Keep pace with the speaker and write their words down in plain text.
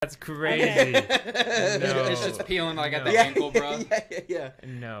That's crazy. No. It's just peeling like at the ankle, bro. Yeah.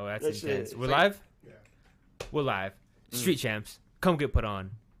 No, that's intense. Shit. We're live? Yeah. We're live. Street Champs. Come get put on.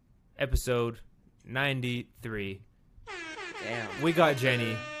 Episode 93. Damn. We got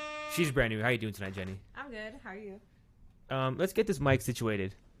Jenny. She's brand new. How you doing tonight, Jenny? I'm good. How are you? Let's get this mic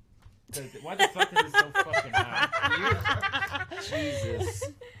situated. Why the fuck is it so fucking high? Jesus.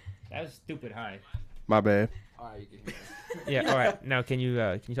 That was stupid high. My bad. All right, you can hear us. Yeah, all right. Now, can you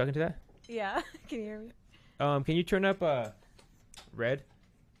talk into that? Yeah. Can you hear me? Can you turn up red?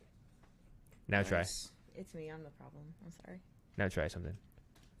 Now try. Nice. It's me. I'm the problem. I'm sorry. Now try something.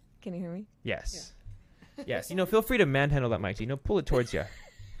 Can you hear me? Yes. Yes. Feel free to manhandle that mic. Pull it towards you.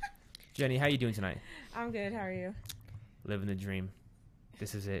 Jenny, how you doing tonight? I'm good. How are you? Living the dream.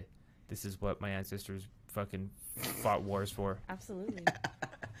 This is it. This is what my ancestors fucking fought wars for. Absolutely.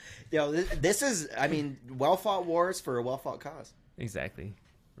 Yo, this is, well-fought wars for a well-fought cause. Exactly.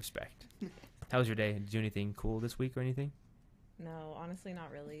 Respect. How was your day? Did you do anything cool this week or anything? No, honestly,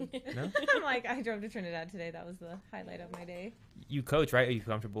 not really. No? I drove to Trinidad today. That was the highlight of my day. You coach, right? Are you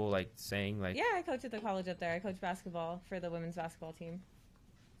comfortable saying Yeah, I coach at the college up there. I coach basketball for the women's basketball team.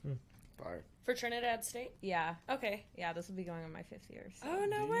 Fire. For Trinidad State? Yeah. Okay. Yeah, this will be going on my 5th year. So. Oh,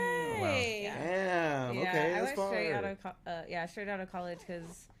 no way. Yeah. Damn. Yeah, Okay, I that's went fire. straight out of college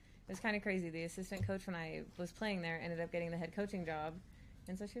because it was kind of crazy. The assistant coach when I was playing there ended up getting the head coaching job.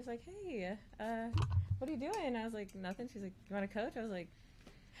 And so she was like, hey, what are you doing? I was like, nothing. She's like, you want to coach? I was like,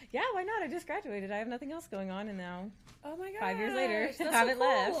 yeah, why not? I just graduated. I have nothing else going on. And now, Oh, my God. 5 years later, That's haven't so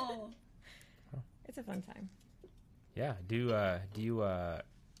left. cool. It's a fun time. Yeah. Do you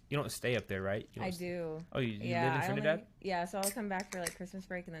you don't stay up there, right? You don't I do. Oh, you Yeah, live in Trinidad? so I'll come back for Christmas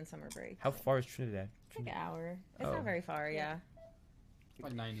break and then summer break. How far is Trinidad? It's like an hour. It's Oh. not very far, yeah.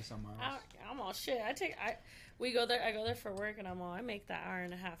 Like 90 some miles. I'm all shit. We go there. I go there for work, and I make that hour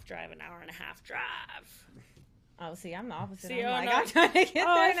and a half drive. Oh, see, I'm the opposite. See, I'm no. I'm trying to get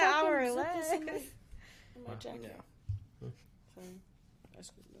Oh, there I in an hour or fucking less. zipped this in my jacket. Sorry.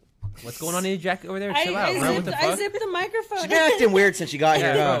 What's going on in your jacket over there? I, Chill out, I, bro. What zipped, the I fuck? zipped the microphone. She's been acting weird since she got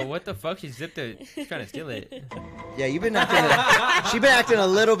here. Yeah, huh? bro, what the fuck? She zipped it. She's trying to steal it. Yeah, you've been acting. She's been acting a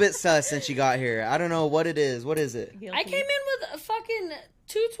little bit sus since she got here. I don't know what it is. What is it? Guilty. I came in with a fucking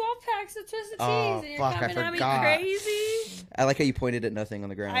 2 12-packs of Twisted Teas, Oh, and you're fuck, I coming at me forgot. crazy. I like how you pointed at nothing on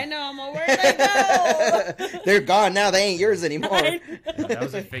the ground. I know. I'm all, where'd they go? They're gone now. They ain't yours anymore. I know. That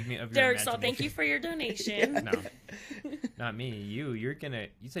was a figment of your Derek, so imagination. thank you for your donation. No, not me. You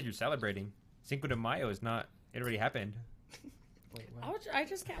said you're celebrating. Cinco de Mayo is not. It already happened. Wait, what? I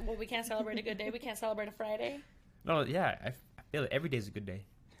just can't. Well, we can't celebrate a good day. We can't celebrate a Friday. No, yeah, I feel it. Every day's a good day.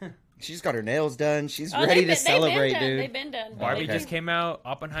 She just got her nails done. She's Oh, ready they've to been- celebrate, they've dude. been done. Barbie okay. just came out.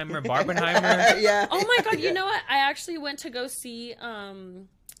 Oppenheimer, Barbenheimer. Yeah. Oh my God! You know what? I actually went to go see.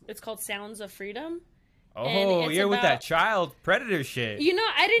 It's called Sounds of Freedom. Oh, it's you're with about- that child predator shit. You know,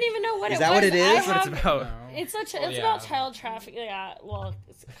 I didn't even know what Is it that was. what it is? I That's what it's have- about. No. It's Well, yeah. about child trafficking. Yeah, well,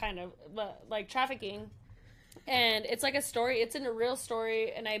 it's kind of, but like trafficking, and it's like a story. It's in a real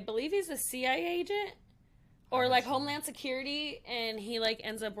story, and I believe he's a CIA agent or like Homeland Security, and he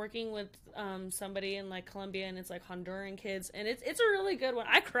ends up working with somebody in Colombia, and it's Honduran kids, and it's a really good one.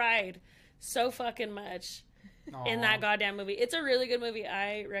 I cried so fucking much in that goddamn movie. It's a really good movie.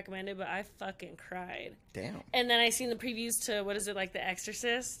 I recommend it, but I fucking cried. Damn. And then I seen the previews to The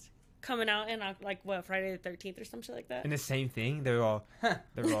Exorcist coming out in Friday the 13th or some shit like that. And the same thing. They're all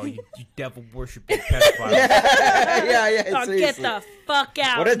you devil worshiping pedophiles. Yeah. Oh, get seriously. the fuck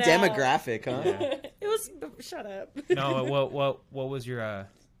out! What a now. demographic, huh? Yeah. It was. Shut up. No, what was your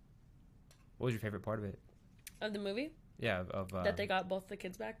favorite part of it? Of the movie Yeah, of that they got both the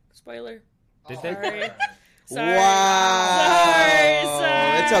kids back. Spoiler. Did Sorry. they? Sorry.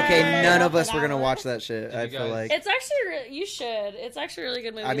 Wow. It's okay. Sorry. None of us For were that gonna one. watch that shit. Did I you feel guys- like. It's actually you should. It's actually a really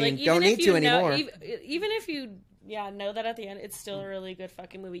good movie. I mean, even don't if need you to know, anymore. Even if you know that at the end, it's still a really good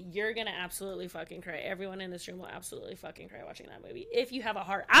fucking movie. You're gonna absolutely fucking cry. Everyone in this room will absolutely fucking cry watching that movie. If you have a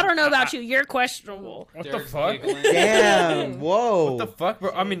heart, I don't know about you. You're questionable. What the Derek's fuck? giggling. Damn. Whoa. What the fuck,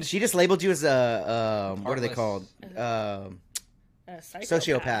 bro? I mean, She just labeled you as a what are they Heartless. called?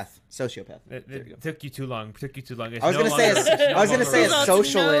 Psychopath. Sociopath. it took you too long. It's I was no gonna say longer- a, it's no I was gonna longer say a relevant. So-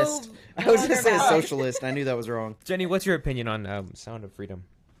 socialist. no I was gonna say a longer socialist. I knew that was wrong. Jenny, what's your opinion on Sound of Freedom?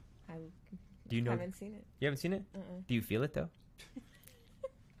 I Do you know? haven't seen it. You haven't seen it? Do you feel it though?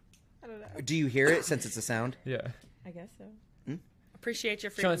 I don't know. Do you hear it since it's a sound? Yeah. I guess so. Appreciate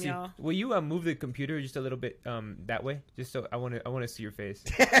your freedom, Chauncey, y'all. will you move the computer just a little bit that way? Just so I want to see your face.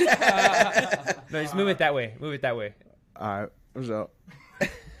 No, just move it that way. Move it that way. All right. What's up?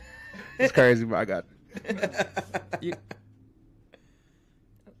 It's crazy, but I got. You,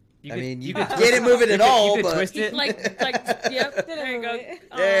 I mean, you didn't move it at all, you could but twist it. Yep. There you go.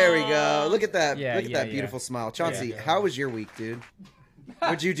 there we go. Look at that. Yeah, Look at yeah, that yeah. beautiful smile. Chauncey, Yeah. how was your week, dude?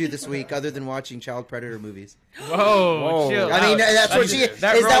 What'd you do this week other than watching child predator movies? Whoa, chill I mean, out. that's what she. Is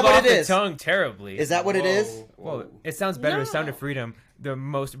That that rolled what off it the is? tongue terribly. Is that what it is? Well, it sounds better than Sound No. of Freedom, the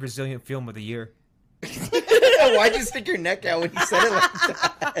most resilient film of the year. Why'd you stick your neck out when you said it like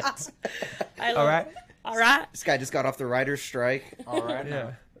that? All right. All right. This guy just got off the writer's strike. All right.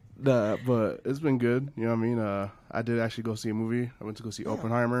 Yeah. But it's been good. You know what I mean? I did actually go see a movie. I went to go see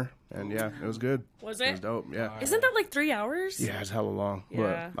Oppenheimer, and yeah, it was good. Was It it? was dope. Yeah. Isn't that like 3 hours? Yeah, it's hella long,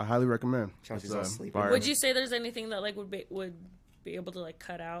 Yeah. but I highly recommend. Chauncey's It's, all sleeping. fire. Would you say there's anything that like would be able to like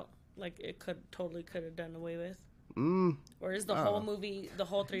cut out? Like it could have done away with? Or is the whole movie, the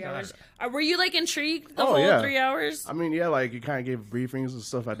whole 3 hours? Were you like intrigued the Oh, whole yeah. 3 hours? I mean, yeah, like it kind of gave briefings and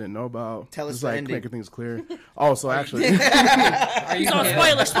stuff I didn't know about. Tell us Just the like ending. making things clear. Oh, so actually, Are you So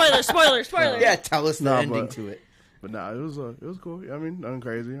spoiler. Yeah, tell us the No, ending but- to it. but nah, it was cool. I mean, nothing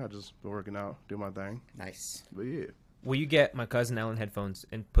crazy. I just been working out, do my thing. Nice. But yeah, Will you get my cousin Alan headphones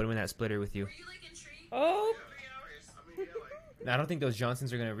and put them in that splitter with you? Oh, I don't think those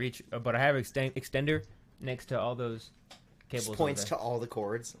Johnsons are gonna reach, but I have an extender next to all those cables. Just points over to all the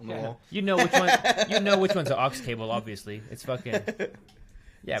cords on the wall. You know which one. You know which one's an aux cable. Obviously, it's fucking.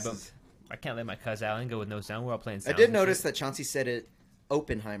 Yeah, but I can't let my cousin Alan go with no sound. We're all playing I sound. did and notice shit. that Chauncey said it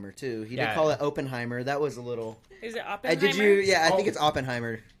Oppenheimer too. He Yeah. did call it Oppenheimer. That was a little. is it Oppenheimer? Did you? Yeah, I think it's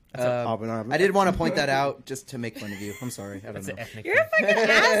Oppenheimer. Oppenheimer. I did want to point that out just to make fun of you. I'm sorry. I don't That's know. an ethnic. You're a thing. fucking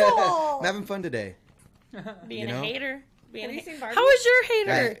asshole. I'm having fun today. Being You know? a hater. Being Have a you hater. seen Barbie? How was your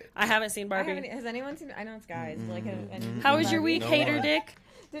hater? I- I haven't seen I Barbie. haven't, has anyone seen? I know it's guys. Like, How was your week, No hater lie. dick?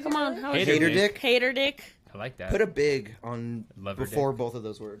 Did Come you on, really? how was Hater your Hater dick. hater dick? I like that. Put a big on Love her before both of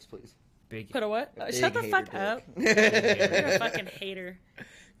those words, please. big. Put a what? A Shut the big fuck hater up. dick. You're a fucking hater.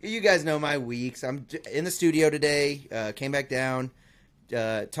 You guys know my weeks. I'm in the studio today. Came back down.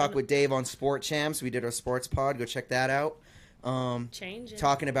 Talked with Dave on Sport Champs. We did our sports pod. Go check that out. Change it.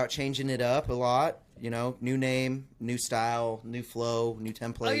 Talking about changing it up a lot. You know, new name, new style, new flow, new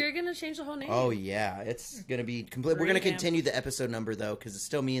template. Oh, you're gonna change the whole name? Oh yeah, it's gonna be complete. We're gonna Revamp. continue the episode number though, because it's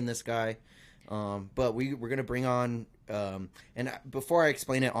still me and this guy. But we're gonna bring on. Before I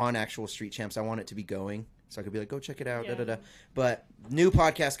explain it on actual Street Champs, I want it to be going, so I could be like, go check it out. Yeah. Da, da, da. But new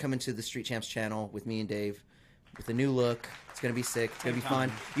podcast coming to the Street Champs channel with me and Dave, with a new look. It's gonna be sick. It's gonna be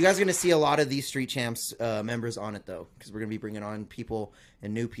fun. You guys are gonna see a lot of these Street Champs members on it though, because we're gonna be bringing on people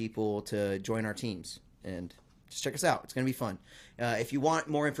and new people to join our teams and. Just check us out. It's going to be fun. If you want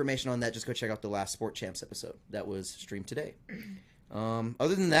more information on that, just go check out the last Sport Champs episode that was streamed today.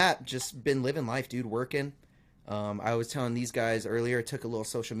 Other than that, just been living life, dude, working. I was telling these guys earlier, I took a little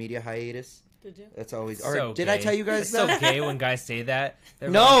social media hiatus. Did you? That's always... So or did I gay. tell you guys It's that? so gay when guys say that. They're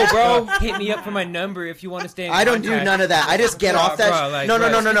No, like, bro. Hit me up for my number if you want to stay in I don't do contact." none of that. I just get Bro, off that. bro, like, no. bro,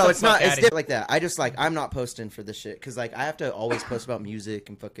 get the It's not. fuck It's outta different like that. I just like I'm not posting for this shit because like I have to always post about music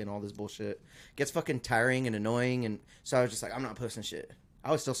and fucking all this bullshit. Gets fucking tiring and annoying, and so I was just like I'm not posting shit.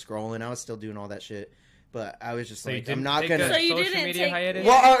 I was still scrolling. I was still doing all that shit, but I was just So you like didn't I'm not take gonna. a So you social didn't media take- hiatus?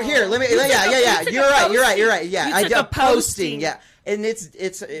 Well, here, let me. You took Yeah. a You're right. Yeah, You I took did a posting. Yeah, and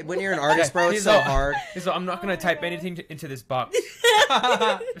it's when you're an artist, bro. It's He's so all- hard. So I'm not gonna type anything into this box.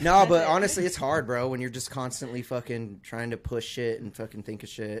 No, but honestly, it's hard, bro, when you're just constantly fucking trying to push shit and fucking think of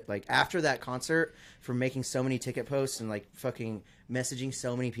shit. Like, after that concert, from making so many ticket posts and, like, fucking messaging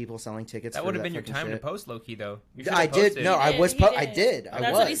so many people selling tickets That for would have been your fucking time shit. to post, low-key, though. You I should've did. posted. No, I did, was. he I did. did. I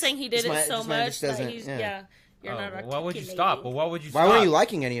That's was. what he's saying. He did This man- it so this man much just that doesn't- he's yeah. You're not Why would you articulating. stop? Well, why would you Why stop? weren't you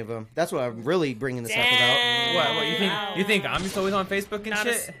liking any of them? That's what I'm really bringing this up about. Damn. What, you think I'm just always on Facebook and Not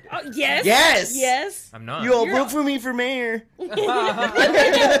a shit? s- oh, yes. Yes! Yes. I'm not. You all You're- vote for me for mayor.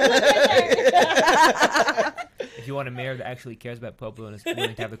 If you want a mayor that actually cares about Pueblo and is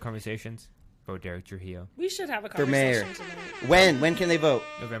willing to have the conversations, vote Derek Trujillo. We should have a For mayor. conversation tonight. When can they vote?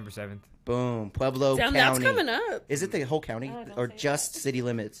 November 7th. Boom. Pueblo Damn, County. that's coming up. Is it the whole county Oh, don't or say just city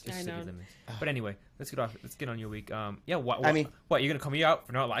limits? I Just city know. limits. But anyway, let's get on your week. Yeah, what, I mean- what, you're gonna call me out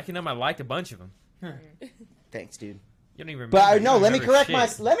for not liking them? I liked a bunch of them. Thanks, dude. You don't even remember. But You no, don't let me remember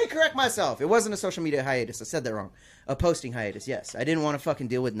correct shit. let me correct myself. It wasn't a social media hiatus. I said that wrong. A posting hiatus. Yes, I didn't want to fucking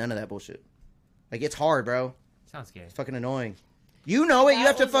deal with none of that bullshit. Like, it's hard, bro. Sounds gay. It's fucking annoying. You know it. You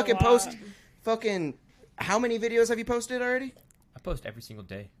have That to was a fucking lot. post. Fucking. How many videos have you posted already? I post every single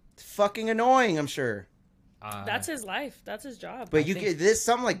day. It's fucking annoying. I'm sure. That's his life. That's his job. But you get this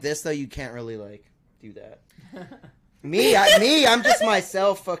something like this though. You can't really like do that. I'm just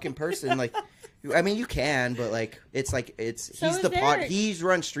myself, fucking person. Like, I mean, you can, but like, So he's is the pod. Derek. He's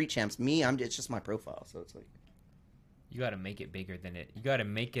run Street Champs. Me, it's just my profile. So it's like. you gotta make it bigger than it. You gotta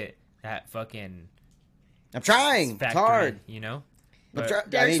make it that fucking. I'm trying. It's hard. You know. I'm But,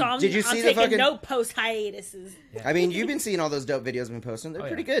 did you see the fucking? no post hiatuses? yeah. I mean, you've been seeing all those dope videos I've been posting. They're Oh,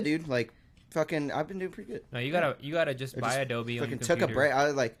 pretty yeah. good, dude. Like, fucking, I've been doing pretty good. No, you gotta just I buy just Adobe on your Fucking computer. took a break. I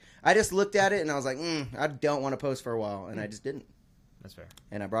was like, I just looked at it and I was like, I don't want to post for a while, and I just didn't. That's fair.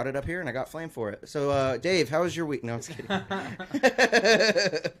 And I brought it up here and I got flamed for it. So, Dave, how was your week? No, I'm just kidding.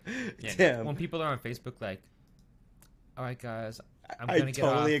 Yeah. Damn. When people are on Facebook, like, all right, guys, I'm I gonna get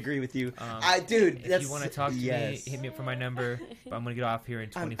totally off. agree with you. Um, Dude, If that's you want to talk to yes. me, hit me up for my number. But I'm gonna get off here in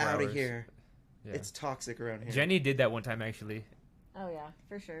I'm 24 out hours. of here. Yeah. It's toxic around here. Jenny did that one time actually. Oh yeah,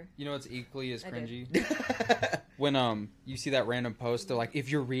 for sure. You know what's equally as I did. cringy? When you see that random post, they're like, if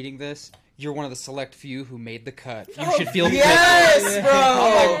you're reading this, you're one of the select few who made the cut. You should feel Yes, privileged." bro!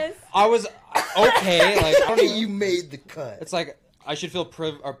 Yes. I was okay. Like I don't even. You made the cut. It's like I should feel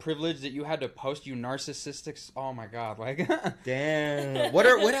privileged that you had to post, you narcissistic. Oh my god! Like Damn. What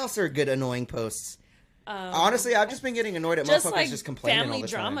else are good annoying posts? Honestly, I've just been getting annoyed at just motherfuckers like just complaining family all the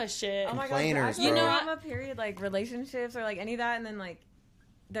drama time. shit. Oh my god, Complainers, you bro. know, drama period, like relationships or like any of that, and then like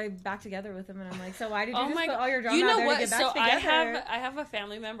they're back together with them, and I'm like, so why did you Oh just my put all your god! drama You out know there what? to get back So together? I have a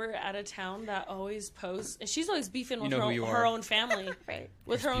family member out of town that always posts, and she's always beefing with know who you her are. own family, Right.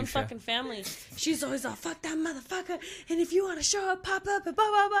 with her own Fuchsia. fucking family. She's always like, "Fuck that motherfucker," and if you want to show up, pop up, and blah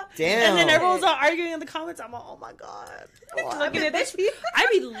blah blah. Damn. And then everyone's all arguing in the comments. I'm like, oh my god, Looking at this, I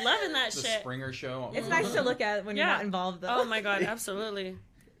be loving that the shit. Springer Show. it's nice to look at when you're Yeah. not involved, though. Oh my god, absolutely.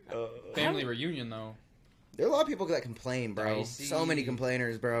 Family reunion though. There are a lot of people that complain, bro. Dicey. So many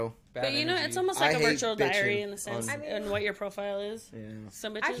complainers, bro. Bad But you know, energy. it's almost I like a hate virtual diary bitching in the sense, on- and what your profile is. Yeah.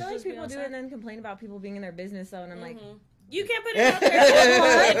 Some bitches I feel like just be people do outside. it and then complain about people being in their business, though, and I'm like, You can't put it out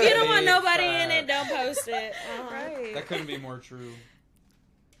there. If you don't want nobody in it, don't post it. right. That couldn't be more true.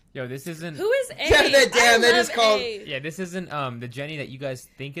 Yo, this isn't. Who is A? Damn it, damn, I it love is called- A. Yeah, this isn't the Jenny that you guys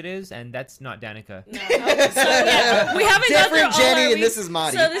think it is, and that's not Danica. No. So yeah, we haven't gone through Different all Jenny, our and this weeks. is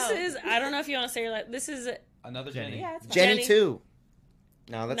Marty. So this is. I don't know if you want to say your like. This is Another Jenny. Jenny. Yeah, it's fine. Jenny, Jenny. too.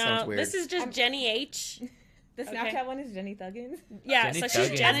 No, that sounds no. weird. This is just Jenny H. The Okay. Snapchat one is Jenny Thuggins. Yeah, Jenny so she's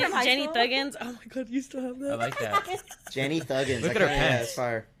Thuggins. Jenny, That's from high Jenny school. Thuggins. Oh my god, you still have I that. like that. Jenny Thuggins. Look I at her kinda- yeah, pants. it's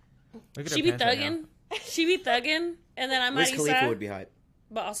fire. Look at She her be pants right now. thugging. She be thugging, and then I'm Wiz Khalifa Marisa, would be hype.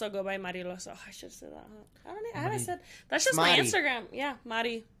 but also go by Marilosa. Oh, I should have said that. Huh? I don't know. I haven't Mari. said. That's just Mari. my Instagram. Yeah,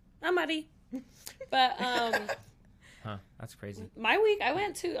 Mari. I'm Mari. But Huh? That's crazy. my week, I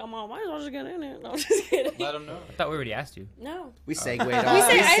went to. I'm all. Might as well just get in it. No, I'm just kidding. Let them know. I thought we already asked you. No. We segued We off.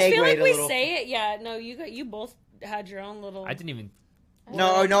 say. I feel like segued a we little. say it. Yeah. No. You both had your own little. I didn't even.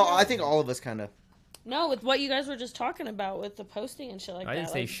 No, I think all of us kind of. No, with what you guys were just talking about with the posting and shit like that. I didn't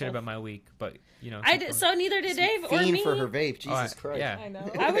say like, shit both- about my week, but you know. I keep did. going. So neither did Dave or Fiend me. for her vape. Jesus Alright, Christ. Yeah. I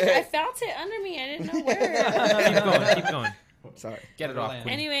know. I felt it under me. I didn't know where. Keep going. Keep going. Sorry. Get it off. Land.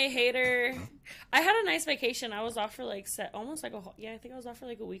 Queen. Anyway, hater. I had a nice vacation. I was off for like almost like I think I was off for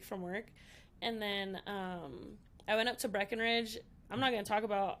like a week from work, and then I went up to Breckenridge. I'm not gonna talk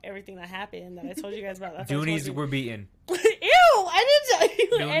about everything that happened that I told you guys about. That's what I Doonies told were beaten. you. Ew! I didn't tell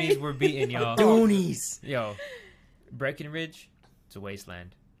you. Doonies any- were beaten, y'all. Doonies. Yo, Breckenridge, it's a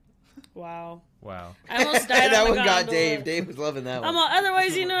wasteland. Wow. Wow. I almost died that on the one got gondola. Dave. Dave was loving that I'm one. all,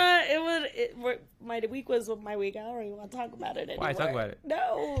 otherwise, you know, my week was my week. I don't even want to talk about it anymore. Why talk about it?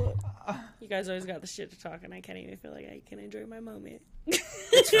 No. You guys always got the shit to talk, and I can't even feel like I can enjoy my moment.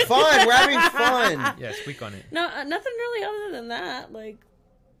 It's fun. We're having fun. Yeah, speak on it. No, nothing really other than that. Like,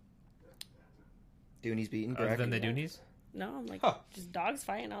 Doonies beating Other Breck. than the Doonies? no, I'm like, Huh. just dogs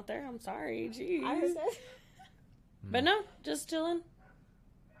fighting out there. I'm sorry. Jeez. I understand. But no, just chilling.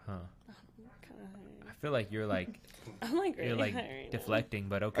 Huh. I feel like you're like I'm like, really you're like high right now. deflecting,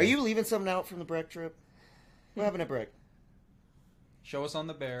 but okay. Are you leaving something out from the Breck trip? What happened to Breck? Show us on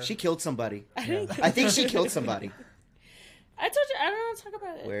the bear. She killed somebody. I didn't I think she killed somebody. I told you, I don't want to talk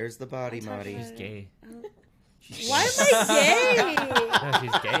about it. Where's the body, I'll talk Marty? about She's gay. Why am I gay? No,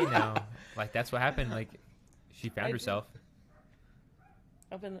 she's gay now. Like that's what happened. Like she found I- herself.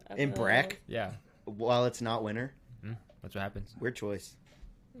 Up in In Breck? Yeah, While it's not winter? that's what happens. Weird choice.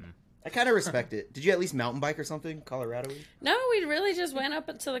 I kind of respect it. Did you at least mountain bike or something? Colorado? No, we really just went up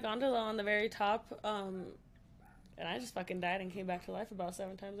to the gondola on the very top, and I just fucking died and came back to life about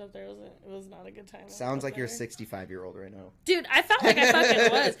 7 times up there. It was not a good time. Sounds up like you're a there. 65-year-old right now. Dude, I felt like I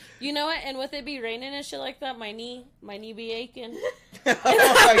fucking was. You know what? And with it be raining and shit like that, my knee be aching. Oh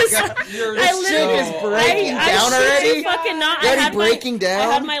my god. You're I so- literally- is breaking I down shit already? you fucking not. Already I had breaking my, down?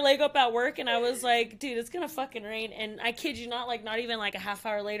 I had my leg up at work and I was like, dude, it's gonna fucking rain. And I kid you not, like not even like a half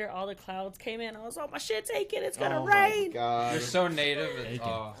hour later, all the clouds came in. I was, oh my shit's aching. It's gonna Oh my rain. god. You're so native. It's,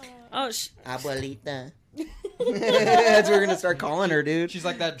 Aching. Oh, Abuelita. That's what we're gonna start calling her, dude. She's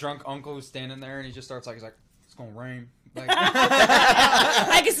like that drunk uncle who's standing there and he just starts like, he's like, it's gonna rain. Like,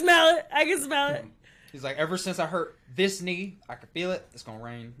 I can smell it. I can smell it. he's like, ever since I hurt this knee, I can feel it. It's gonna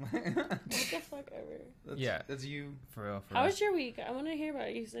rain. What the fuck ever? Yeah. That's you. For real. How was your week? I want to hear about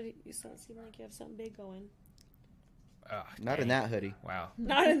it. You said you don't seem like you have something big going. Not in that hoodie. Wow.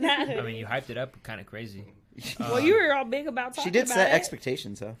 Not in that. I mean, you hyped it up kind of crazy. Well, you were all big about talking She did about set it.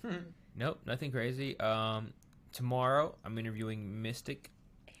 expectations, huh? Nope, nothing crazy. Tomorrow I'm interviewing Mighty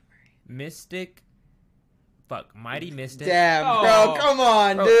Mystic. Damn, Oh. bro, come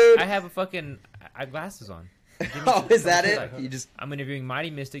on, Bro, dude. I have I have glasses on. Oh, is that it? You just I'm interviewing Mighty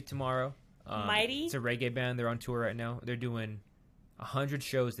Mystic tomorrow. Mighty? It's a reggae band. They're on tour right now. They're doing 100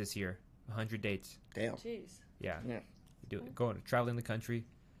 shows this year, 100 dates. damn. Jeez. Yeah. Yeah. Traveling the country.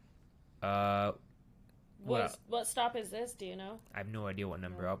 What stop is this? Do you know? I have no idea what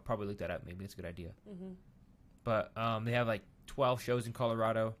number. No. I'll probably look that up. Maybe it's a good idea. Mm-hmm. But they have like 12 shows in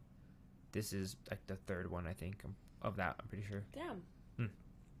Colorado. This is like the third one, I think, of that. I'm pretty sure. Damn.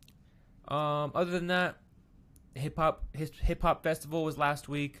 Other than that, hip hop festival was last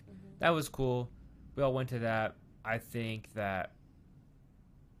week. Mm-hmm. That was cool. We all went to that. I think that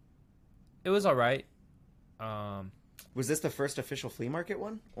it was all right. Was this the first official flea market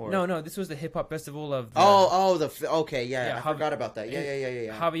one? Or No. This was the hip hop festival of. Okay, yeah, Yeah, I forgot about that.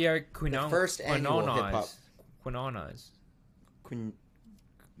 Yeah. Javier Quinones. The first annual hip-hop. Quinones.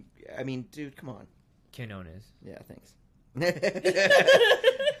 I mean, dude, come on. Quinones. Yeah, thanks.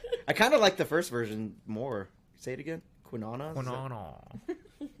 I kind of like the first version more. Say it again. Quinones.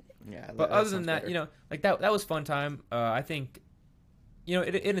 Yeah, But other than sounds that, better. like that was fun time. I think,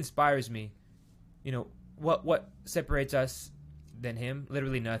 it inspires me. What separates us than him?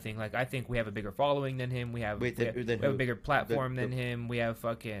 Literally nothing. Like I think we have a bigger following than him. We have Wait, we then have a who? bigger platform The- than him. We have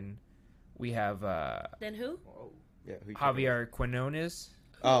Then who? Yeah, who you talking Javier Quinones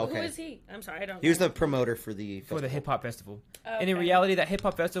about? Oh, Who okay. is he? I'm sorry, I don't. He was know. the promoter for the for the hip hop festival. Oh, And in okay. reality, that hip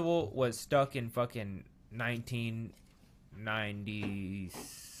hop festival was stuck in fucking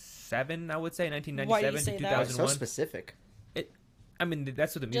 1997. I would say Why you 1997 say to that? Wow, so 2001. specific. I mean,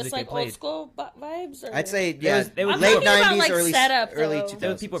 that's what the music Just like they played. old school vibes. Or? I'd say yeah, It was I'm late thinking about, 90s, like, early setup, early though. 2000s. There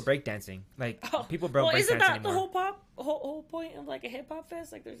were people breakdancing. Like Oh, people broke well, isn't breakdancing that anymore. the whole point of like a hip hop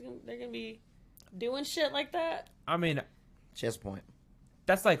fest? Like, they're gonna be doing shit like that. I mean, She has a point.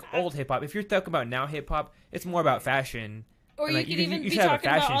 that's like old hip hop. If you're talking about now hip hop, it's more about fashion. Or And, you like, could you- even you be should have a talking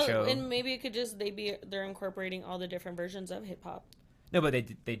about, fashion all, show. and maybe it could just they're incorporating all the different versions of hip hop, No, but they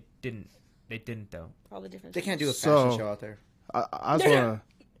didn't though. all the different. They can't do a So- fashion show out there. I just wanna.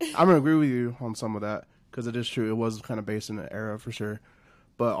 I'm gonna agree with you on some of that because it is true. It was kind of based in the era for sure,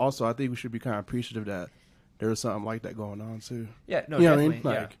 but also I think we should be kind of appreciative that there was something like that going on too. Yeah, no, You know what I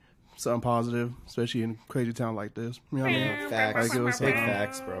definitely. mean? Like something positive, especially in crazy town like this. You know what I mean? Facts. Like, it was, Big uh,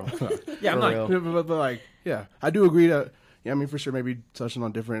 facts, bro. Yeah, I'm For not. real. But like, yeah, I do agree that. Yeah, I mean, for sure, maybe touching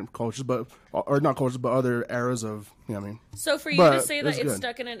on different cultures, but or not cultures, but other eras of. You know what I mean? So for you But to say that it's it's good.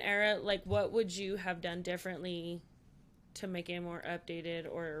 stuck in an era, like what would you have done differently to make it more updated,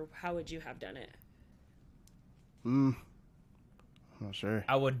 or how would you have done it? I'm not sure.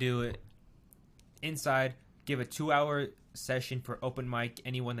 I would do it inside. Give a 2-hour session for open mic.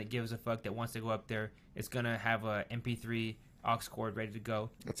 Anyone that gives a fuck that wants to go up there, it's gonna have a MP3 aux cord ready to go.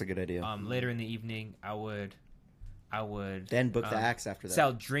 That's a good idea. Later in the evening, I would Then book the acts after that.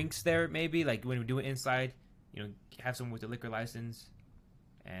 sell drinks there. Maybe like when we do it inside, have someone with a liquor license,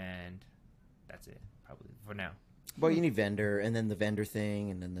 and that's it probably for now. Well, you need vendor, and then the vendor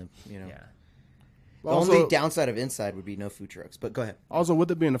thing, and then the Yeah. The Also- only downside of inside would be no food trucks. But go ahead. Also,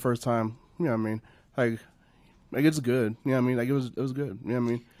 with it being the first time, you know what I mean? Like it's good. You know what I mean? Like it was good. You know what I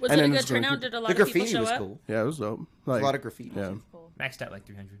mean? Was And it a then good it's gonna turnout? keep- Did a lot The of people graffiti show was up? cool. Yeah, it was dope. Like A lot of graffiti. Yeah. Cool. Maxed out like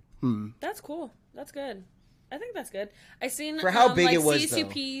 300. That's cool. That's good. I think that's good. I seen For how big like it was,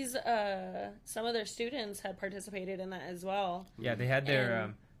 CCP's. Some of their students had participated in that as well. Yeah, they had their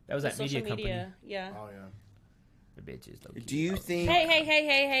And that was The that media social company. media, yeah. Oh yeah. The bitches. low-key. Do you think?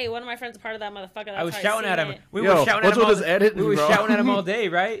 Hey! One of my friends is part of that motherfucker. That's I was how shouting seen at him. it. We Yo, were shouting at what's him. with this edit, We were bro? shouting at him all day,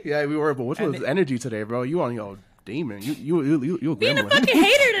 right? Yeah, we were. But what's And with energy today, bro? You on your demon? You a Being a gremlin? fucking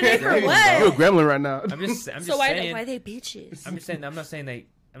hater today for You a what? gremlin right now. I'm just So why saying. they bitches? I'm just saying. I'm not saying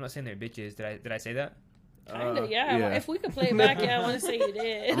they're bitches. Did I say that? Kinda, yeah. yeah. If we could play it back, yeah, I want to say you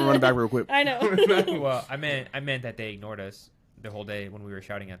did. I'm gonna run it back real quick. I know. Well, I meant that they ignored us the whole day when we were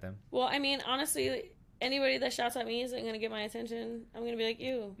shouting at them. Well, I mean, honestly, anybody that shouts at me isn't gonna get my attention. I'm gonna be like,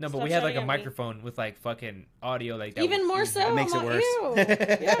 you. No, but stop we had like shouting a at me. microphone with like fucking audio like that. Even more so. makes I'm it like, worse. ew.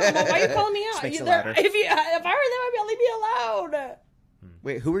 Yeah, I'm like, why are you calling me out? Just makes it There- louder. if I were them, I'd be like, leave me alone.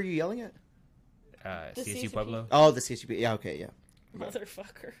 Wait, who were you yelling at? The CSU CSUP. Pueblo. Oh, the CSUP. Yeah, okay, yeah.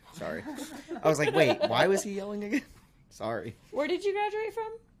 Motherfucker. Sorry. I was like, wait, why was he yelling again? Sorry. Where did you graduate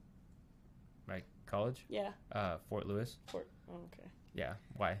from? Like college? Yeah. Fort Lewis. Fort. Oh, okay. Yeah.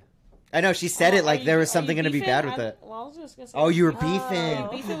 Why? I know she said it like there was something going to be bad with it. Well, I was just gonna say. Oh, you were Oh, beefing.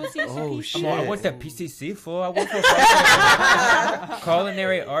 beefing with CSUP. Oh, shit. I went to PCC for. I went for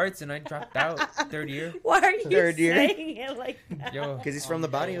culinary arts, and I dropped out third year. Why are you Third year. saying it like that? Yo, Because he's from the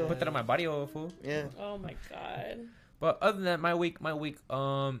barrio. put that on my body, fool. Yeah. Oh my god. But other than that, my week,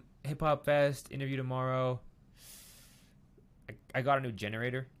 Hip Hop Fest interview tomorrow. I got a new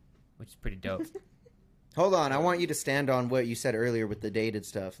generator, which is pretty dope. Hold on, I want you to stand on what you said earlier with the dated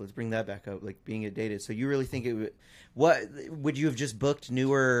stuff. Let's bring that back up, like being dated. So you really think it would? What would you have just booked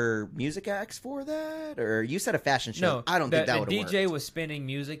newer music acts for that, or you said a fashion show? No, I don't think that would the have DJ worked. was spinning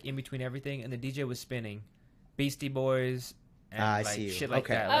music in between everything, and the DJ was spinning Beastie Boys and I like see you. shit like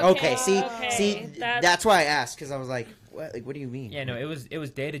Okay. that. Like, Okay. See, Okay. that's why I asked because I was like, what? Like, what do you mean? yeah, no, it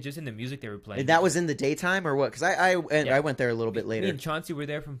was dated just in the music they were playing. And that was in the daytime or what? Because I went there a little bit Me later. and Chauncey were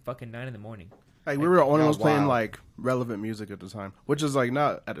there from fucking 9 a.m. Like we were the only Oh, ones playing wow. like relevant music at the time, which is like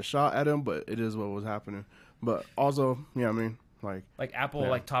not at a shot at him, but it is what was happening. But also, yeah, I mean, like Like Apple, Yeah.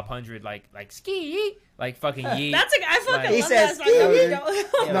 like top 100, like ski, like fucking yeet. That's I fucking Like- love He that says, song. No, we "Ski."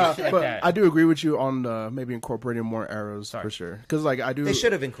 don't. Yeah, no, shit like but that. I do agree with you on maybe incorporating more eras Sorry. for sure. Because like I do, They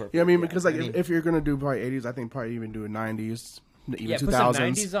should have incorporated. Yeah, I mean, that. because like I mean, if you're gonna do probably 80s, I think probably even do 90s, even Yeah, put some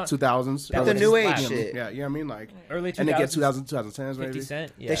 2000s, 90s on. 2000s, That the was new slap. age shit. Yeah, yeah, I mean like, Early 2000s. and it gets 2010s 50 maybe.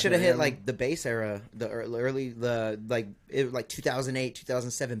 Cent. Yeah. They should have Yeah, hit yeah. like the bass era, the like 2008,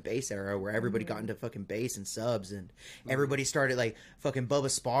 2007 bass era, where everybody got into fucking bass and subs, and everybody started like fucking Bubba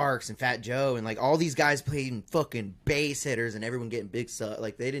Sparks and Fat Joe, and like all these guys playing fucking bass hitters, and everyone getting big sub.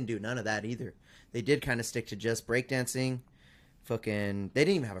 Like they didn't do none of that either. They did kind of stick to just breakdancing. Fucking, they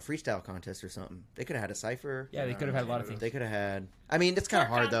didn't even have a freestyle contest or something. They could have had a cipher. Yeah, they could have had a lot of things. They could have had. I mean, it's kind of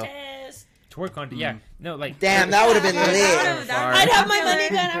hard though. Contest. Twerk on. Yeah. No, like. Damn, that would have been Yeah, lit. I'd have my money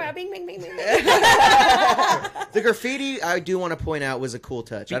gun. Bing, bing, bing, bing, bing. The graffiti, I do want to point out, was a cool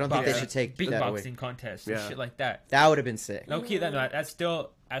touch. I don't think they should take that away. beatboxing contests and Yeah. shit like that. That would have been sick. No key, that's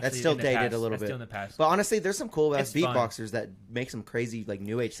still actually That's still in the dated past. a little That's bit. Still in the past. But honestly, there's some cool ass It's fun. beatboxers that make some crazy like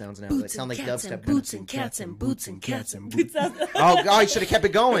new age sounds now. That sound like dubstep. kind of boots thing. and cats and boots and cats and boots. Oh, you should have kept it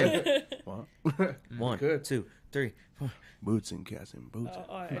going. What? One, Good. 2, 3. Boots and cats and boots.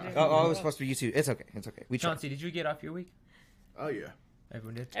 Oh, it was supposed to be you two. It's okay. It's okay. We tried. Chauncey, did you get off your week? Oh yeah.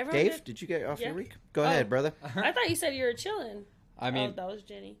 Everyone did. Everyone Dave, did? did you get off Yeah. your week? Go Oh. ahead, brother. I thought you said you were chilling. I mean, that was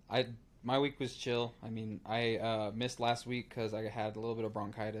Jenny. my week was chill. I mean, I missed last week because I had a little bit of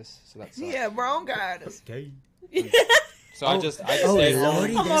bronchitis, so that's bronchitis. Okay. So I just stayed home.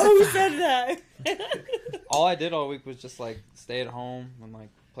 lordy, Oh, there's who a said that? All I did all week was just like stay at home and like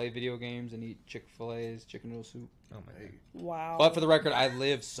play video games and eat Chick-fil-A's chicken noodle soup. Oh my god. Wow. But for the record, I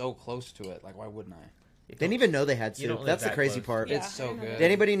live so close to it. Like, why wouldn't I? Didn't even know they had You don't soup. live That's the that crazy close. part. Yeah, It's so I know. good. Did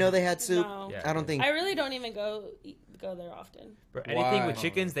anybody know they had soup? No. Yeah. I don't think. I really don't even go there often. Bro, anything with Wow.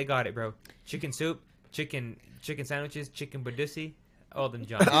 chickens, they got it, bro. Chicken soup, chicken sandwiches, chicken badussi, all them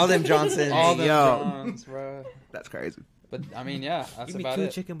John. All them Johnsons. All the Yo. Johns, bro. That's crazy. But I mean, yeah, that's Give me about 2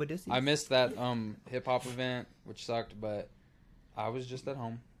 it. chicken badussi. I missed that hip hop event, which sucked, but I was just at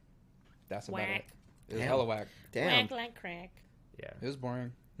home. That's about Whack. it. It was Damn. hella whack. Damn. Whack like crack. Yeah. It was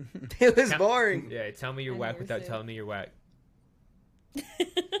boring. It was boring. Yeah. Tell me you're I whack never without said. telling me you're whack.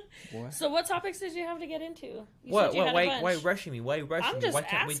 What? So what topics did you have to get into? You What? said you had a Why bunch. rushing me? Why you rushing I'm me? just Why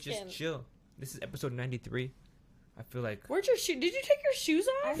can't we just asking. chill? This is episode 93. I feel like. Where'd your shoe? Did you take your shoes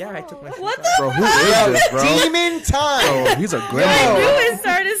off? Yeah, I took my. What shoes the off. Bro, who is this, bro? Demon time. Bro, he's a I gremlin. knew it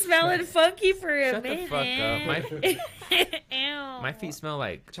started smelling funky for a Shut the minute. fuck up. Ew. My feet smell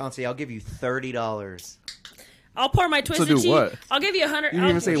like. Chauncey, I'll give you $30. I'll pour my twisted do tea. what? I'll give you 100. You didn't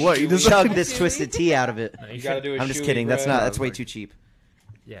even say what. You just Chug this twisted tea out of it. No, You gotta do a I'm just shoey, kidding. That's bro. not. That's way too cheap.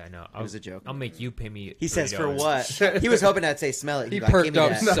 Yeah, no. It was a joke. I'll make you pay me. He says for $30. what? He was hoping I'd say smell it. He He'd be like, perked "Give me up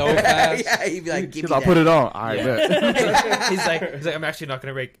that." so fast. Yeah, he'd be like, give me Because I'll that. put it on. I bet. he's like, I'm actually not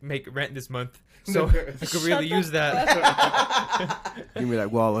gonna make rent this month, so I could really use that. Give me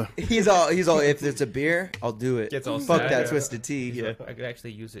that Waller. He's all. If it's a beer, I'll do it. Gets all Fuck sad. that twisted tea. He's Yeah. like, I could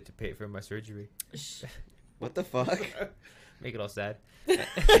actually use it to pay for my surgery. What the fuck? Make it all sad.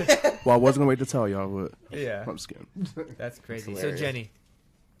 Well, I wasn't gonna wait to tell y'all, but Yeah, I'm just kidding. that's crazy. That's So hilarious.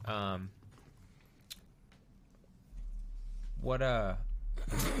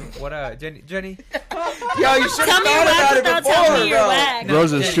 Jenny, Jenny? Yo, you should have Tell me you're thought whack about it without before, telling me you're bro. whack.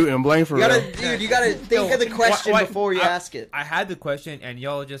 Rose is shooting blame for You gotta, real. dude. You gotta think of the question why- before you ask it. I had the question and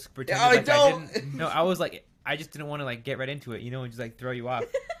y'all just pretended I like I don't. didn't. No, I was like, I just didn't want to like get right into it, you know, and just like throw you off.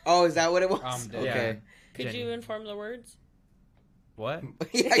 Oh, is that what it was? Dead. Okay. Could Jenny. you inform the words? What?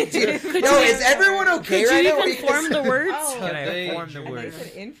 Yeah, I do. Could No, you- is everyone okay Could right now? you inform the words? Oh. Can I They- inform the I thought you words?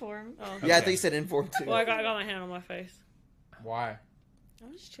 said inform. Oh. Yeah, I Okay. thought you said inform too. Well, I got my hand on my face. Why?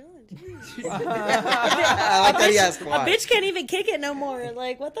 I'm just chilling. Dude. I like that he asked A why. bitch can't even kick it no more.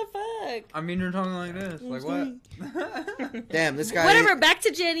 Like, what the fuck? I mean, you're talking like this. Like what? Damn, this guy. Whatever. Back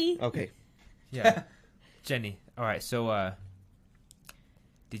to Jenny. Okay. Yeah. Jenny. All right. So,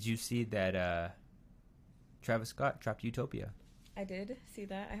 did you see that Travis Scott dropped Utopia? I did see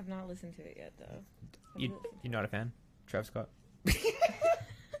that. I have not listened to it yet, though. You're not a fan, Travis Scott?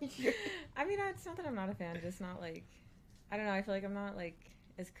 I mean, it's not that I'm not a fan. Just not like, I don't know. I feel like I'm not like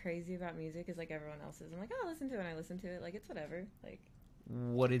as crazy about music as like everyone else is. I'm like, oh, listen to it. And I listen to it. Like, it's whatever. Like,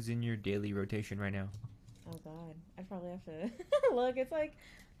 What is in your daily rotation right now? oh god, I'd probably have to look. It's like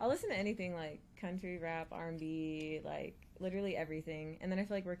I'll listen to anything like country, rap, R&B, like literally everything. And then I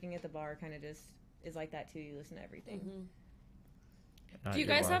feel like working at the bar kind of just is like that too. You listen to everything. Mm-hmm. Not Do you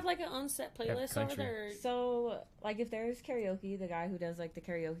your guys bar. have like an own set have playlist over country. there? So, like, if there's karaoke, the guy who does, like, the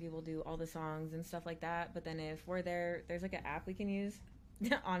karaoke will do all the songs and stuff like that. But then if we're there, there's, like, an app we can use.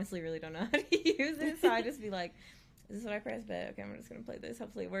 Honestly, really don't know how to use it. So I just be like, is this what I press? But, okay, I'm just going to play this.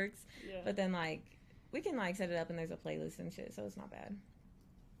 Hopefully it works. Yeah. But then, like, we can, like, set it up and there's a playlist and shit. So it's not bad.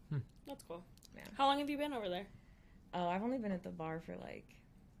 That's cool. Yeah. How long have you been over there? Oh, I've only been at the bar for, like,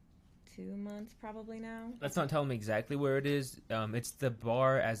 2 months probably now. That's not telling me exactly where it is. It's the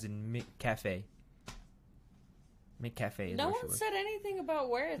bar as in Mick Cafe. Mick Cafe is No where one she was. said anything about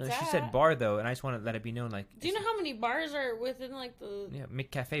where it's No, at. she said bar though, and I just want to let it be known. Like, Do you know how many bars are within like the? Yeah, Mick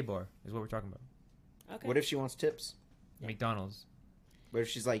Cafe bar is what we're talking about. Okay. What if she wants tips? McDonald's. What if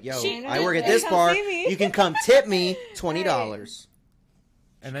she's like, yo, She- I work at Hey, this come bar. see me. You can come tip me $20.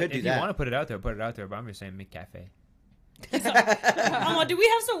 And could then, do if that. you want to put it out there, put it out there. But I'm just saying Mick Cafe. Do we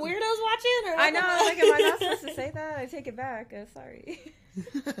have some weirdos watching? Or I know. I was like, am I not supposed to say that? I take it back. Sorry.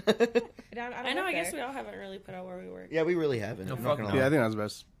 I know. I guess we all haven't really put out where we work. Yeah, we really haven't. No, I'm fuck not no. gonna Yeah, I lie. think that's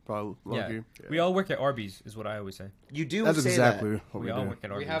best. Probably. Yeah. Low-key. We all work at Arby's, is what I always say. You do That's say exactly that. what We we all do. work at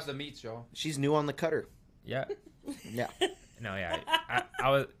We Arby's. have the meats, y'all. She's new on the cutter. Yeah. Yeah. No, yeah. I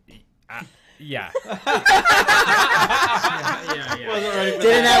was. Yeah.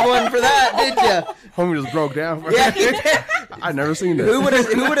 Didn't have one for that, did ya? Homie just broke down. Yeah, you did. I never seen that. Who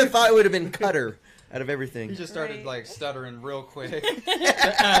would have thought it would have been cutter out of He everything? just started like stuttering real quick.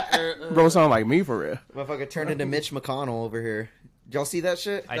 Bro, sound like me for real. Motherfucker turned into Mitch McConnell over here. Did y'all see that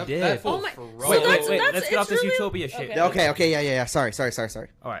shit? I That- did. that fool's Oh my- ferocious. So Wait, that's- let's get off this really- Utopia shit. Okay. Okay, yeah. Sorry. All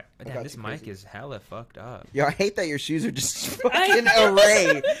right. got Damn, this too mic crazy. is hella fucked up. Yo, I hate that your shoes are just fucking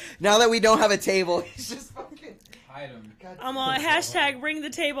array. Now that we don't have a table, it's just fucking. Hide him. I'm on hashtag bring the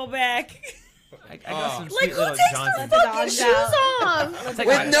table back. I got some Like sweet who little takes Johnson. the fucking shoes off? I'll take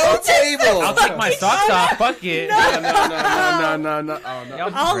With my- no table. I'll take my socks off. Fuck it. No. Oh, no.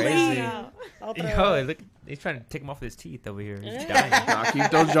 Y'all I'll crazy. leave. I'll throw Yo, up. look, he's trying to take them off with his teeth over here. He's Yeah. dying. Nah, keep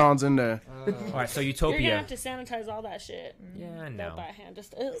those Johns in there. All right, so You're gonna Utopia. have to sanitize all that shit. Yeah, I Not know. by hand,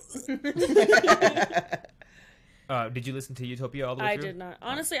 just. Did you listen to Utopia all the way I through? did not.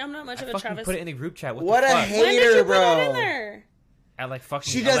 Honestly, I'm not much I of a fucking Travis. put it in the group chat. What the a fuck? hate- When did you Hater, put that bro. in there? At like fucking.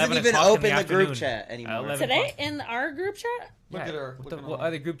 She doesn't 11 even o'clock open the group afternoon. chat anymore. 11 Today o'clock. in our group chat, Look Yeah, at her. What, looking what all-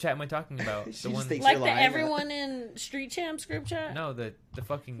 other group chat am I talking about? She The just one. thinks like you're the lying. everyone in Street Champs group chat. No, the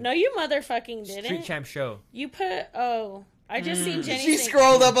fucking. No, you motherfucking didn't. Street Champ show. You put. Oh, I just seen Jenny's She thing.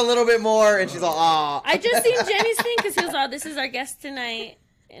 scrolled up a little bit more and she's like, "Ah." I just seen Jenny's thing because he was all, "This is our guest tonight."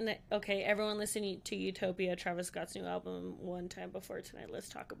 And okay, everyone listening to Utopia, Travis Scott's new album, one time before tonight. Let's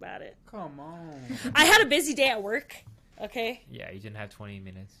talk about it. Come on. I had a busy day at work. Okay, Yeah, you didn't have 20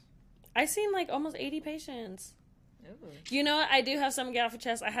 minutes. I seen like almost 80 patients. Ooh. You know what? I do have something to get off my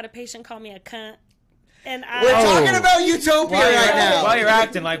chest. I had a patient call me a cunt, and We're I. talking about Utopia right now. While you're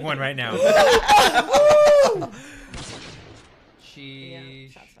acting like one right now.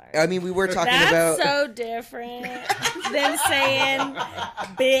 Sheesh. Shots fired. I mean, we were talking That's about. so different than saying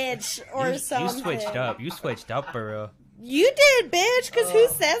bitch or You something. switched up. You switched up, bro. You did, bitch, because who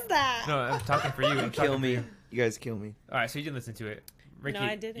says that? No, I'm talking for you. I'm Kill talking me. for you. You guys kill me. All right, so you didn't listen to it. Ricky,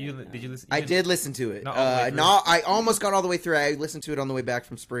 I didn't, You, no. Did you listen? I you did listen to it. Not all the way through. I almost got all the way through. I listened to it on the way back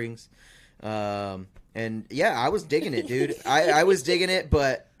from Springs. And yeah, I was digging it, dude. I was digging it,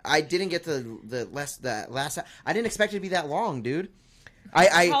 but I didn't get the last. I didn't expect it to be that long, dude. How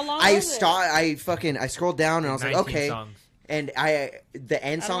long was it? I scrolled down and I was like, 19 okay. songs. And the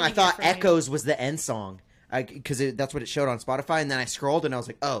end song, don't I think thought it's for me. Echoes was the end song. because that's what it showed on Spotify, and then I scrolled and I was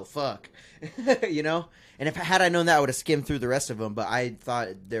like, oh fuck, you know. And had I known that, I would have skimmed through the rest of them. But I thought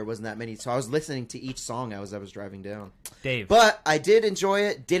there wasn't that many, so I was listening to each song as I was driving down. Dave. But I did enjoy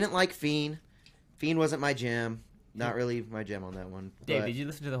it. Didn't like Fiend. Fiend wasn't my jam. Not really my jam on that one. Dave, but... did you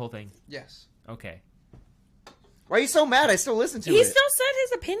listen to the whole thing? Yes. Okay. Why are you so mad? I still listen to He it. still said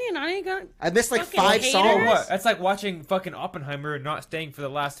his opinion. I ain't gonna. I missed like fucking 5 haters. songs. What? That's like watching fucking Oppenheimer and not staying for the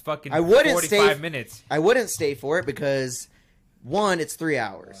last fucking I wouldn't 45 stay- minutes. I wouldn't stay for it because, one, it's 3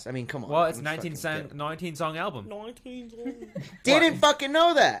 hours. I mean, come on. Well, it's Let's 19 fucking get it. 19 song album. 19. Didn't fucking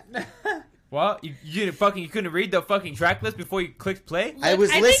know that. Well, you didn't fucking, you couldn't read the fucking track list before you clicked play? I was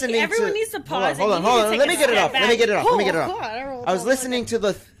listening think everyone to. needs to pause. Hold on, and hold you on. need to Let take me a get it step off. Let back. me get it off. Let me Oh, get it off. God, I was listening to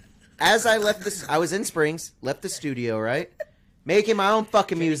the. As I left this, I was in Springs, left the studio, right? Making my own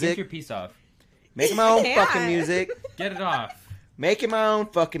fucking Get your music. piece off. Making my own Yeah. fucking music. Get it off. Making my own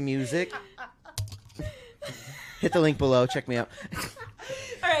fucking music. Hit the link below. Check me out.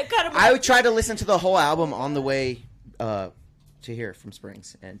 All right, cut him. I would try to listen to the whole album on the way to here from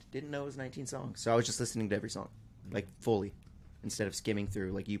Springs, and didn't know it was 19 songs. So I was just listening to every song, like fully, instead of skimming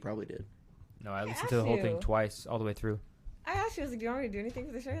through like you probably did. No, I listened asked to the whole you. thing twice, all the way through. I asked you, I was like, do you want me to do anything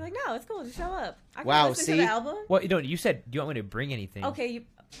for the show? You're like, no, it's cool. Just show up. I can Wow, listen see? to the album. Well, you don't. You said, do you want me to bring anything? Okay, you.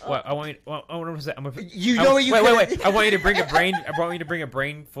 What I want you. Well, I want to say. I'm gonna, You know what you wait, could've- wait. I want you to bring a brain. I want you to bring a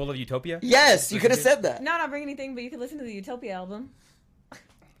brain full of Utopia. Yes, you could have said that. No, not bring anything, but you can listen to the Utopia album.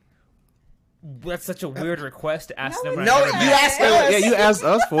 That's such a weird request to ask No, them. it's No, I've you never met. asked Yeah, us. yeah, you asked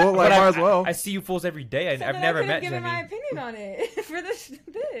us for it. Like, But might as well. I see you fools every day. So I've then never I could met have given Jenny. my opinion on it for this.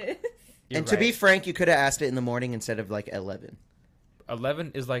 You're And to be right. frank, you could have asked it in the morning instead of like 11.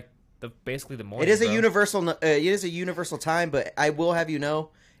 11 is like basically the morning. It is a bro. universal. It is a universal time, but I will have you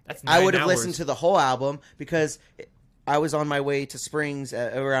know, That's I 9 would have hours. listened to the whole album because I was on my way to Springs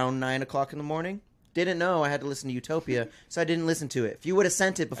at around 9 o'clock in the morning. Didn't know I had to listen to Utopia, so I didn't listen to it. If you would have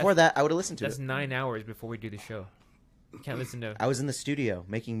sent it before that, I would have listened to That's it. 9 hours before we do the show. You can't listen to. I was in the studio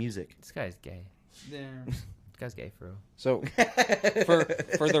making music. This guy's gay. This guy's gay, bro. So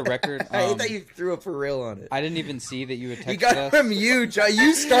for the record, I hate that you threw a for real on it. I didn't even see that you had texted You got it us. from you, John.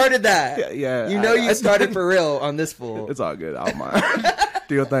 You started that. Yeah, You know I you started for real on this fool. It's all good. I don't mind.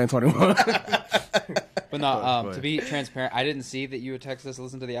 Do your thing, 21. But no, But- to be transparent, I didn't see that you had texted us to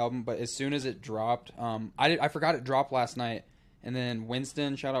listen to the album. But as soon as it dropped, I forgot it dropped last night, and then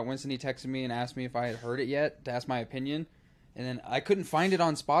Winston, shout out Winston, he texted me and asked me if I had heard it yet to ask my opinion, and then I couldn't find it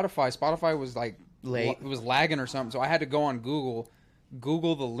on Spotify. Spotify was like Late. it was lagging or something, so I had to go on Google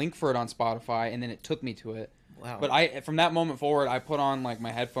the link for it on Spotify, and then it took me to it. Wow. But from that moment forward, I put on like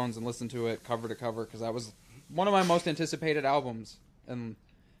my headphones and listened to it cover to cover because that was one of my most anticipated albums. And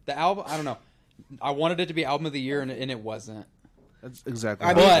the album, I don't know, I wanted it to be album of the year, and it wasn't. That's exactly.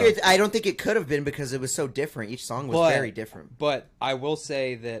 I right. mean, But- I don't think it could have been because it was so different. Each song was But- very different. But I will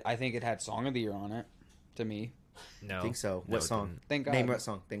say that I think it had song of the year on it. To me, No. I think so. No, What it song? didn't. Thank God. Name what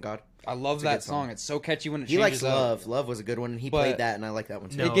song? Thank God. I love It's a that good song. song. It's so catchy when it He likes changes up. Love. Love was a good one. And he But- played that, and I like that one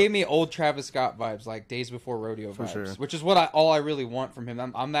too. No. It gave me old Travis Scott vibes, like Days Before Rodeo For vibes, sure. which is what all I really want from him.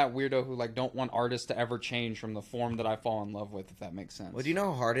 I'm that weirdo who like don't want artists to ever change from the form that I fall in love with, if that makes sense. Well, do you know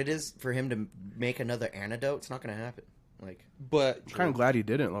how hard it is for him to make another antidote? It's not going to happen. Like, But I'm kind of glad he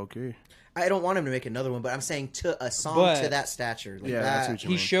didn't, low key. I don't want him to make another one, but I'm saying to a song But- to that stature. Like Yeah, that, that's what you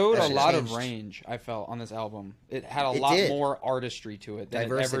he mean. showed That a shit lot of changed. range. I felt on this album, it had a It lot did. more artistry to it than it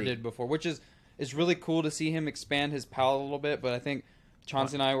ever Diversity. did before, which is really cool to see him expand his palette a little bit. But I think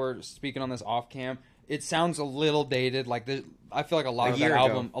Chauncey and I were speaking on this off cam. It sounds a little dated. Like I feel like a lot A of that year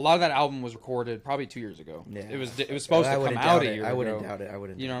ago. album was recorded probably 2 years ago. Yeah. It was supposed I to come wouldn't out doubt a it. year I ago. wouldn't doubt it. I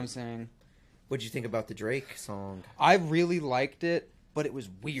wouldn't. You know doubt what I'm it. saying? What'd you think about the Drake song? I really liked it, but it was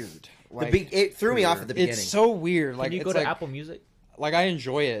weird. Like, It threw me off at the beginning. it's so weird. Like Can you it's go to like, Apple Music? like I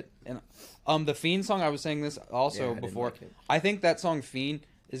enjoy it, and the Fiend song. I was saying this Yeah, also I didn't before. like it. I think that song Fiend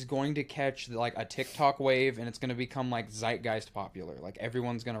is going to catch like a TikTok wave, and it's going to become like zeitgeist popular. Like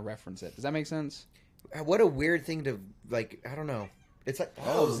everyone's going to reference it. Does that make sense? What a weird thing to like. I don't know. It's like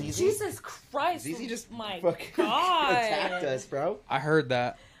ZZ. Jesus Christ! ZZ just my fucking God! attacked us, bro. I heard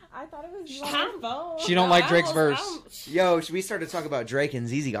that. I thought it was you on your phone. She don't like Drake's verse. Yo, we started to talk about Drake and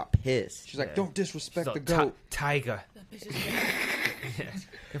ZZ got pissed. She's like, Yeah. "Don't disrespect So, the goat." Tiger.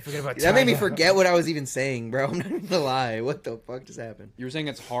 Don't forget about That made me Tyga. forget what I was even saying, bro. I'm not even gonna lie. What the fuck just happened? You were saying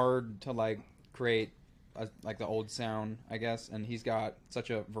it's hard to like create like the old sound, I guess, and he's got such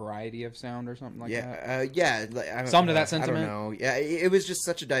a variety of sound or something like that. Yeah. Like, I don't Some to know. that sentiment? I don't know. Yeah, it was just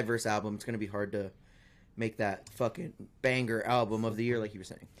such a diverse album. It's gonna be hard to make that fucking banger album of the year, like you were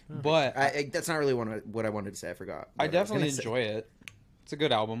saying. But That's not really what I wanted to say. I forgot. I what was definitely gonna say. enjoy it. It's a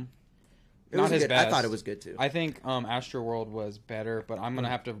good album. It Not was his good. best. I thought it was good too. I think Astroworld was better, but I'm gonna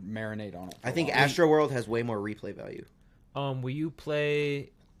have to marinate on it. I think Astroworld has way more replay value. Will you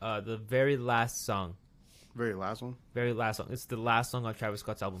play the very last song? Very last one. Very last song. It's the last song on Travis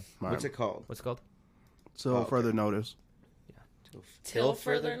Scott's album. What's it called? What's it called? So okay. further notice. Till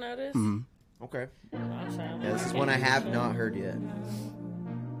further notice. Mm-hmm. Okay. Awesome. Yeah, this is one I have not heard yet.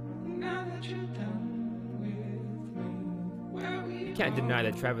 You can't deny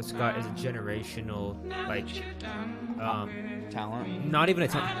that Travis Scott is a generational, like, Talent. not even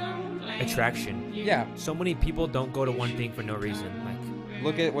attraction. Yeah. So many people don't go to one thing for no reason. Like,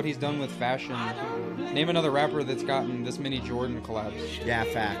 Look at what he's done with fashion. Name another rapper that's gotten this many Jordan collabs. Yeah,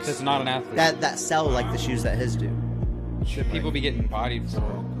 facts. That's not an athlete. That sell like the shoes that his do. Should people be getting bodied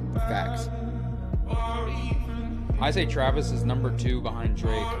for? Facts. I say Travis is number 2 behind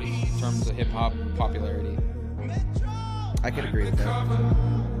Drake in terms of hip hop popularity. I could agree with that.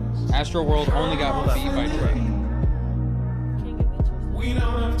 Astroworld only got beat by Drake.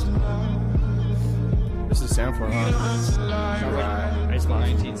 This is Sanford, huh? Sounds like I just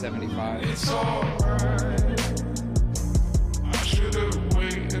lost. 1975.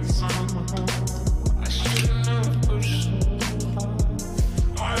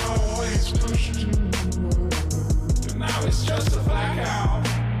 It's just a blackout.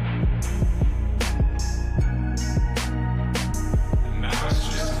 And now it's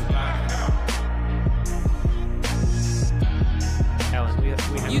just a blackout. Ellen, we have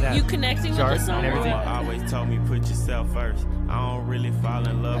that. You connecting with Chart the song? and everything. Mama always told me put yourself first. I don't really fall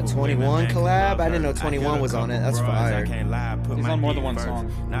in love That with 21 women that collab? love I didn't know her. 21 hit was a on it. couple That's bras, fire. I can't lie, put He's my on more than dick one first.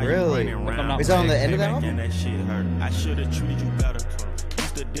 song. Now you Really? running If I'm around not Is it on the back, end of the back, album? and that shit hurt. I should've treated you better.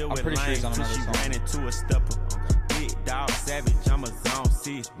 Used to deal I'm with pretty sure he's on lames till she another song. ran into a stepper. Big dog, savage, I'm a zone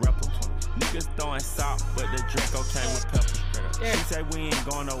 6 rapper. Niggas throwing salt, but the Draco came with pepper. She say we ain't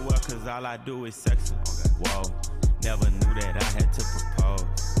going nowhere cause all I do is sex. Whoa, never knew that I had to propose.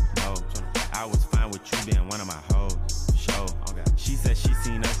 No, I was fine with you being one of my hoes. Show. She said she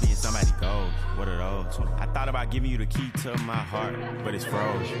seen us being somebody gold. What are those? I thought about giving you the key to my heart, but it's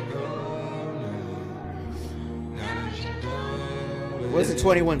froze. It wasn't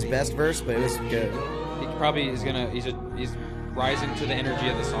 21's best verse, but it was good. He probably is gonna. He's rising to the energy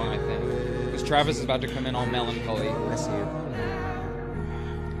of the song, I think. Because Travis is about to come in all melancholy. I see you.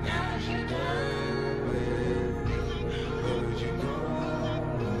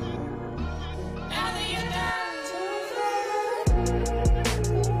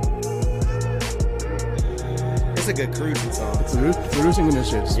 It's a good cruising song. Producing in this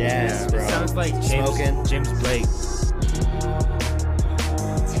shit. Yes, It bro. sounds like Smoking. James Blake.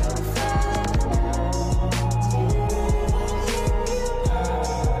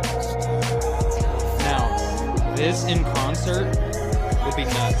 Now, this in concert would be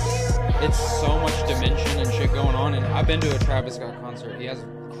nuts. It's so much dimension and shit going on. And I've been to a Travis Scott concert. He has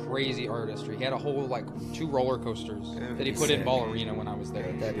crazy artistry. He had a whole, like, 2 roller coasters that he put in Ball Arena when I was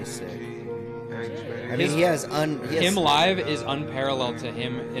there. That'd be sick. I mean, he has Him live is unparalleled to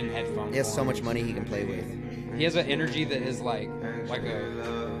him in headphones. He has so much money he can play with. He has an energy that is like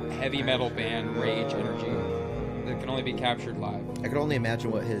a heavy metal band rage energy that can only be captured live. I could only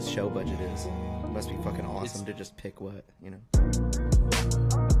imagine what his show budget is. It must be fucking awesome to just pick what, you know.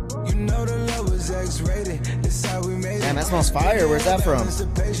 You know the love was X-rated. It's how we made Damn, that smells fire. Where's that from?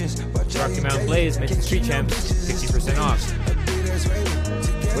 Rocky Mountain Blaze mentioned Street Champs 60% off.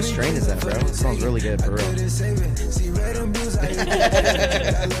 What strain is that, bro? It smells really good, for real.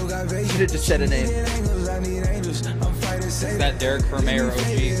 Should have just said a name. Is that Derek for Mayor OG?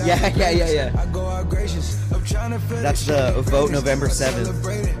 Yeah. That's the vote November 7th.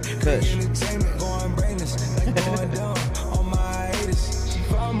 Kush.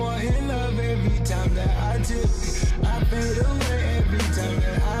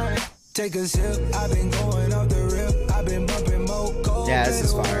 Take a sip, I've been going off the rip, I've been bumping more cold. Yeah, this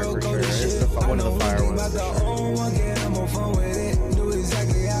is fire for sure. It's one of the fire ones for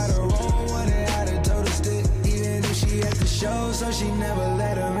sure. So she never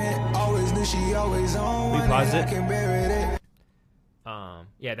let him in. Always knew she always on. We pause it. I can bear it.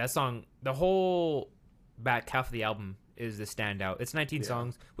 Yeah, that song, the whole back half of the album is the standout. It's 19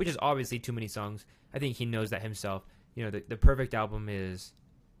 songs, which is obviously too many songs. I think he knows that himself. You know, the perfect album is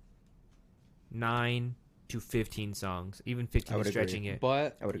 9 to 15 songs, even 15 is stretching it.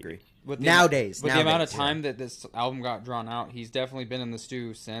 But I would agree. with the amount of time that this album got drawn out, he's definitely been in the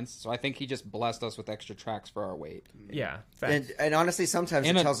stew since. So I think he just blessed us with extra tracks for our wait. Yeah, facts. And honestly, sometimes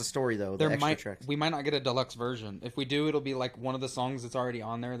it tells a story though. The extra tracks. We might not get a deluxe version. If we do, it'll be like one of the songs that's already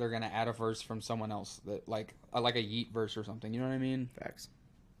on there. They're gonna add a verse from someone else that like a Yeet verse or something. You know what I mean? Facts.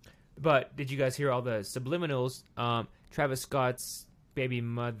 But did you guys hear all the subliminals? Travis Scott's baby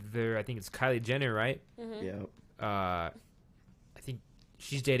mother, I think it's Kylie Jenner, right? Mm-hmm. Yeah. I think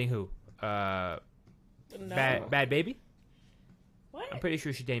she's dating who? No. Bad Baby? What? I'm pretty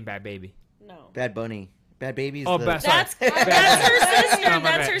sure she's dating Bad Baby. No. Bad Bunny. Bad Baby's Oh, the... sorry. That's her sister. Oh, my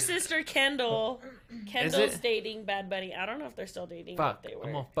That's bad. her sister, Kendall. Kendall's it? dating Bad Bunny. I don't know if they're still dating. Fuck. But they were.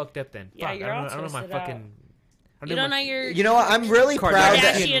 I'm all fucked up then. Yeah, Fuck. you're all I don't know my twisted out. fucking... You don't know your You know what? I'm really proud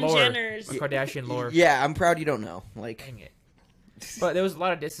that... Kardashian lore. Jenners. Kardashian lore. Yeah, I'm proud you don't know. Like, Dang it. But there was a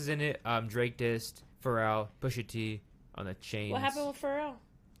lot of disses in it. Drake dissed, Pharrell, Pusha T on the chains. What happened with Pharrell?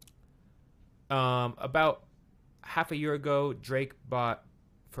 About half a year ago, Drake bought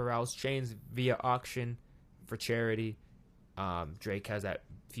Pharrell's chains via auction for charity. Drake has that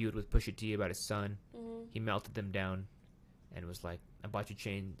feud with Pusha T about his son. Mm-hmm. He melted them down and was like, I bought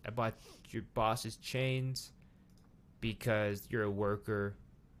your boss's chains because you're a worker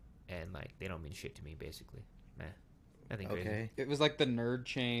and like they don't mean shit to me, basically. Meh. Nothing crazy. okay. It was like the nerd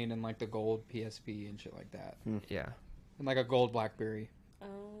chain and like the gold PSP and shit like that, Yeah. and like a gold BlackBerry.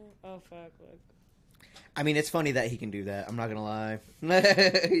 Oh fuck! Look. I mean, it's funny that he can do that. I'm not gonna lie.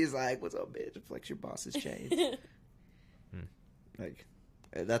 He's like, "What's up, bitch? Flex your boss's chains." Like,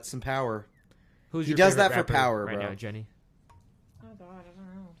 that's some power. Who's He your does favorite that for rapper power, right bro. now, Jenny? Oh God, I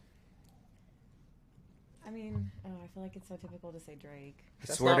don't know. I mean, I feel like it's so typical to say Drake.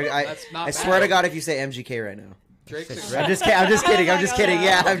 I swear to That's not I bad. swear to God, if you say MGK right now, Drake's a I'm great, just kidding. I'm just kidding. I'm Oh just my kidding. God.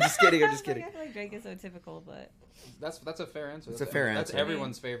 Yeah, I'm just kidding. I'm I just feel like- kidding. I feel like Drake is so typical, but that's a fair answer. It's a fair That's answer.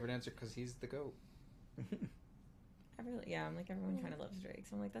 everyone's favorite answer because he's the GOAT. I'm like everyone kind of loves Drake,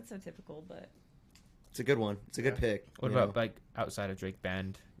 so I'm like that's so typical, but It's a good one. It's a good pick. What you about know? like outside of Drake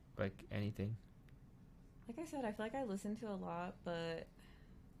band, like anything? like I said, I feel like I listen to a lot, but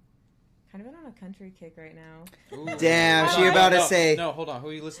kind of been on a country kick right now. Ooh. Damn, she No, about to no, say- No, hold on. Who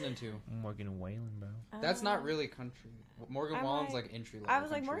are you listening to? Morgan Wallen, bro. That's not really country. Morgan I'm Wallen's like- like entry level. I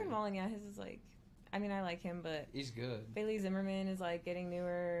was like country. Morgan Wallen, yeah, his is like, I mean, I like him, but He's good. Bailey Zimmerman is like getting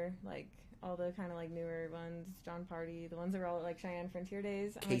newer, like all the kind of like newer ones. John Party, the ones that were all at, like Cheyenne Frontier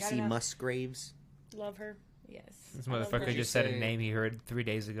days. I'm like, I Casey don't know. Musgraves. Love her. Yes. This I love motherfucker that. just said a Say- name he heard 3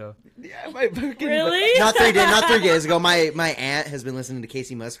 days ago. Yeah, my fucking Really? not 3 days ago. My aunt has been listening to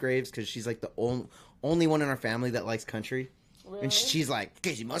Casey Musgraves because she's like the only one in our family that likes country. Really? And she's like,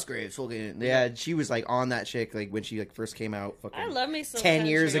 Casey Musgraves, fucking yeah. She was like on that chick like when she like first came out, I fucking love me some 10 country.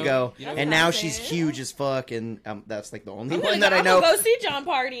 years You know- ago, you know- and That's now not she's fair. huge as fuck. And that's like the only I'm one gonna that go, I I'm know. gonna go see John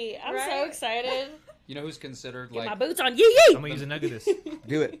Party. I'm so Right? excited. You know who's considered Get my like boots on. Yee yee. I'm gonna use a nug of this.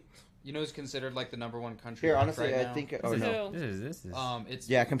 Do it you know who's considered like the #1 country. here. act Honestly, right I now? think. This Oh is, no. Who? this is. It's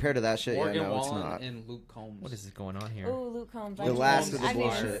Yeah, compared to that shit, Morgan yeah, no, it's Wallen not. and Luke Combs. What is going on here? Oh, Luke Combs. The last of the I didn't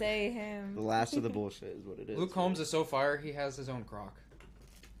bullshit. even say him. The last of the bullshit is what it is. Luke Combs is so fire. He has his own croc.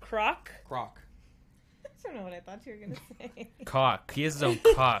 Croc. Croc. I don't know what I thought you were gonna say. Cock. He has his own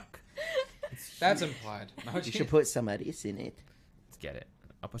cock. That's implied. No, You should put some ice in it. Let's get it.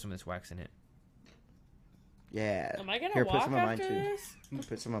 I'll put some of this wax in it. Yeah. Am I gonna Here, put walk some of mine after too. this?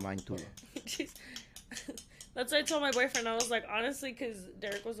 Put some of mine too. Jeez. That's what I told my boyfriend. I was like, honestly, because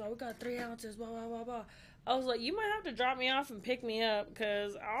Derek was like, we got 3 ounces, blah, blah, blah, blah. I was like, you might have to drop me off and pick me up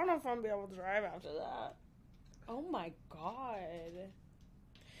because I don't know if I'm going to be able to drive after that. Oh, my God.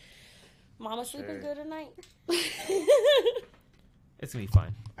 Mama sleeping good tonight? It's gonna be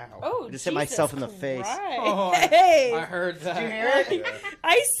fine. Ow. Oh, I just hit myself in the face. Oh, Hey, I heard that. Did you hear it?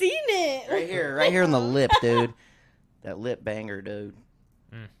 I seen it. Right here in the lip, dude. That lip banger, dude.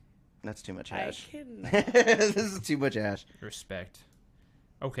 Mm. That's too much I ash. cannot. This is too much ash. Respect.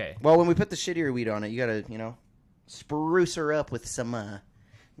 Okay. Well, when we put the shittier weed on it, you gotta, spruce her up with some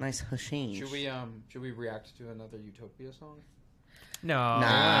nice hashish. Should we react to another Utopia song? No.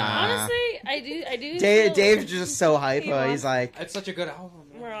 Nah. Honestly, I do. Dave's feel- just so hype. He wants- He's like, It's such a good album.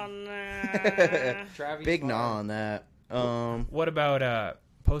 Man. We're on Travis big fire. nah on that. What about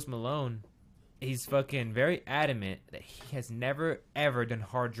Post Malone? He's fucking very adamant that he has never ever done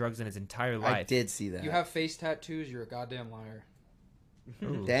hard drugs in his entire life. I did see that. You have face tattoos. You're a goddamn liar.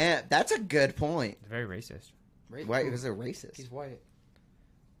 Ooh, Damn, that's a good point. it's very racist. Right? Why was it racist? He's white.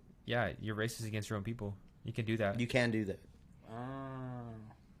 Yeah, you're racist against your own people. You can do that. You can do that. Ah.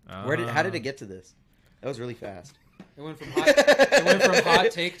 How did it get to this? That was really fast. It went from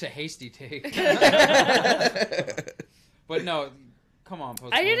hot take to hasty take. But no, come on,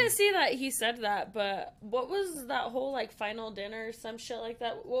 Post I Malone. didn't see that he said that, but what was that whole like final dinner or some shit like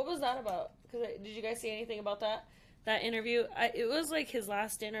that? What was that about? Did you guys see anything about that interview? It was like his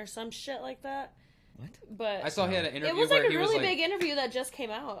last dinner, some shit like that. What? But I saw he had an interview it was where like a he really was like, big interview that just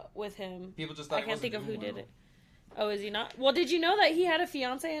came out with him. people just thought I can't think of who did it. Oh, is he not? Well, did you know that he had a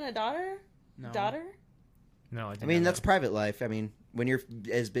fiance and a daughter? No. Daughter? No, I mean, that's private life. I mean, when you're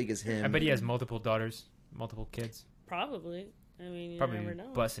as big as him. I bet he has multiple daughters, multiple kids. Probably. I mean, you Probably never know.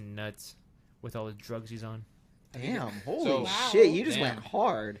 busting nuts with all the drugs he's on. Damn, holy So- Wow. shit, you just Damn. went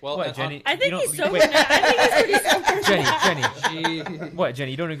hard. Well, What, Jenny? I think You he's don't- sober wait. now. I think he's pretty sober. Jenny, what,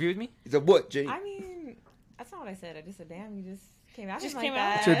 Jenny? You don't agree with me? He's like, what, Jay? I mean, that's not what I said. I just said, damn, you just came out Just like came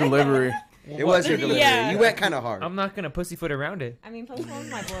that. out. It's your delivery. It was your delivery. Yeah. You went kind of hard. I'm not gonna pussyfoot around it. I mean, Post Malone's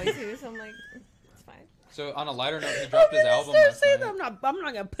my boy too, so I'm like, it's fine. So on a lighter note, he dropped his album Stop last saying night. that. I'm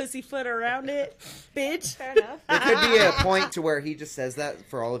not gonna pussyfoot around it, bitch. Fair enough. There could be a point to where he just says that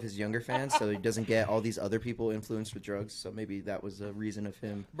for all of his younger fans, so he doesn't get all these other people influenced with drugs. So maybe that was a reason of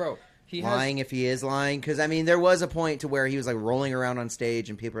him Bro, he lying if he is lying. Because, I mean, there was a point to where he was, like, rolling around on stage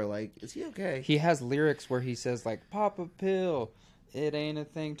and people are like, is he okay? he has lyrics where he says like "pop a pill, it ain't a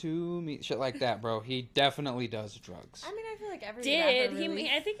thing to me," shit like that, bro. He definitely does drugs. I mean, I feel like every Did rapper he? really-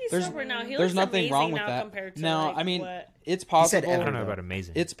 I think he's There's- sober now. He There's looks nothing amazing wrong with now that. compared to No, like, I mean, what? it's said possible. I ever. don't know about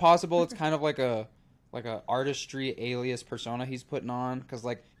amazing. It's possible. It's kind of like a artistry alias persona he's putting on, because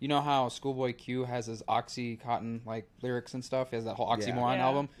like, you know how Schoolboy Q has his Oxycontin like lyrics and stuff. He has that whole Oxymoron Yeah.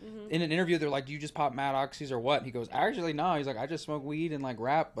 album. In an interview, they're like, "Do you just pop mad oxys or what?" And he goes, "Actually, no." He's like, "I just smoke weed and like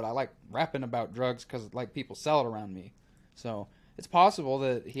rap, but I like rapping about drugs because like people sell it around me." So it's possible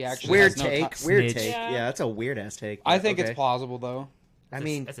that he actually Weird has no take. ti- Weird Snitch. take. Yeah. Yeah, that's a weird-ass take. I think okay. it's plausible though. I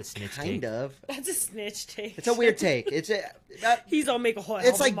mean, that's a snitch kind take. of. That's a snitch take. It's a weird take. It's a... He's all make a whole.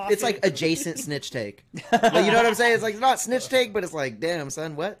 It's album like off it's it. like adjacent snitch take. Like, you know what I'm saying? It's like not snitch take, but it's like, damn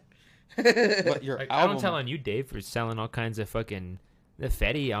son, what? But your I album, don't tell on you, Dave, for selling all kinds of fucking the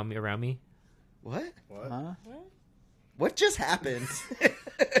fetty on me around me. What? huh? What just happened?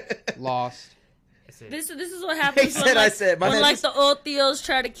 Lost. This is what happens said, when, like, I said, my when man like just- the old Theos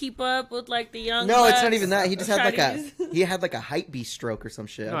try to keep up with like the young. No, it's not bucks. even that. He just had like Try a to use- he had like a hype beast stroke or some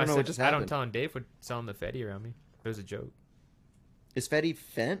shit. I don't know what just I don't happened. tell on Dave for selling the fetty around me. It was a joke. Is Fetty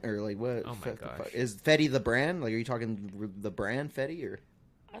Fent or like what? Oh my gosh. Is Fetty the brand? Like, are you talking the brand Fetty or?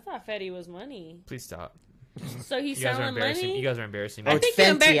 I thought Fetty was money. Please stop. So he's You guys are selling embarrassing. money. You guys are embarrassing Oh, me. it's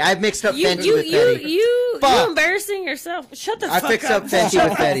think you're Fenty. I've mixed up You Fenty with Fetty. you Fuck. embarrassing yourself. Shut the I fuck fixed up. up Fenty Shut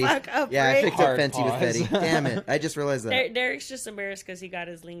with the Fetty. fuck up, Yeah, I Rick. fixed up Hard Fenty with pause. Fetty. Damn it! I just realized that. Derek's just embarrassed because he got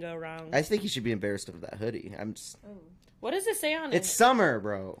his lingo wrong. I think he should be embarrassed of that hoodie. I'm just. What does it say on It's it? summer,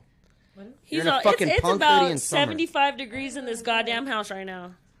 bro. He's you're in a all, fucking it's punk hoodie about in summer. 75 degrees in this goddamn house right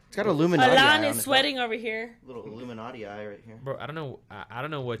now. It's got Illuminati. eye Alan on is it. sweating over here. Little Illuminati eye right here. Bro, I don't know. I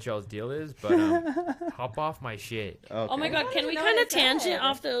don't know what y'all's deal is, but hop off my shit. Okay. Oh my god, can we know kind what of it said. tangent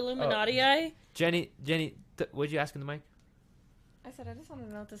off the Illuminati eye? Jenny, what'd you ask in the mic? I said, I just want to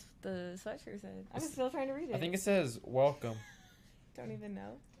know what the sweatshirt said. I'm still trying to read it. I think it says welcome. Don't even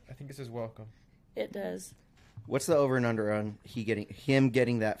know. I think it says welcome. It does. What's the over and under on him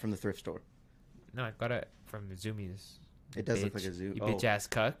getting that from the thrift store? No, I got it from Zoomies. It does look like a zoo. You bitch ass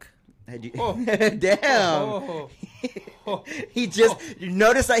cuck. Had you- Oh. Damn. Oh. He just you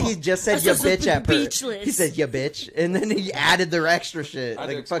notice that he just said That's ya just a bitch at first. speechless. He said ya bitch, and then he added the extra shit I like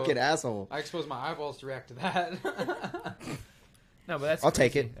a did expose- fucking asshole. I exposed my eyeballs to react to that. No, but that's I'll crazy.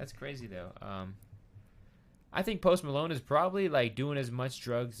 take it. That's crazy though. I think Post Malone is probably like doing as much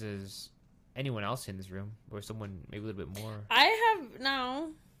drugs as anyone else in this room, or someone maybe a little bit more. I have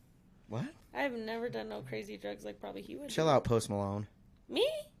no. What? I've never done no crazy drugs like probably he would. Chill do. out, Post Malone. Me?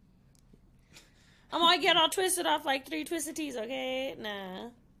 I'm gonna get all twisted off like 3 twisted teas, okay? Nah.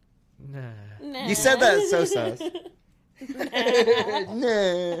 Nah. You said that so sus.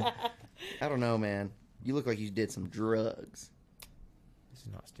 Nah. I don't know, man. You look like you did some drugs. This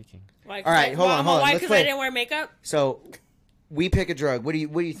is not sticking. Like, All right, hold on. Why? Let's Because play. I didn't wear makeup. So, we pick a drug. What do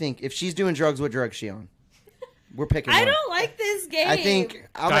you think? If she's doing drugs, what drug is she on? We're picking I one. don't like this game. I think.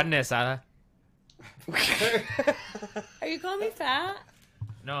 Carne asada. Are you calling me fat?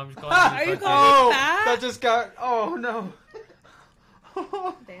 No, I'm just calling Are you fucking- calling me fat? that just got. Oh no.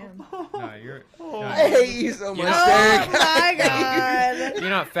 Damn. No, you're. I No, hate you so much, Oh Derek. my god! you're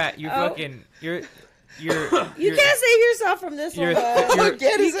not fat. You're Oh. fucking. You're. You can't save yourself from this one. You're- bud. you're-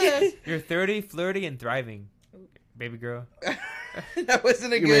 Get his ass. You're 30, flirty, and thriving, baby girl. That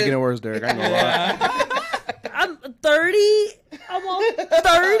wasn't a You're good. making it worse, Derek. I ain't gonna lie. I'm 30. I'm all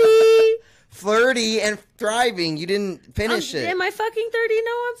 30. Flirty and thriving. You didn't finish it. Am I fucking 30?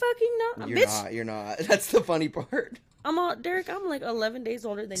 No, I'm fucking not. You're Bitch, not. You're not. That's the funny part. I'm all Derek. I'm like 11 days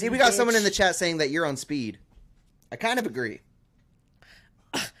older than you. See, we got bitch. someone in the chat saying that you're on speed. I kind of agree.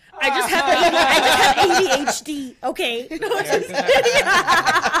 I just have ADHD. Okay. No, it's just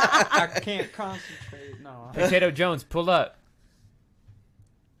I can't concentrate. No. Potato Jones, pull up.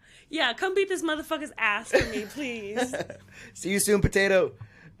 Yeah, come beat this motherfucker's ass for me, please. See you soon, potato.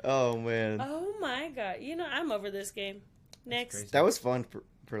 Oh man, Oh my god. You know, I'm over this game. Next. that was fun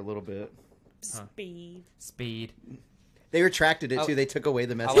for a little bit. Speed. They retracted it too. They took away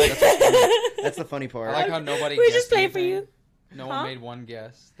the message. like- That's the funny part. I like how nobody. We guessed just played for anything. you. No Huh? one made one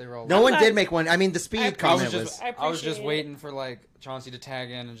guess. They were all. No like, one glad- did make one. I mean, the speed comment was. I I was just appreciate it. waiting for like Chauncey to tag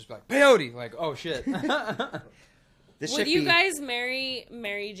in and just be like peyote. Like, oh shit. This Would should you be. guys marry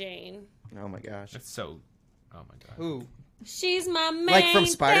Mary Jane? Oh my gosh. That's so. Oh my god. Who? She's my main Like from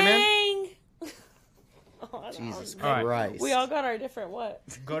Spider-Man? thing. Oh, I don't Jesus know. All right. Christ. We all got our different what?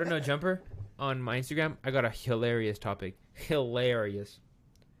 Go to No Jumper on my Instagram. I got a hilarious topic. Hilarious.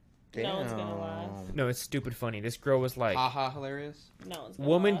 No one's gonna laugh. No, it's stupid funny. This girl was like, Haha, hilarious. No one's gonna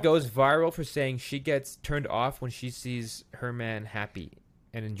woman laugh. goes viral for saying she gets turned off when she sees her man happy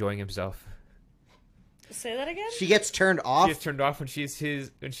and enjoying himself. Say that again? She gets turned She off. gets turned off when she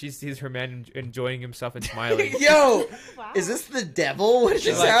sees her man enjoying himself and smiling. Yo, Wow. is this the devil? What She's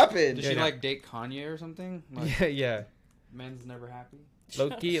just like- happened? Did she Yeah. like date Kanye or something? Like, Yeah, yeah. men's never happy.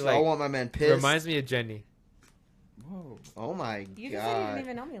 Low-key, So I like, want my man pissed. reminds me of Jenny. Whoa. Oh my You just said you didn't god.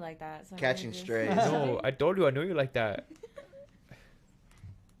 even know me like that. So I'm Catching confused. strays. No, I told you I knew you like that.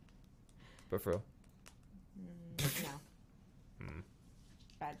 But for real. No. Hmm.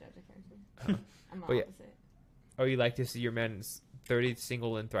 Bad judge of character. I'm the But yeah. opposite. Oh, you like to see your man 30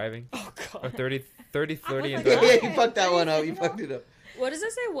 single and thriving? Oh Or god. 30, 30 and Yeah, thriving? you fucked that one up. You fucked it up. What does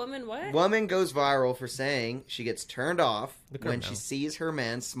it say? Woman what? Woman goes viral for saying she gets turned off Look at her when she mouth. sees her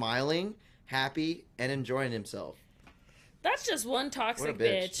man smiling, happy, and enjoying himself. That's just one toxic What a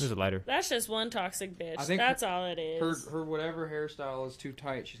bitch. bitch. There's a lighter. That's just one toxic bitch. I think That's all it Her is. her whatever hairstyle is too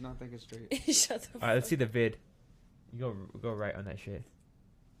tight. She's not thinking straight. Shut the fuck All right, let's see the vid. You go right on that shit.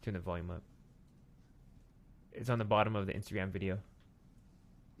 Turn the volume up. It's on the bottom of the Instagram video.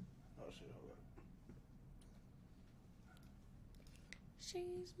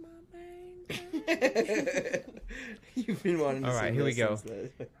 She's my main. You've been wanting to All right, sing here we this go. since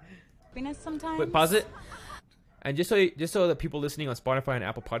then. Happiness sometimes. Wait, pause it. And just so that people listening on Spotify and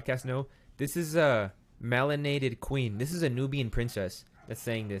Apple Podcasts know, this is a melanated queen. This is a Nubian princess that's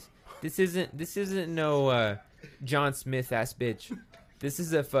saying this. This isn't no John Smith ass bitch. This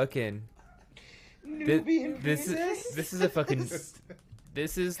is a fucking. This is a fucking.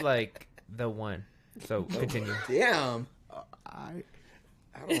 This is like the one. So continue. Damn. I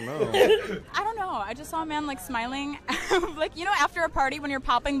I don't know. I don't know. I just saw a man like smiling, like you know, after a party when you're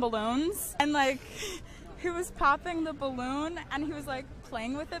popping balloons, and like he was popping the balloon and he was like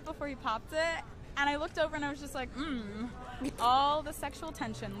playing with it before he popped it, and I looked over and I was just like, all the sexual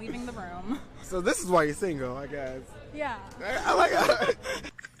tension leaving the room. so this is why you're single, I guess. Yeah. I like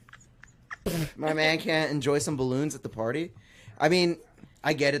it. My man can't enjoy some balloons at the party. I mean,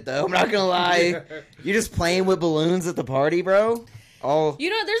 I get it though. I'm not gonna lie. You're just playing with balloons at the party, bro. Oh, You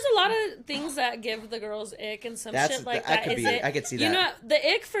know, there's a lot of things that give the girls ick and some That's- shit like that that. could Is be- it? I could see You that. know, the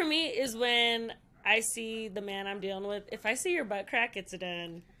ick for me is when I see the man I'm dealing with. If I see your butt crack, it's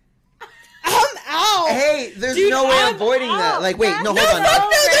done. I'm out. hey, there's Dude, no way I'm avoiding that. out. Like, wait, no, hold on.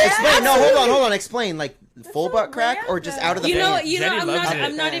 Explain. No, hold on. Explain. Like, full butt crack or just out of the You know, pants? Jenny I'm loves not. it.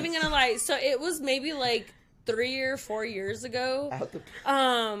 I'm not even gonna lie. So it was maybe like 3 or 4 years ago. Out the-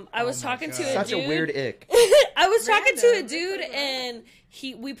 I was talking to a Such dude. a weird ick. I was talking to a dude and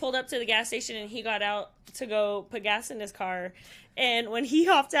we pulled up to the gas station and he got out to go put gas in his car. And when he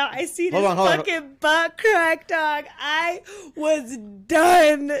hopped out, I see this Hold on. fucking butt crack, dog. I was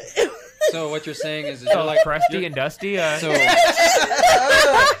done. So what you're saying is So you're like crusty and dusty. so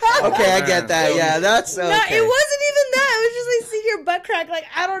Okay, I get that. Yeah, that's okay. No, it wasn't even that. It was just like seeing your butt crack. Like,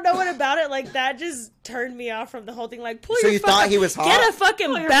 I don't know what about it. Like, that just turned me off from the whole thing. Like, pull So your you thought he was hot? Get a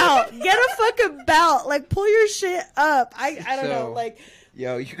fucking belt. Get a fucking belt. Like, pull your shit up. I don't know. So- Like,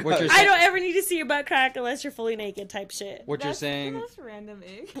 Yo, you What got, you're I don't ever need to see your butt crack unless you're fully naked type shit. what you're That's the saying. most random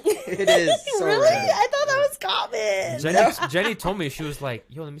ick. it is so Really? random. I thought that was common. Jenny told me, she was like,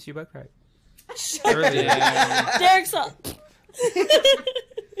 yo, let me see your butt crack. Yeah. Derek's up.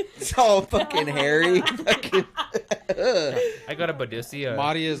 It's all fucking hairy. Fucking. I got a Badissi.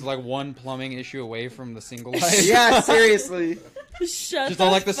 Madi is like one plumbing issue away from the single life. Yeah, seriously. Shut She's the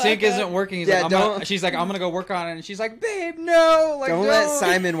all like the fuck sink up. isn't working. He's Yeah, like, don't- she's like, I'm gonna go work on it, and she's like, babe, no, like Don't no. let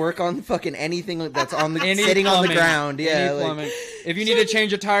Simon work on fucking anything that's on the Any sitting on the plumbing. ground. Yeah, Any like, plumbing. If you need to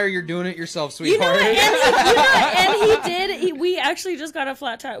change a tire, you're doing it yourself, You know sweetheart. what? And he did. We actually just got a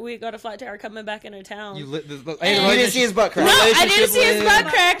flat tire. We got a flat tire coming back into town. You didn't see his butt crack. No, I didn't see his butt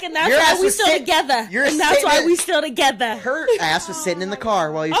crack, and that's Your why ass we was still together. You're sitting- Still together. Her ass was sitting in the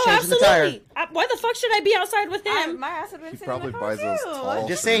car while he was Oh, changing absolutely. the tire. Why the fuck should I be outside with him? My ass would have been He sitting in probably the car buys those too. tall.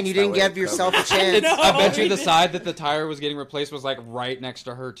 Just saying, you shirts didn't that way give it yourself a covers. chance. No. I bet you he the didn't. side that the tire was getting replaced was like right next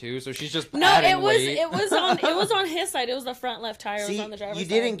to her too. So she's just No, adding it was weight. it was on his side. It was the front left tire. See, was on the driver's you side.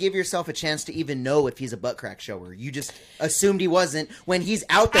 didn't give yourself a chance to even know if he's a butt crack shower. You just assumed he wasn't when he's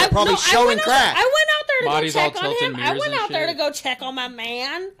out there probably showing crack. I went out there to Body's go all check on tilted him. I mirrors went and out there to shit. go check on my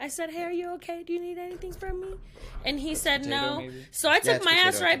man. I said, "Hey, are you okay? Do you need anything from me?" And he said Potato, no. maybe? So I took it's my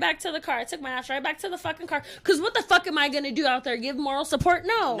ass potato. right back to the car. I took my ass right back to the fucking car. Because what the fuck am I going to do out there? Give moral support?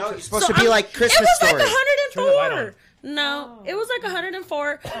 No. No, you're supposed to be like Christmas It was Story. like Turn the light 104. No, it was like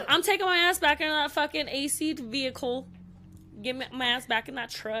 104. I'm taking my ass back into that fucking AC vehicle. Get my ass back in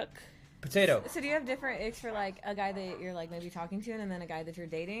that truck. Potato. So do you have different icks for like a guy that you're like maybe talking to and then a guy that you're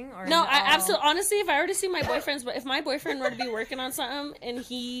dating? Or No, is it I all- absolutely. Honestly, if I were to see my boyfriend's, but if my boyfriend were to be working on something and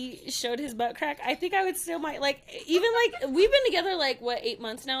he showed his butt crack, I think I would still might like. Even like we've been together like what 8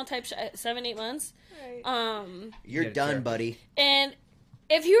 months now, 7-8 months. Right. You're Yeah, done, sure. buddy. And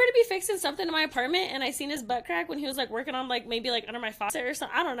if he were to be fixing something in my apartment and I seen his butt crack when he was like working on like maybe like under my faucet or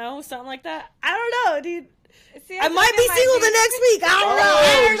something, I don't know, something like that. I don't know, dude. See, I feel might like be it single the next week. I don't know.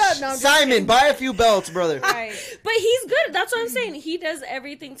 I don't know. No, I'm just Simon, kidding. buy a few belts, brother. Right. But he's good. That's what I'm saying. He does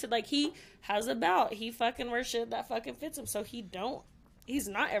everything to like he has a belt. He fucking wears shit that fucking fits him. So he's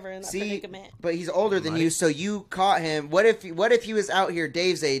not ever in that See, predicament. but he's older than you, so you caught him. What if he was out here,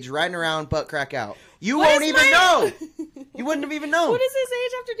 Dave's age, riding around butt crack out? You What won't is even my- know. You wouldn't have even known. What does his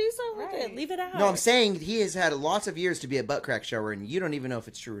age have to do something with it? Right. Leave it out. No, I'm saying he has had lots of years to be a butt crack shower, and you don't even know if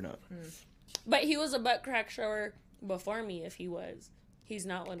it's true or not. But he was a butt crack shower before me. If he was, he's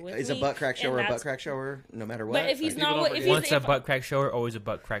not one with Is me. a butt crack shower and a butt that's- crack shower, no matter what? But if he's People not, don't if forget. he's Once a if- butt crack shower, always a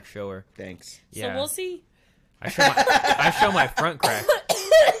butt crack shower. Thanks. so Yeah. we'll see. I show my front crack.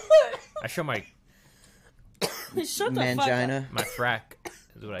 I show my Shut the Mangina. my frack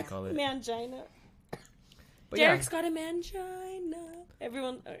is what I call fuck it. up. Mangina. But Derek's got a mangina.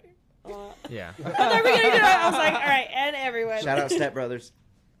 Everyone. yeah. I thought we were gonna do it. I was like, all right, and everyone. Shout out Step Brothers.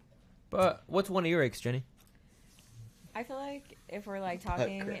 But what's one of your icks, Jenny? I feel like if we're like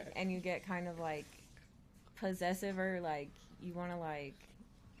talking crack. and you get kind of like possessive or like you want to like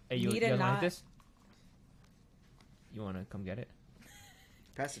Hey, you Need a guys like knot. this? You want to come get it?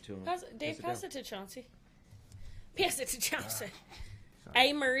 Pass it to him. Dave, it pass down. it to Chauncey. Pass it to Chauncey.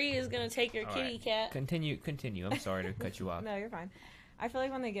 Hey, Marie is gonna take your All kitty right. cat. Continue. I'm sorry to cut you off. no, you're fine. I feel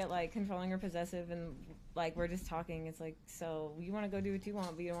like when they get like controlling or possessive and like we're just talking, it's like, so you want to go do what you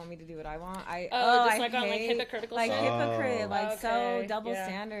want, but you don't want me to do what I want. Just I like on like hate, hypocritical like stuff. hypocrite, like so Okay, double yeah.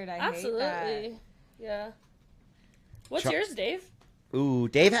 standard. I hate that. Absolutely. Yeah. What's Cha- yours, Dave? Ooh,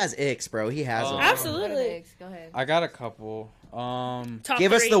 Dave has icks, bro. He has them. What are Absolutely. the icks? Go ahead. I got a couple. Top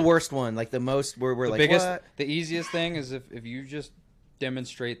Give us three. the worst one, like the most where we're The like, biggest, what? the easiest thing is if you just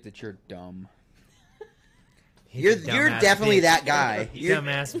demonstrate that you're dumb. You're Dumbass definitely bitch. that guy. You're,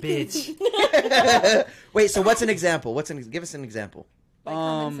 Dumbass bitch. wait, so what's an example? Give us an example. Like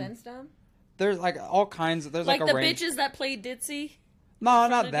common sense dumb. There's like all kinds. There's Like like, the a range. bitches that play ditzy. No, of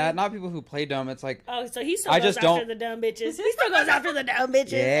not that. you? Not people who play dumb. It's like Oh, so he still I goes just after don't- the dumb bitches. He still goes after the dumb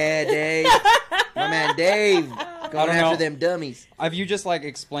bitches. Yeah, Dave. My man Dave. Going don't after know. them dummies. if you just like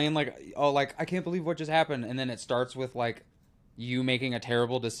explain like, oh, like I can't believe what just happened, and then it starts with like you making a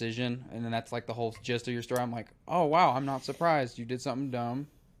terrible decision, and then that's like the whole gist of your story. I'm like, oh wow, I'm not surprised you did something dumb.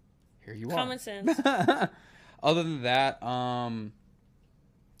 Here you Common are. sense. Other than that,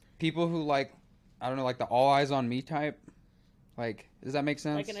 people who like, I don't know, like the all eyes on me type. Like, does that make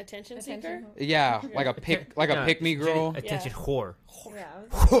sense? Like an attention seeker. Attention. Yeah, like a pick me girl, Jenny, attention whore.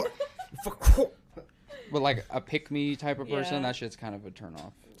 Yeah. but like a pick me type of person. Yeah. That shit's kind of a turn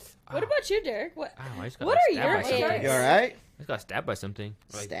off. What about you, Derek? What? Ow, I just got What are stabbed your by something. icks? You all right? I just got stabbed by something.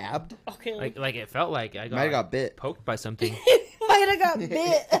 Like, Stabbed? Okay. like it felt like I Might have got bit. poked by something. might have got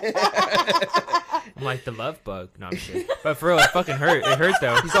bit. I'm like the love bug. No, I'm kidding. But for real, it fucking hurt. It hurt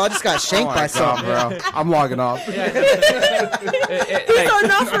though. He's all just got shanked by God, something. bro. I'm logging off. So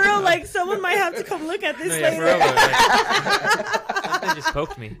not for real. Like someone might have to come look at this No, yeah, for later. real, but, like, something just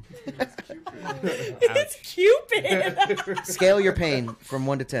poked me. It's Cupid. Scale your pain from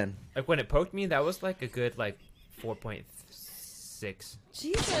 1 to 10. Like when it poked me, that was like a good like 4.6.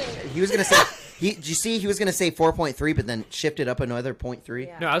 Jesus. He was gonna say. Did you see? He was gonna say 4.3, but then shifted up another 0.3.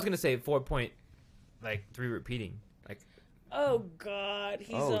 Yeah. No, I was gonna say 4.3 repeating. Like Oh God.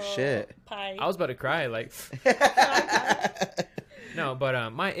 He's Oh, a shit. Pie. I was about to cry. Like No,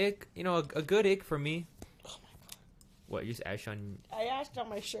 but my ick, a good ick for me. What, you just ash on? I ashed on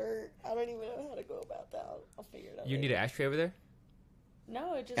my shirt. I don't even know how to go about that. I'll figure it out. You need an ashtray over there?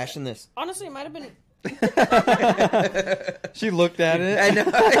 No, it just. Ash in this. Honestly, it might have been. She looked at it. I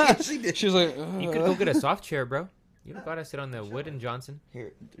know. She did. She was like, You could go get a soft chair, bro. You don't gotta sit on the wood and Johnson.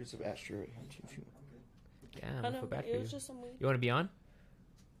 Here, there's an ashtray right here. Damn, I I know, feel bad for it you. was just some weird. You want to be on?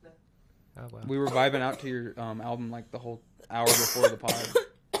 Oh wow, We were vibing out to your album like the whole hour before the pod.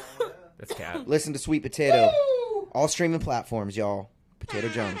 that's cap. Listen to Sweet Potato. All streaming platforms, y'all. Potato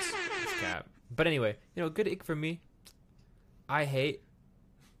Jones. That's cap. But anyway, good ick for me.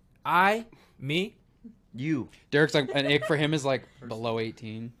 Me. You. Derek's like, an ick for him is like below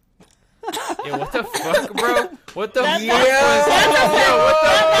 18. Yo, what the fuck, bro? What the fuck was That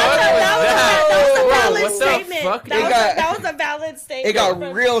was a valid What the statement. fuck? That was a valid statement. It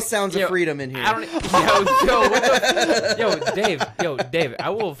got real sounds of freedom in here. I don't. What the? Dave. I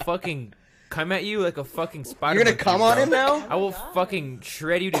will fucking come at you like a fucking spider. You're gonna monkey, come on bro. him now? I will fucking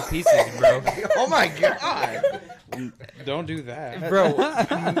shred you to pieces, bro. Oh my god. Don't do that. Bro,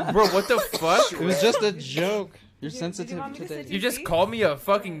 what the fuck? It was just a joke. You're Did sensitive you want me to today. sit You just called me a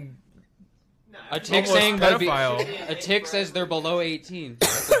fucking A tick almost saying that pedophile. a tick says they're below 18.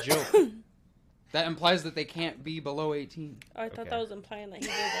 That's a joke. That implies that they can't be below 18. I thought Okay. that was implying that he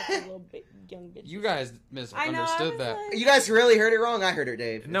was like a little young bitch. You guys misunderstood that. You guys really heard it wrong. I heard it,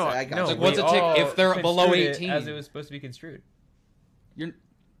 Dave. No, I got no. you. Like, what's we a tick all if they're below construed it 18? as it was supposed to be construed. You're,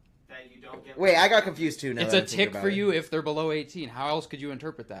 Wait, I got confused too. Now it's that a I'm thinking tick about for it. you if they're below 18. How else could you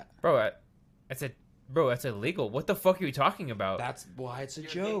interpret that? Bro, that's illegal. What the fuck are you talking about? That's why it's a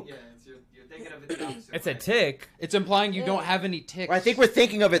joke. You're thinking of it the opposite It's way. a tick. It's implying you don't have any ticks. Well, I think we're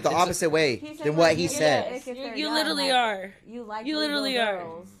thinking of it the It's a- opposite way than what he said. You literally are. You like You legal literally are.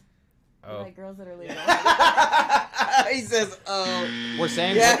 girls. You Oh. like girls that are legal. He says, We're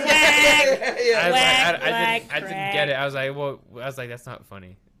saying yeah. I, yeah. was Whack, like, I whack, didn't get it. I was like, that's not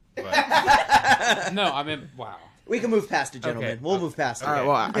funny. But, No, I mean, wow. We can move past it, gentlemen. Okay. We'll move past it. All right,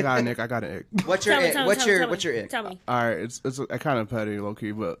 well, I got an ick. I got an ick. What's your ick? What's your ick? Tell me. All right, it's a kind of petty, low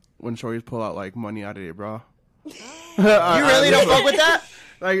key, but when shorties pull out like money out of their bra. You really don't fuck with that?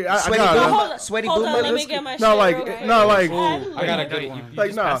 Like Sweaty I boom, gotta- Hold on, sweaty hold boom. on, let me Let's- get my No, shit like, real quick. no, like, I got a good you one.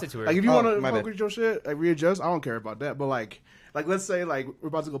 just nah. pass it to her. Like if you Oh, want to my fuck bad. with your shit, like readjust, I don't care about that. But like let's say like we're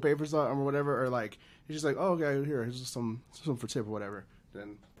about to go pay for something or whatever, or like he's just like, oh, okay, here's just some for tip or whatever.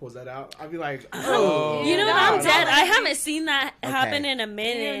 Then pulls that out. I'd be like, oh. You know what? No, I'm no, dead. no, I no. haven't seen that Okay. happen in a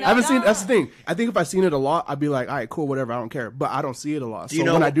minute. No, I haven't seen. no. That's the thing. I think if I seen it a lot, I'd be like, all right, cool, whatever, I don't care. But I don't see it a lot. Do you So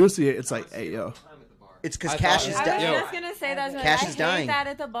know when what- I do see it, it's like, hey, yo. It's because I Cash thought- is I was dying. Yo. just gonna say that. Cash I is hate dying. that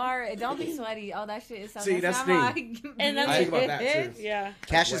at the bar. It don't be sweaty. Oh, that shit is so. See, that's the thing. And then Think about that too. Yeah.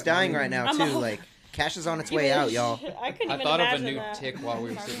 Cash is dying right now I'm too. a- Like Cash is on its way out, y'all. I couldn't I even thought of a imagine new that. tick while we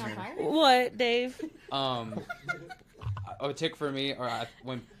were sitting here. What, Dave? A tick for me,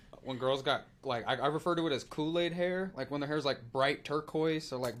 when girls got like I refer to it as Kool-Aid hair, like when their hair's like bright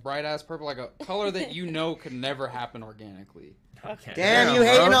turquoise or like bright ass purple, like a color that you know could never happen organically. Okay. Damn, you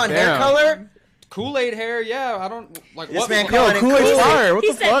Damn, hating bro, on hair damn. color? Kool-Aid hair, yeah. I don't like This what man color. calling it Kool-Aid's Kool-Aid. fire. What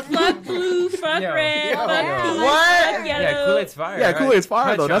He the said, fuck? fuck blue, fuck Yo. red, fuck Yo. pink, What? fuck yellow. Yeah, Kool-Aid's fire. Yeah, right? Kool-Aid's fire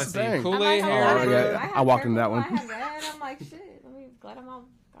Hi, though. That's the Chauncey. thing. Kool-Aid I'm hair. like, Oh, oh, yeah. had I walked in purple, that one. I had red. I'm like, shit. Let me glad I'm all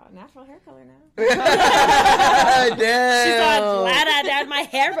got natural hair color now. Damn. She's all glad I dyed my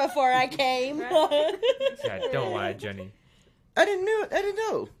hair before I came. Yeah, don't lie, Jenny. I didn't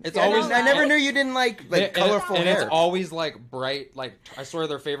know. It's I always didn't- I never knew you didn't like And- colorful and hair. it's always like bright. Like I swear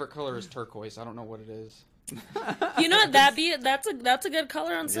their favorite color is turquoise. I don't know what it is. You know that's a good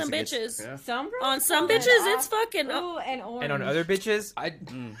color on some a good- bitches. yeah. Some girls On some pull it bitches, off. it's fucking. Ooh, and orange. And on other bitches,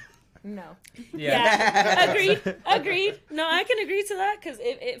 No. Yeah, agreed. No, I can agree to that because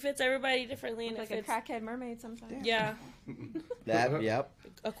it fits everybody differently, and Like it a fits. crackhead mermaid sometimes. Yeah, That, yep.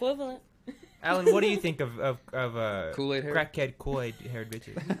 equivalent. Alan, what do you think of Kool-Aid hair? crackhead Kool-Aid haired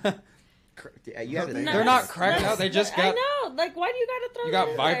bitches? Yeah, you have it. They're not cracked out. They just I got know. Like, why do you gotta throw? you that got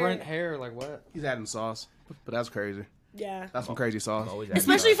in vibrant there? hair. Like what? He's adding sauce, but that's crazy. Yeah, That's some crazy sauce.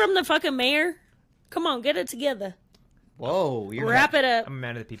 especially from the fucking mayor. Come on, get it together. Whoa, you're Wrap it up. I'm a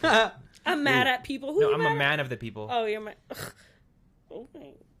man of the people. I'm mad at people. Who No, you I'm mad a at? man of the people. Oh, you're my.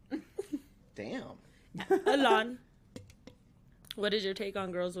 Okay. Damn. Alon, what is your take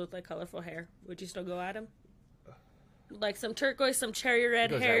on girls with like colorful hair? Would you still go at them? Like some turquoise, some cherry red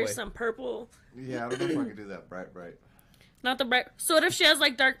Goes that hair, way. some purple. Yeah, I don't know if I can do that bright. Not the bright. So what if she has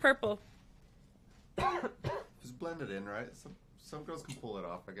like dark purple? Just blend it in, right? Some girls can pull it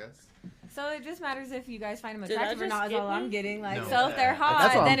off, I guess. So it just matters if you guys find them Did I attractive or just not. Is skip all I'm me? getting. Like, No. so if they're That's hot,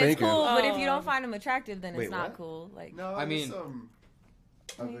 what then I'm it's thinking. cool. But if you Oh. don't find them attractive, then Wait, it's not what? cool. Like, No, I mean-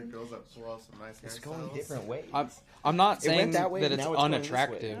 Other girls that pull off some nice It's hairstyles. going different ways. I'm not It saying went that way, that it's now it's going this way.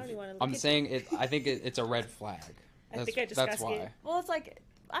 unattractive. Now you wanna look I'm at saying it. I think it's a red flag. I think I just that's got why. scared. Well, it's like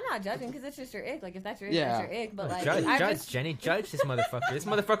I'm not judging because it's just your ick. Like if that's your ick, Yeah. that's your ick. But like Judge, I judge, just Jenny, judge this motherfucker. This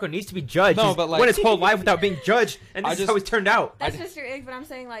motherfucker needs to be judged. No, He's but, like- went his whole life without being judged, and this is how he's turned out. that's just your ick. But I'm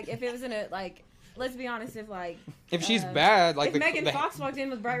saying like if it was in a like. Let's be honest. If like If she's bad, like if Megan Fox walked in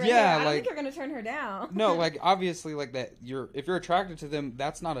with bright red Yeah, hair, I don't like- think you're gonna turn her down. No, like obviously, like that. If you're attracted to them,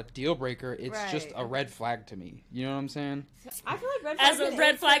 that's not a deal breaker. It's just Right. a red flag to me. You know what I'm saying? I feel like red As flags a and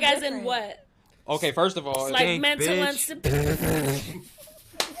red icks flag, are as in different. what? Okay, first of all, It's like Dang, mental bitch. instability.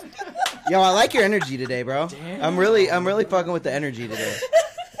 Yo, I like your energy today, bro. I'm really fucking with the energy today.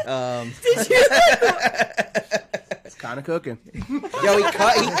 It's kind of cooking. Yo, he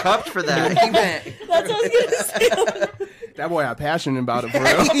cupped for that. He went. That's what I was gonna say. That boy had passion about it, for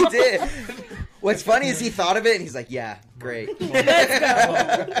real. He did. What's funny is he thought of it and he's like, "Yeah, great."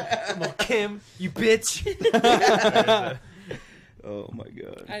 Come on, Kim, you bitch. Oh my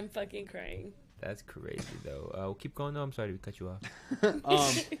god. I'm fucking crying. That's crazy, though. We'll keep going, though. I'm sorry to cut you off.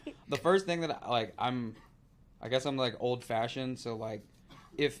 The first thing that I guess I'm like old fashioned. So like,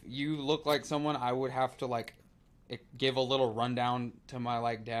 if you look like someone, I would have to like give a little rundown to my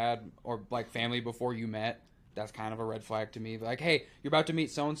like dad or like family before you met. That's kind of a red flag to me. Like, hey, you're about to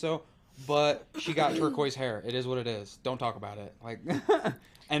meet so and so, but she got turquoise hair. It is what it is. Don't talk about it. Like,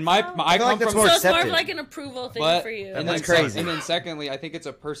 and I feel come like that's from more So it's more of accepted. like an approval thing but for you. and That's then, crazy. And then secondly, I think it's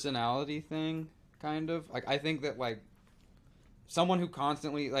a personality thing, kind of. Like I think that like someone who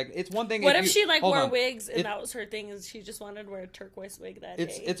constantly like it's one thing. What if you, she like hold wore on. wigs and It- that was her thing? Is she just wanted to wear a turquoise wig that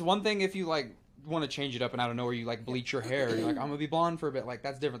It's day? it's one thing if you like want to change it up and out of nowhere you like bleach your hair. You're like I'm gonna be blonde for a bit. Like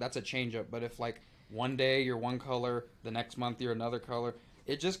that's different. That's a change up. But if like one day you're one color, the next month you're another color.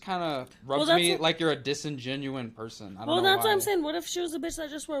 It just kind of rubs that's me what- like you're a disingenuine person. I don't Well, know that's why. what I'm saying. What if she was a bitch that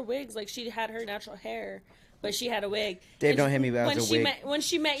just wore wigs? Like she had her natural hair, but she had a wig. Dave, And don't hit me, but I when was a she wig when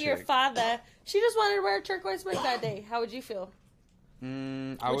she met your chick. father, she just wanted to wear a turquoise wig that day. How would you feel?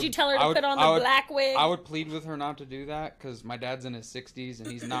 I Would you tell her I to would- put on I the would- black wig? I would plead with her not to do that because my dad's in his 60s and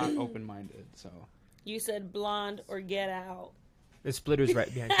he's not open minded. So You said blonde or get out. The splitter's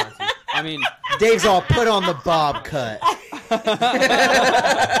right behind Chauncey. I mean, Dave's all put on the bob cut.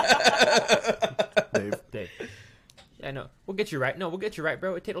 Dave. Yeah, no. We'll get you right. No, we'll get you right,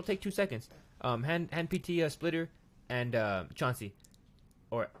 bro. It'll take 2 seconds. Hand PT splitter and Chauncey.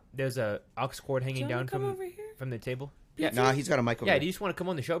 Or there's a aux cord hanging Do you down wanna come over here? from the table. Nah, he's got a mic over Yeah, there. do you just want to come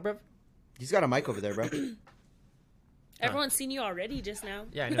on the show, bro? He's got a mic over there, bro. Everyone's seen you already just now.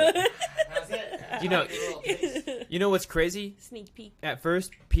 Yeah, I know. You know what's crazy? Sneak peek. At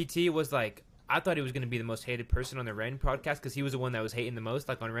first, PT was like, I thought he was going to be the most hated person on the Ren podcast because he was the one that was hating the most,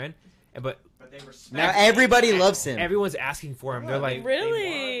 like on Ren. But Now everybody loves him. everyone's asking for him. They're like,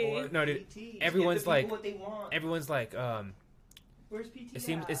 Really? no, dude. Everyone's like,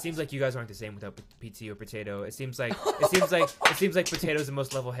 it seems like you guys aren't the same without PT or Potato. It seems like Potato's the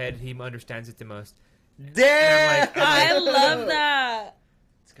most level head. He understands it the most. Damn! I love that.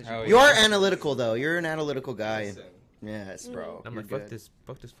 oh, You are analytical though. You're an analytical guy. Yes, bro. I'm You're like, good.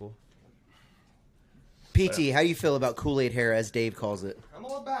 fuck this fool. PT, how you feel about Kool-Aid hair, as Dave calls it, I'm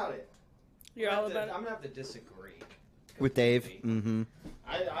all about it. You're all about it. I'm gonna have to disagree. with Dave? completely. Mm-hmm.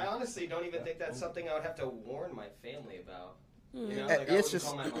 I honestly don't even think that's something I would have to warn my family about. Hmm. You know, like I It's wouldn't just-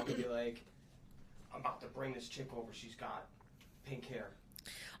 call my mom and be like, "I'm about to bring this chick over. She's got pink hair."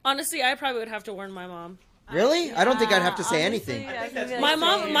 Honestly, I probably would have to warn my mom. Really? I don't think I'd have to say Honestly, anything. I was gonna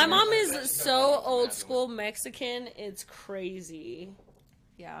be My like, mom same. is so old school Mexican. It's crazy.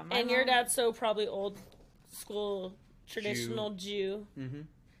 Yeah, my And your mom- dad's so probably old school traditional Jew. Mm-hmm.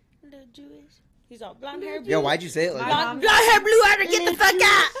 Little Jewish. He's all blonde hair. Yo, why'd you say it like that? Blonde hair, blue eyed. Get the fuck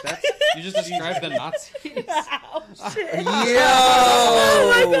out! You just described the Nazis. Ow, shit. Yo!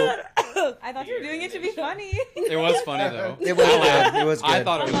 I thought you were doing it to be funny. It was funny though. It was I laughed. good. It was good. I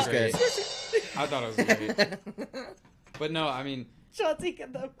thought it It was was great. good. I thought it was great. But no, I mean, Chauncey,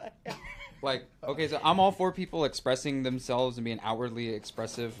 get the fuck out. like, okay, so I'm all for people expressing themselves and being outwardly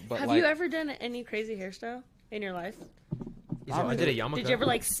expressive, but Have like, you ever done any crazy hairstyle in your life? I did a yarmulke. Did you ever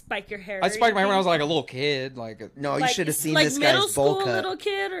like spike your hair? I or spiked my hair when I was anything? like a little kid. Like, No, you Like- should have seen like this middle guy's bowl school cut. little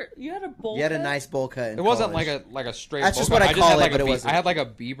kid, or you had a bowl. You had a cut? nice bowl cut. In it wasn't college. like a straight. That's bowl just cut. what I just call had it, like but a it Bie- wasn't. I had like a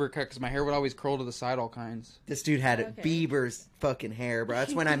Bieber cut because my hair would always curl to the side, all kinds. This dude had Okay. Bieber's fucking hair, bro.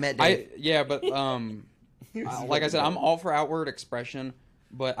 That's when I met I Dave. yeah, but like I said, I'm all for outward expression,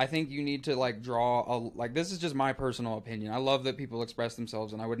 but I think you need to like draw a like. This is just my personal opinion. I love that people express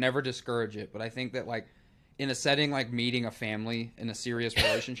themselves, and I would never discourage it. But I think that like in a setting like meeting a family in a serious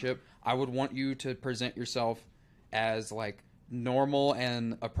relationship, I would want you to present yourself as like normal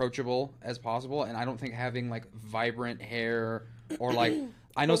and approachable as possible, and I don't think having like vibrant hair or like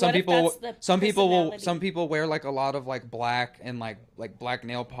I know But some what if people that's the some personality? people wear like a lot of like black and like black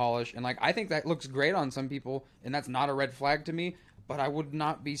nail polish, and like I think that looks great on some people, and that's not a red flag to me, but I would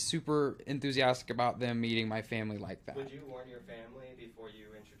not be super enthusiastic about them meeting my family like that. Would you warn your family before you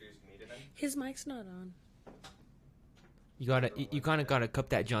introduced me to them? His mic's not on. You kind of gotta cup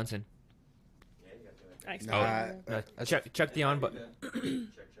that Johnson. Yeah, you gotta do it. I Check the on button.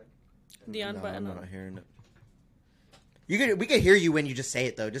 Check. the on No, button. I'm not hearing it. We could hear you when you just say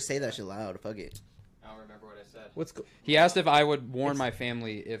it though. Just say that shit loud. Fuck it. I don't remember what I said. What's He asked if I would warn my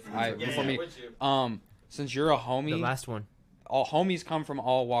family if I Yeah, before yeah, me. would you? Since you're a homie, the last one? all homies come from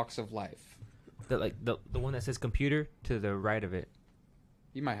all walks of life. The one that says computer to the right of it.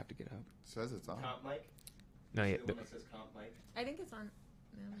 You might have to get up. Says it's on. Comp mic? No, yeah. The one that says comp mic? I think it's on.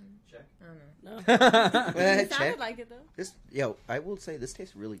 Check. I don't know. No. It Check. sounded like it though. This, I will say this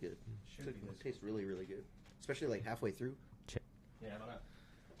tastes really good. This tastes really, really good. Especially like halfway through. Yeah, I don't know.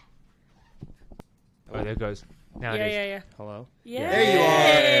 Oh, there it goes. Now Yeah, it is. yeah, yeah. Hello? Yeah.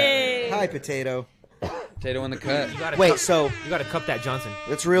 There you are. Hi, Potato. Potato in the cut. You gotta Wait, cup, so you gotta cup that Johnson.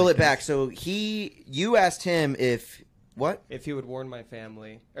 let's reel it back. So you asked him if what, If he would warn my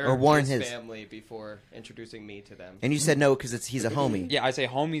family Or warn his- family before introducing me to them. and you said no because he's a homie. Yeah, I say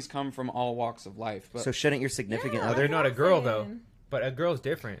homies come from all walks of life. But So shouldn't your significant Yeah, other? They're not a I'm girl saying. though, but a girl's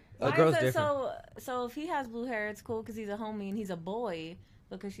different. A Why girl's is it different. so if he has blue hair, it's cool because he's a homie and he's a boy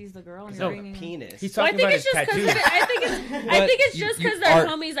because she's the girl and No, you're bringing Penis. He's Well, I talking think about it's his just because tattoos. I think it's you- just you because they're are-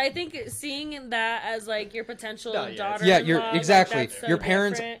 homies. I think seeing that as like your potential No, yeah, daughter. yeah, you're like, exactly. that's so Your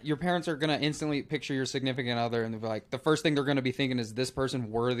parents, different. your parents are gonna instantly picture your significant other, and they'll be like, the first thing they're gonna be thinking is this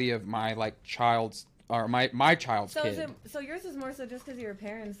person worthy of my like child's or my child's So, kid. so yours is more so just because of your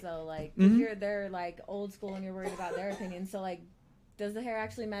parents, though. Like, Mhm. they're like old school, and you're worried about their opinion. So, like, does the hair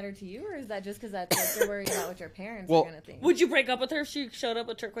actually matter to you, or is that just because that's like you're worried about what your parents Well, are gonna think? Would you break up with her if she showed up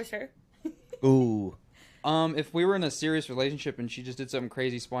with turquoise hair? Ooh. If we were in a serious relationship and she just did something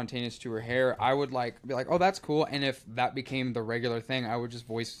crazy spontaneous to her hair, I would like be like, oh, that's cool. And if that became the regular thing, I would just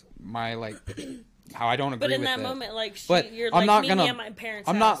voice my like how I don't agree But in with that it. moment, like, But you're I'm like, not meet gonna- me at my parents'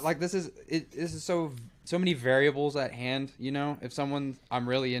 I'm house. not like this is so many variables at hand, you know. If someone I'm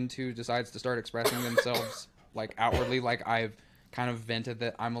really into decides to start expressing themselves like outwardly, like I've kind of vented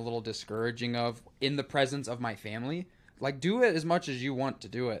that I'm a little discouraging of in the presence of my family, like do it as much as you want to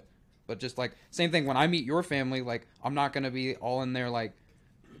do it. But just like same thing when I meet your family, like I'm not gonna be all in there like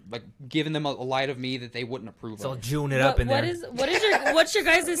giving them a light of me that they wouldn't approve So of. June it up in there. What's your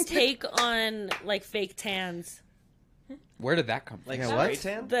guys' take on like fake tans? Where did that come from? Like Yeah, spray what?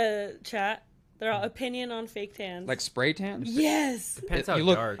 tan? The chat, their opinion on fake tans. Like spray tan? yes, Depends how you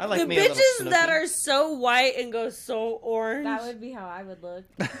look- dark. I like the me a little bitches that snooki. are so white and go so orange. That would be how I would look.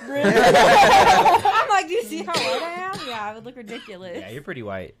 Really? I'm like, do you see how white I am? Yeah, I would look ridiculous. Yeah, you're pretty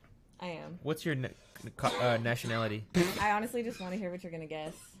white. I am. What's your nationality? I honestly just want to hear what you're gonna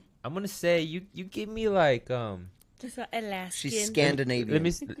guess. I'm gonna say you give me like Just Alaskan. She's Scandinavian. Let me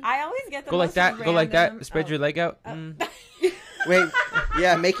see. I always get the Go like most that. Go like that. random- Spread oh. your leg out. Wait,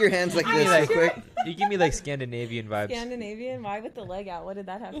 yeah, make your hands like this real quick. You give me like Scandinavian vibes. Scandinavian? Why with the leg out? What did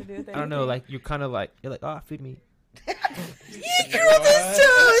that have to do with it? I don't know. Like you're kind of like you're like, oh, feed me. He curled his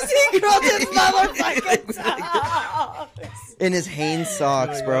toes. He curled his motherfucking toes. In his Hanes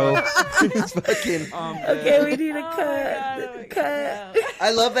socks, bro. It's fucking. Okay, we need a Oh cut. Cut.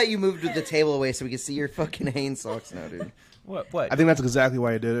 I love that you moved the table away so we can see your fucking Hanes socks now, dude. What? I think that's exactly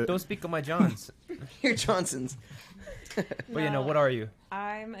why he did it. Don't speak on my Johns. Your Johnsons. But you know, what are you?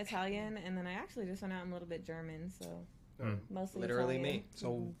 I'm Italian, and then I actually just went out. I'm a little bit German, so mostly Literally Italian. me.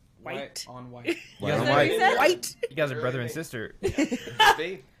 So White. on white. You guys, Is that what you said? White. you guys are brother and sister.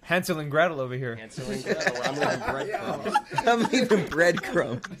 Be. Hansel and Gretel over here. Hansel and Gretel. I'm leaving breadcrumbs. I'm leaving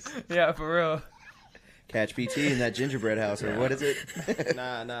breadcrumbs. Yeah, for real. Catch PT in that gingerbread house, or what is it?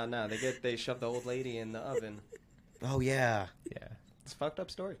 Nah. They shove the old lady in the oven. Oh, yeah. Yeah, It's a fucked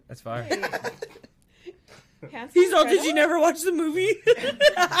up story. that's fine. Hansel He's all, and did Gretel? you never watch the movie?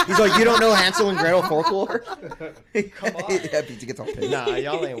 He's like, you don't know Hansel and Gretel folklore? Come on. Yeah, PT gets all pissed. Nah,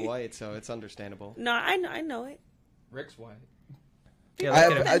 y'all ain't white, so it's understandable. No, I know it. Rick's white. Yeah,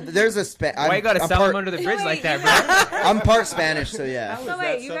 look at him. There's a Why you gotta sell him under the bridge like that, bro? I'm part Spanish, so yeah. So that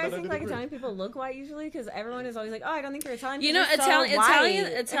wait, you something guys under think the like bridge? Italian people look white usually? Because everyone is always like, oh, I don't think you're Italian. You 'cause know, you're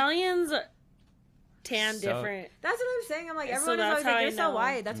so Italians tan So- different. That's what I'm saying. I'm like, So everyone is that's always how like, I you're so know.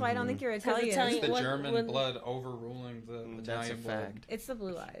 white. That's why I don't think you're 'Cause Italian. Italian- The When- German when- blood overruling the That's Italian a blood. fact. It's the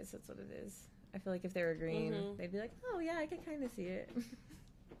blue eyes. That's what it is. I feel like if they were green, Mhm. they'd be like, oh yeah, I can kind of see it.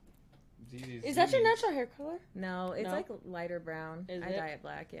 Is that your natural hair color? No, it's No? like lighter brown. Is I it? dye it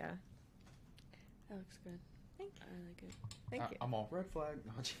black. Yeah. That looks good. Thank you. I like it. Thank you. I'm all red flag.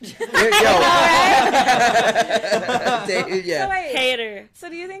 Yeah. So wait, Hater. So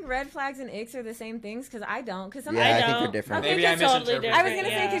do you think red flags and icks are the same things? Because I don't. Because Yeah, I think don't. they're different. Okay, Maybe I because misinterpreted. I was gonna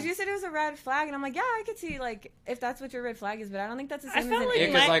say Yeah. because you said it was a red flag, and I'm like, yeah, I could see like if that's what your red flag is, but I don't think that's the I same felt as like an Ick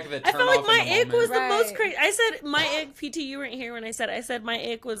ick. is my, like the I felt turn like off my in the ick was the moment. most Right. crazy. I said my ick. PT, you weren't here when I said my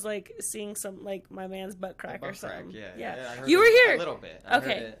ick was like seeing some like my man's butt crack or Butt crack, something. yeah. I heard You were it here. a little bit. I Okay.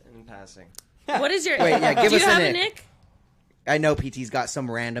 heard it in passing. What is your? Wait, yeah, give Do us you have an an ick. ick? I know PT's got some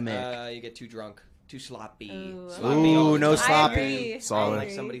random ick. You get too drunk, too sloppy. Ooh. Sloppy all Ooh, the no time. sloppy. I agree. Solid. I Like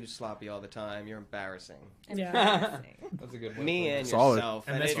agree. somebody who's sloppy all the time. You're embarrassing. Yeah. That's a good one. Me and Solid. yourself.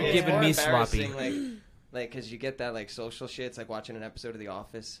 Unless it- you're it's giving more me embarrassing, sloppy. Like, because you get that like social shit. It's like watching an episode of The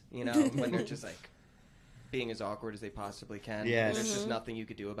Office. You know, when they're just like being as awkward as they possibly can. Yes. There's just nothing you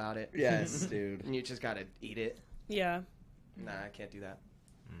could do about it. Yes, dude. And you just gotta eat it. Yeah. Nah, I can't do that.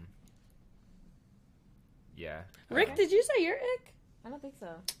 Yeah. Rick, did you say your ick? I don't think so.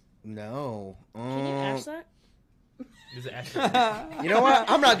 No. Can you ask that? Is it actually? You know what?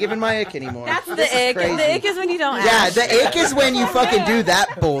 I'm not giving my ick anymore. That's the This is ick. crazy. The ick is when you don't Yeah, ask. the ick is when you fucking do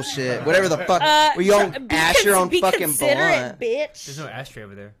that bullshit. Whatever the fuck. Where you don't ash your own be fucking considerate, blunt. bitch. There's no ashtray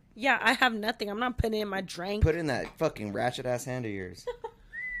over there. Yeah, I have nothing. I'm not putting it in my drink. Put in that fucking ratchet ass hand of yours.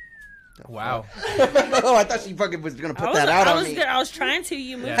 Wow. Oh, I thought she fucking was gonna put that out I on was me. good. I was trying to.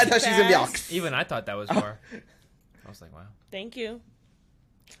 You moved Yeah. I too thought she was gonna be all. fast. Even I thought that was more. I was like, wow. Thank you.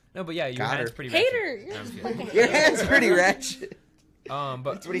 No, but yeah, your Got hand's her. pretty Hater. ratchet. No, I'm just kidding. Your hand's pretty ratchet. But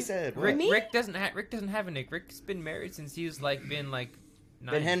That's what he said. Rick, Me? Rick doesn't have a nick. Rick's been married since he's been 9.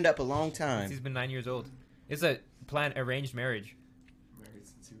 Been henned up a long Since time. he's been 9 years old. It's a planned arranged marriage. Married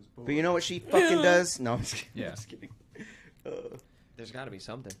since he was born. But you know what she fucking does? No, I'm just kidding. Yeah. I'm just kidding. There's got to be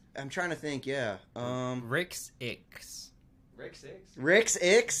something. I'm trying to think. Yeah. Rick's icks. Rick Six. Rick's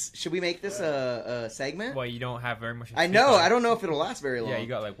icks. Should we make this a segment? Well, you don't have very much. to I speak know. on. I don't know if it'll last very long. Yeah, you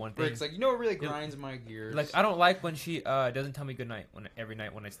got one thing. Rick's like, you know what really grinds my gears? Like, I don't like when she doesn't tell me good night every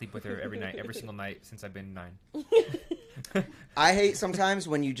night when I sleep with her every night, every single night since I've been 9. I hate sometimes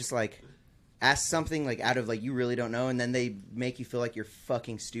when you just ask something out of you really don't know, and then they make you feel like you're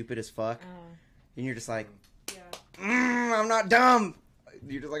fucking stupid as fuck, and you're just like, I'm not dumb.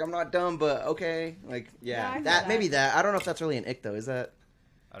 You're just like, I'm not dumb, but okay. Yeah, I feel that maybe that. that. I don't know if that's really an ick though. Is that?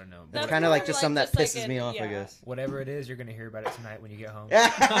 I don't know. It's That's kind of more just something that just pisses me off, I guess. Whatever it is, you're gonna hear about it tonight when you get home.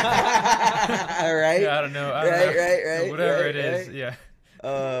 All right. Yeah, I don't know. Right. Whatever right, it is, right. yeah.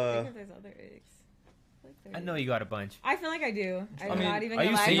 I think if there's other icks. I know you got a bunch. I feel like I do. I'm mean, not even are gonna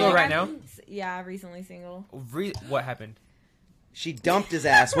you lie. I single feel like right I'm- now? Yeah, recently single. What happened? She dumped his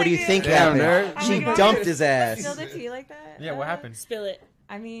ass. What do you think Damn, happened? nerd. She Oh my God. dumped his ass. Spill the tea like that? Yeah, what happened? Spill it.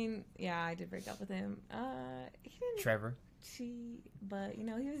 I mean, yeah, I did break up with him. He didn't Trevor. cheat, but he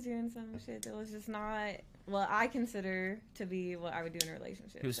was doing some shit that was just not what I consider to be what I would do in a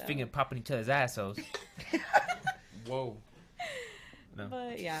relationship. He was so. finger popping each other's assholes. Whoa. No.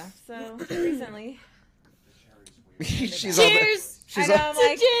 But yeah, so recently. She's all the, Cheers. she's I know, all, I'm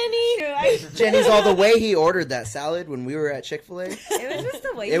like, Jenny. Jenny's all the way he ordered that salad when we were at Chick-fil-A. It was just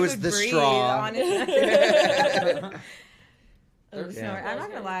the way It he was would the breathe, straw. honestly. Yeah. Snoring. I'm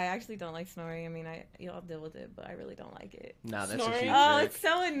not gonna lie, I actually don't like snoring. I mean, y'all deal with it, but I really don't like it. Nah, that's Snoring? a huge Oh, ick. it's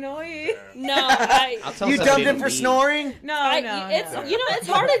so annoying. No, I'll tell You somebody dumped him to for leave. snoring? No, it's no. it's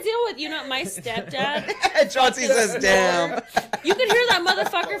hard to deal with. My stepdad. Chauncey says, damn. You can hear that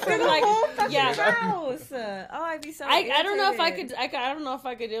motherfucker from The whole fucking yeah. house. Oh, I'd be so. I don't know if I irritated. could. I don't know if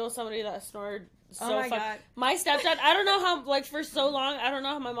I could deal with somebody that snored so Oh my fuck. God. My stepdad. I don't know how. For so long, I don't know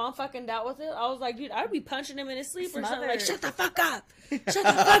how my mom fucking dealt with it. I was like, dude, I'd be punching him in his sleep or something. Like, Smothered. shut the fuck up. Shut the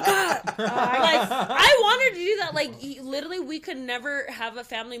fuck up. I wanted to do that. Literally, we could never have a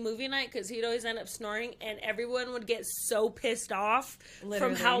family movie night because he'd always end up snoring, and everyone would get so pissed off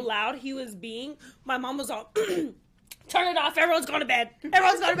Literally. from how loud he was being. My mom was all, turn it off. Everyone's going to bed.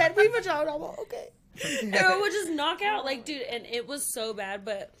 Everyone's going to bed. We put you out. I'm all, okay. Everyone would just knock out. Dude, and it was so bad,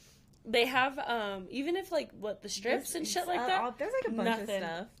 but they have, even if, the strips and shit like that. There's a bunch nothing. of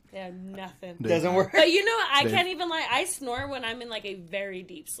stuff. Yeah, nothing. Doesn't work. But I can't even lie. I snore when I'm in a very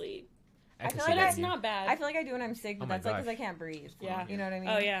deep sleep. I feel But like it's not bad. I feel like I do when I'm sick, but Oh my that's because gosh. I can't breathe. Yeah. You know what I mean?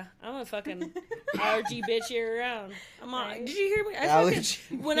 Oh yeah, I'm a fucking allergy bitch year round. I'm on. Right. Did you hear me? Allergy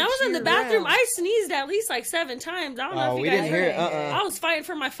When I was in the bitch bathroom, year-round. I sneezed at least 7 times. I don't know Oh, if you we guys didn't hear it. heard. Uh-uh. I was fighting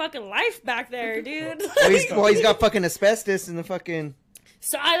for my fucking life back there, dude. He's got fucking asbestos in the fucking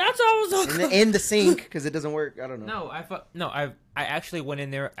So that's what I was. in the sink because it doesn't work. I don't know. I actually went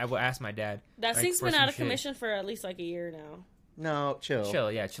in there. I will ask my dad. That like, sink's for been some out of shit. commission for at least a year now. No, chill.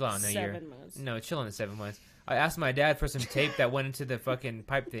 Chill, yeah, chill out in a year. 7 months. No, chill in the 7 months. I asked my dad for some tape that went into the fucking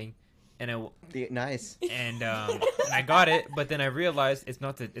pipe thing, and Nice. and I got it, but then I realized it's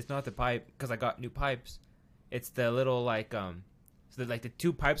not the pipe because I got new pipes. It's the little so like the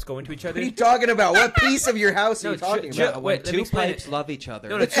 2 pipes go into each other. What are you talking about? What piece of your house are No, you talking chill- about? wait, When let me two explain pipes it. love each other.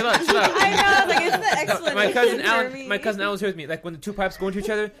 No, chill out. I know, like it's the No, explanation. my cousin for Alan, me. my cousin Alan was here with me. Like when the 2 pipes go into each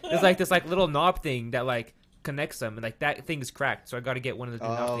other, there's like this like little knob thing that like connects them, and like that thing is cracked. So I got to get one of the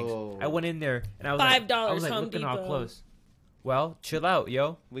knob Oh. things. I went in there and I was $5 I was like Home looking all Depot. close. Well, chill out,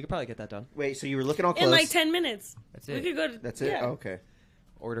 yo. We could probably get that done. Wait, so you were looking all close? In like 10 minutes. That's We it. could go to. That's it? Yeah. Oh, okay.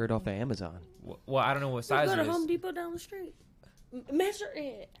 Order it off of Amazon. Well, I don't know what We size go it to is. Home Depot down the street. Measure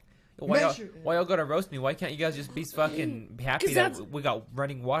it. Why y'all gotta roast me? Why can't you guys just be fucking happy 'Cause that that's- we got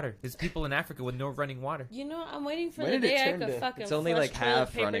running water? There's people in Africa with no running water. You know, I'm waiting for When the did it day I turn could to- fucking It's only flush like toilet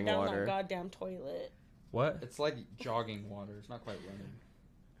half paper running down water. the goddamn toilet. What? It's like jogging water. It's not quite running.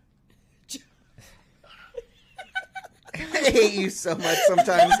 I hate you so much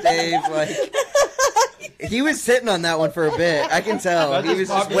sometimes, Dave. Like, he was sitting on that one for a bit. I can tell. That He was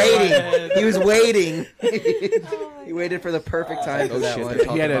just just popped in my waiting. head. He was waiting. He waited for the perfect time for Oh, that shit, one.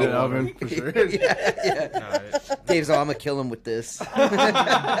 they're He had it Talk in about the oven for sure. Yeah. No, Dave's all, I'm gonna kill him with this. This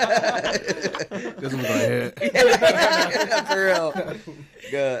one's gonna hit. For real.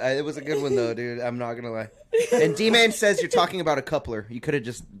 Good. It was a good one though, dude. I'm not gonna lie. And D-Man says you're talking about a coupler. You could have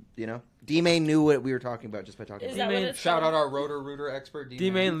just, D-Man knew what we were talking about just by talking Is about that it. what it's Shout out called? our rotor rooter expert,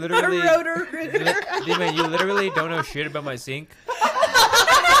 D-Man A literally. rotor. D-Man, you literally don't know shit about my sink.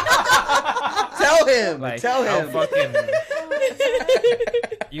 Tell him. Like, Tell I'll him. fucking.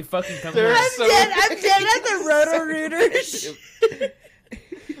 You fucking come Derek, here. so, I'm dead at the rotor rooter.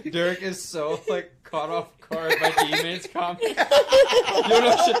 Derek is so like caught off guard by D-Man's comment. You don't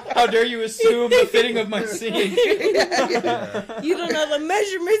know shit. How dare you assume the fitting of my sink? You don't know the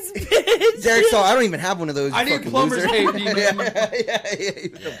measurements, bitch. Derek, so I don't even have one of those. I you need fucking plumber's loser.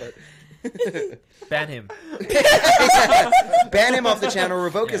 tape, D-Man. Ban him. Ban him off the channel.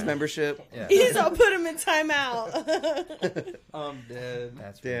 Revoke his Yeah. membership. Yeah. He's all put him in timeout. I'm dead.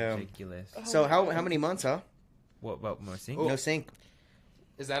 That's Damn. ridiculous. So how many months, huh? What about more sink? No sink.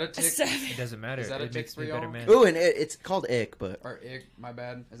 Is that a tick? 7. It doesn't matter. Is that a It tick makes for me a better y'all? man. Ooh, and it's called ick, but Or ick? My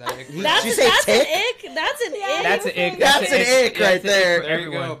bad. Is that ick? Did That's you say an tick? ick. That's an ick. That's an ick. That's an ick right That's an there. for There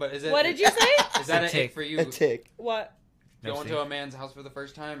you go. everyone. But is it? What did you say? Is that A an tick. ick for you? a tick. What? No Going sink. to a man's house for the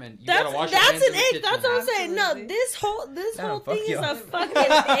first time and you That's gotta wash your that's hands an in the ick. kitchen. That's what I'm saying. No, Absolutely. this Damn, whole fuck thing is you. a fucking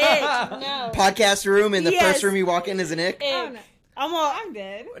ick. No. Podcast room, and the Yes. first room you walk in is an ick. Oh, Ick. no. I'm all. I'm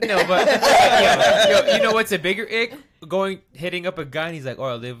dead. No, but you know what's a bigger ick? Hitting up a guy and he's like, "Oh,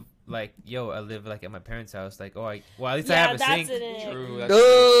 I live like at my parents' house." Like, "Oh, at least I Yeah, have a that's sink." an ick. True. That's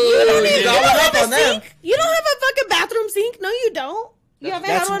Oh, don't he's even all up have on a them. sink. You don't have a fucking bathroom sink. No, you don't. You haven't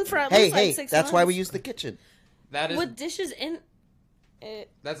had one for at least like 6 that's why we months. use the kitchen. That is. With dishes in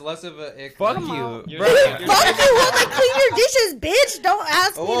it. That's less of a ick. Fuck than- you, You're- bro. you're- Fuck you! Well, then clean your dishes, bitch. Don't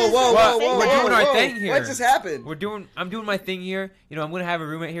ask me. Whoa, to whoa, say whoa, that. whoa, We're doing our whoa. thing here. What just happened? I'm doing my thing here. You know, I'm gonna have a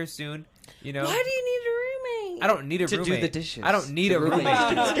roommate here soon. You know, Why do you need a roommate? I don't need a To do roommate. the dishes. I don't need To a roommate.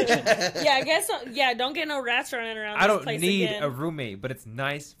 Yeah, I guess. So. Yeah, don't get no rats running around. I this don't place need again. a roommate, but it's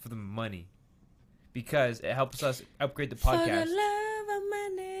nice for the money because it helps us upgrade the For the podcast. love of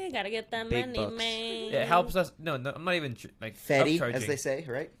money, gotta get that Big money, bucks. man. It helps us. No, I'm not even like Fatty, upcharging. as they say,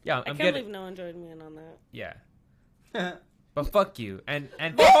 right? Yeah, I I'm can't getting. believe no one joined me in on that. Yeah, but fuck you and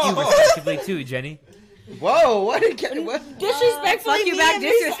thank you respectively too, Jenny. Whoa, what? What? Disrespectfully, fuck you me back, and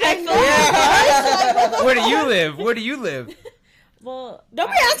disrespectful. Yeah. Where do you live? Where do you live? Well, don't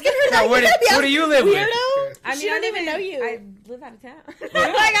be asking her that. No, where do you live with? Weirdo. I mean, She don't I even know you. I live out of town.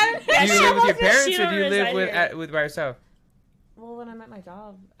 Do you live with your parents or do you live with by yourself? Well, when I'm at my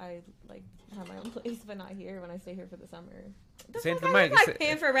job, I like have my own place, but not here. When I stay here for the summer. Same to I'm Mike. like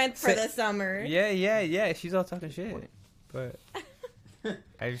paying for rent for the summer. Yeah. She's all talking shit, but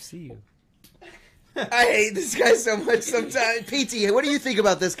I see you. I hate this guy so much sometimes. PT, what do you think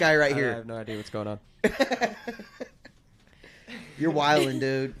about this guy right I here? have no idea what's going on. You're wildin',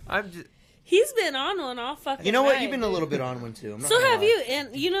 dude. I'm just. He's been on one all fucking. You know what? night. You've been a little bit on one too. I'm not So gonna have lie. you,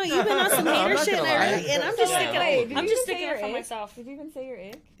 and you know you've been on some hater not shit, gonna and, lie. and I'm just Yeah. sticking. Wait, did I'm you just even say sticking your up for ick? myself. Did you even say your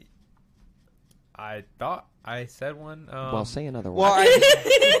ick? I thought I said one. Well, say another Well, one.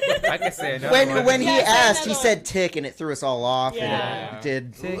 I can say another one. when he Yeah, say asked, he another said tick, and it threw us all off. Yeah. And it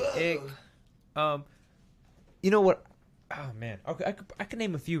did. Tick, ick. You know what? Oh man. Okay, I could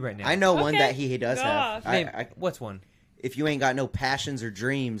name a few right now. I know one Okay, that he does go have. off. Name, what's one? if you ain't got no passions or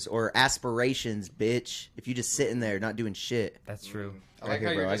dreams or aspirations, bitch. If you just sitting there not doing shit. That's true. I like Right here,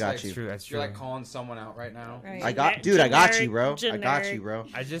 how you're bro. I just got like, you. True. That's true. You're like calling someone out right now. Right. I got you, bro. Generic. I got you, bro.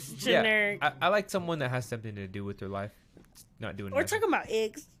 I just Generic. Yeah, I like someone that has something to do with their life, not doing. We're nothing. talking about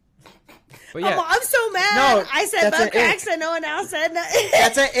eggs. But yeah, I'm so mad. No, I said that's an butt cracks ick. and no one else said nothing.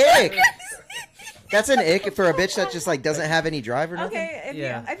 That's an ick. That's an ick for a bitch that just like doesn't have any drive or nothing. Okay, if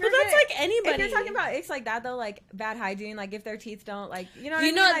Yeah. you, if But you're that's gonna- like anybody. If you're talking about icks like that though, like bad hygiene, like if their teeth don't, like you know, what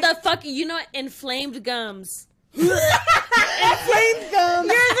you I know mean? Like, the fucking, you know, inflamed gums. inflamed gums.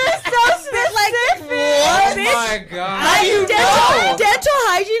 You're just so specific. Oh my god. How you know? Dental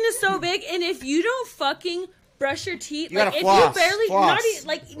hygiene is so big, and if you don't fucking brush your teeth, You like gotta if floss, you barely, floss.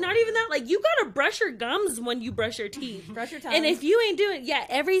 not even that, like you gotta brush your gums when you brush your teeth. Brush your tongue. And if you ain't doing,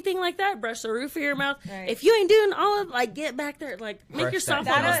 everything like that, brush the roof of your mouth. Right. If you ain't doing all of, like, get back there, like, make Brush your that soft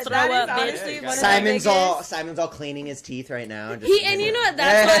tongue. almost throw That is up, bitch. honestly one of the Simon's all cleaning his teeth right now. Just And you know what?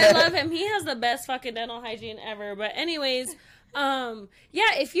 That's why I love him. He has the best fucking dental hygiene ever. But anyways,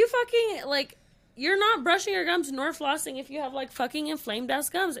 if you fucking like, you're not brushing your gums nor flossing if you have like fucking inflamed ass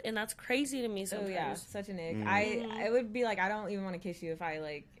gums, and that's crazy to me Oh sometimes. yeah, such an ick. Mm-hmm. I would be like, I don't even want to kiss you if I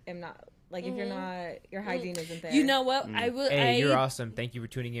like am not like if you're not, your hygiene isn't there. You know what? I will. hey, you're awesome. Thank you for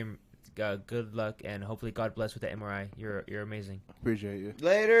tuning in. Good luck and hopefully God bless with the MRI. You're amazing. Appreciate you.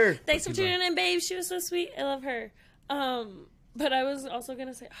 Later. Thanks for tuning in, babe. She was so sweet. I love her. But I was also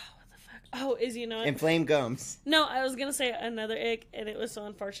gonna say, what the fuck? Oh, you know what? Inflamed gums. No, I was gonna say another ick, and it was so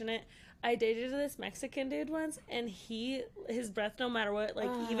unfortunate. I dated this Mexican dude once, and his breath, no matter what, like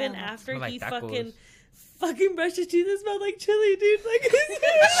even after Smell like he tacos. fucking brushed his teeth, it smelled like chili, dude. Like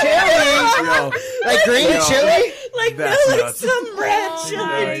Chili? Like green chili? like That's no, like nuts. some red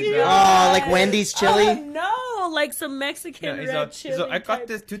chili, dude. Oh, like Wendy's chili? Oh, no, like some Mexican red chili. I got type.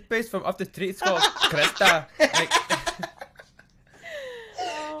 this toothpaste from up the street. It's called Cresta. Like,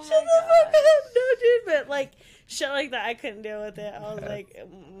 Shut the fuck up, no, dude. But like shit like that, I couldn't deal with it. I was like,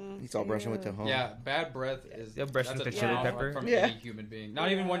 He's all brushing with the home. Yeah, bad breath is You're brushing that's with a the chili turn-off pepper? from Yeah. any human being.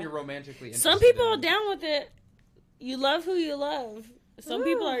 Not even when you're romantically interested. some people in. are down with it. You love who you love. Some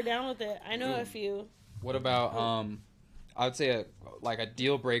people are down with it. I know a few. What about I would say a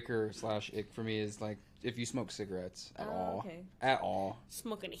deal breaker / ick for me is like if you smoke cigarettes at all. Okay. At all.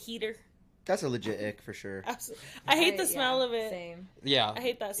 Smoking a heater. That's a legit ick for sure. Absolutely. I hate the smell of it. Same. Yeah. I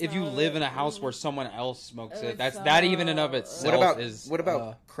hate that If you smell of live it. in a house where someone else smokes Oh, it, that's it's that even in so- of itself What about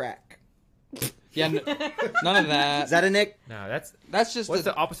is crack? yeah, none of that. Is that an ick? no, That's just what's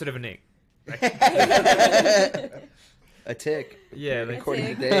the opposite of an ick? A tick. Yeah, like, According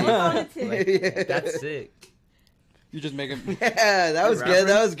to Tick. Dave. A tick. like, that's sick. you just make it. Yeah, that was good.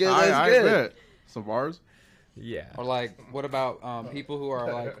 That was good. That was I good. bet. Some bars. Yeah. Or like, what about people who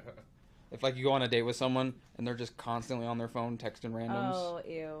are like, if like you go on a date with someone and they're just constantly on their phone texting randoms. Oh,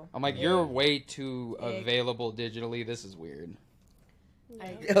 ew. I'm like, you're way too available digitally. This is weird.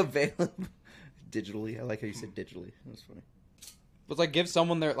 Available digitally. I like how you said digitally. That was funny. But it's like, give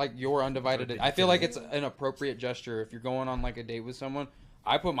someone their like your undivided. I feel like it's an appropriate gesture if you're going on like a date with someone.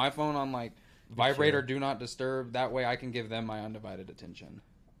 I put my phone on like vibrate or do not disturb. That way, I can give them my undivided attention.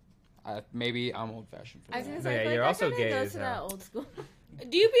 Maybe I'm old fashioned for I was that. gonna say, Yeah, I feel you're like also that kinda gay goes as to that hell. old school.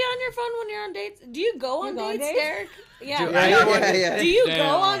 Do you be on your phone when you're on dates? Do you go on go on dates, dates? Derek? Yeah. Dude, Yeah. Do you Damn.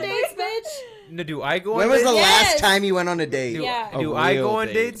 go on dates, bitch? No, do I go on When was dates? the last Yes. time you went on a date? Yeah. Do A I real go on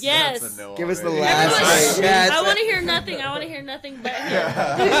date. dates? Yes. That's a no Give us the already. last Everyone- date. Yes. I want to hear nothing. I want to hear nothing but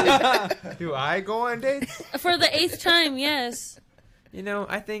him. Do I go on dates? For the 8th time, yes. You know,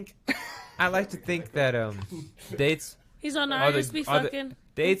 I like to think that dates He's on are ours. Be are the- fucking.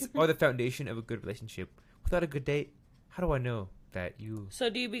 dates are the foundation of a good relationship. Without a good date, how do I know that you? So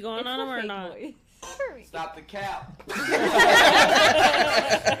do you be going on them or not? Stop the cap.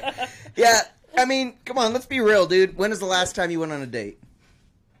 Yeah, I mean, come on, let's be real, dude. When is the last time you went on a date?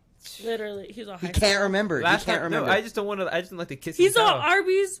 Literally, he's all He high. can't remember. Last he can't time, remember. no, I just don't want to. I just don't like to kiss. He's and all tell.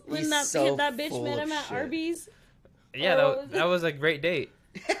 Arby's when He's that so that bitch full met of him at shit. Arby's. Yeah, that was a great date.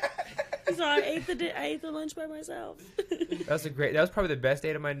 He's all, I ate the lunch by myself. That was probably the best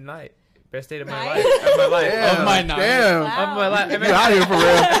date of my night. Best date of my Night? life. Of my life. Damn, Of my night. Damn. Of my life. I You meant- out here for real.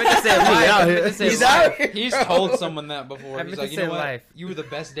 I meant to say life. out I here. meant to say He's life. out here. He's told someone that before. I He's meant like, to you know say what? life. You were the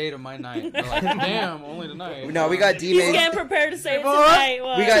best date of my night. They're like, damn, only tonight. No, we got He's getting D-Mays. prepared to say it tonight.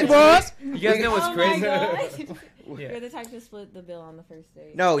 We got You guys know what's Oh my crazy? God. You're the type to split the bill on the first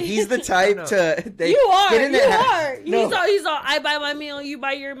date. No, he's the type No. to. You are. Get in You there. are. No. He's all. I buy my meal, you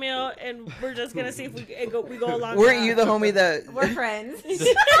buy your meal, and we're just gonna see if we go along. Weren't you the homie that? We're friends.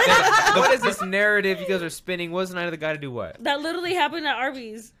 What is this narrative you guys are spinning? Wasn't I the guy to do what? That literally happened at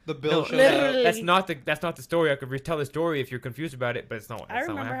Arby's. The bill showed literally. up. That's not the story. I could retell the story if you're confused about it, but it's not. I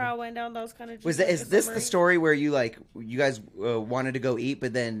remember how it went down. That was kind of. Is this the story where you guys wanted to go eat,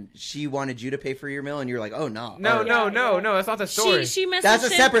 but then she wanted you to pay for your meal, and you're like, oh no, No, that's not the story. She messaged That's a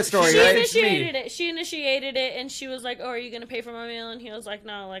him. separate story, She right? initiated it. She initiated it, and she was like, "Oh, are you gonna pay for my meal?" And he was like,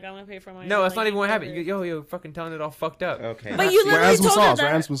 "No, like I'm gonna pay for my." No, meal. that's not Like, even what happened. whatever. You're fucking telling it all fucked up. Okay. But you We're literally some told her sauce.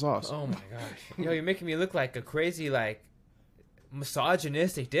 that. We're some sauce. Oh my gosh. Yo, you're making me look like a crazy, like,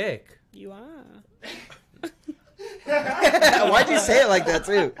 misogynistic dick. You are. Why'd you say it like that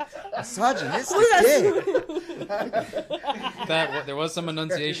too? Misogynistic dick. There was some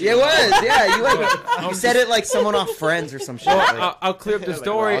enunciation. Yeah, it was. Yeah, you said it like someone off Friends or some shit. Well, I'll clear up the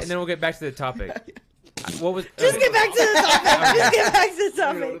story, and then we'll get back to the topic. What was? Just get back to the topic. Just get back to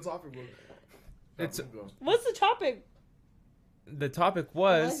the topic. It's What's the topic? the topic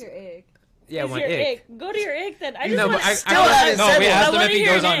What's was your ick? yeah, Is my your ick. ick. Go to your ick then. I No, just but want I Still haven't No, said we it. asked I him wanna if he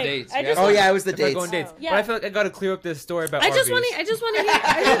hear goes your on ick. dates. I We just asked Oh him- yeah, it was the If I dates. go on dates, Yeah. but I feel like I gotta clear up this story about I just want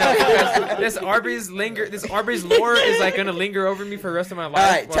Arby's. to. This Arby's lore is like gonna linger over me for the rest of my life. All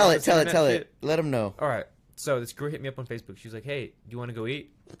right, while tell I'm it. saying that shit. Let him know. All right. So this girl hit me up on Facebook. She was like, "Hey, do you want to go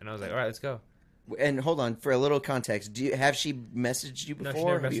eat?" And I was like, "All right, let's go." And hold on for a little context. Have she messaged you No,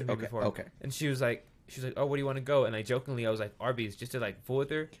 before? she never messaged me Okay, before. Okay. And she was like, "Oh, where do you want to go?" And I jokingly, I was like, "Arby's," just to like fool with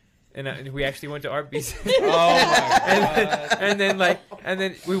her. And we actually went to Arby's. Oh my god. and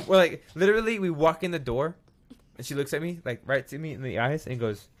then we were like, literally, we walk in the door, and she looks at me like right to me in the eyes and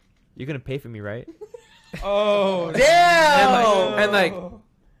goes, "You're gonna pay for me, right?" Oh Damn! And like,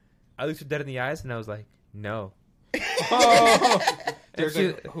 I looked her dead in the eyes, and I was like, "No." Oh. And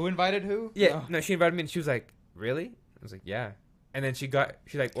she- Who invited who? Yeah, no, she invited me, and she was like, "Really?" I was like, "Yeah." And then she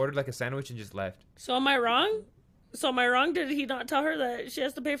like ordered like a sandwich and just left. So am I wrong? Did he not tell her that she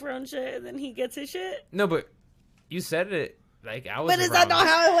has to pay for her own shit and then he gets his shit? No, but you said it like I was. But is that not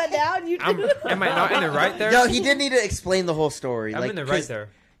how it went down? You Am I not in the right there? No, he did need to explain the whole story. I'm like, in the right 'cause there.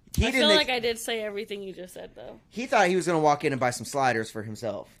 He I didn't. feel like I did say everything you just said though. He thought he was gonna walk in and buy some sliders for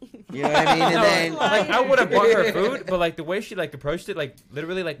himself. You know what I mean? And No, then like I would have bought her food, but like the way she like approached it, like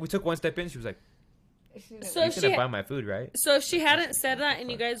literally, like we took one step in, she was like, So "You if should buy my food, right?" So if she hadn't said that and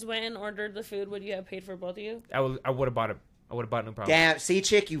you guys went and ordered the food, would you have paid for both of you? I would have bought it. I would have bought no problem. damn, see,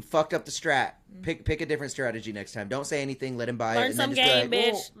 chick, you fucked up the strat. Pick a different strategy next time. Don't say anything. Let him buy it. Learn and some then just game, be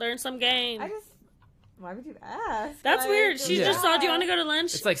like, bitch. Learn some game. Why would you ask? That's Like, weird. She Yeah. just saw, "Do you want to go to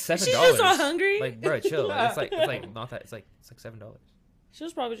lunch?" It's like $7. She's just so hungry. Like, bro, chill. It's like not that. It's like $7. She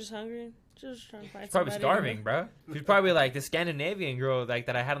was probably just hungry. She was just trying to find. She's probably somebody. starving, bro. She's probably like the Scandinavian girl like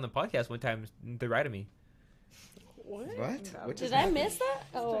that I had on the podcast one time. They right of me. What? What? Did I miss that?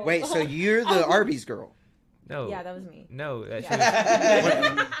 Oh. Wait, so you're the Arby's girl? No. Yeah, that was me. No.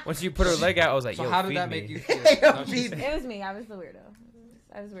 Yeah. Once you put her leg out, I was like, So "Yo, how did feed that me." make you feel? Yo, feed me. It was me. I was the weirdo.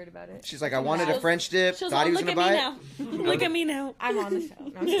 I was weird about it. She's like, I wanted a French dip. She was Thought all, he was "Look gonna at buy me it. now. Look at me now." I'm on the show.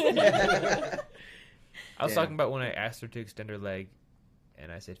 No, I'm just kidding. I was Yeah. talking about when I asked her to extend her leg,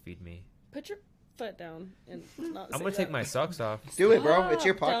 and I said, "Feed me." Put your foot down and not I'm say gonna take that. my socks off. Do it, bro. It's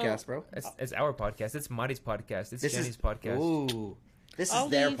your Don't. podcast, bro. It's our podcast. It's Marty's podcast. It's This Jenny's is podcast. Ooh, this is I'll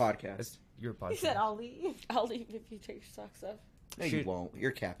their leave. podcast. It's your He podcast. said, "I'll leave." I'll leave if you take your socks off. No, you Shoot. won't.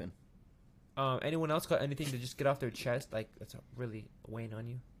 You're capping. Anyone else got anything to just get off their chest? Like that's really weighing on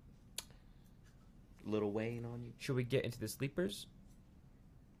you. Little Wayne on you. Should we get into the sleepers?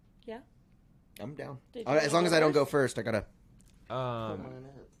 Yeah. I'm down. Did you As wanna long go as I don't first? go first, I gotta.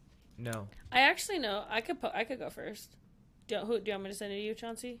 No. I actually know. I could go first. Do you want me to send it to you,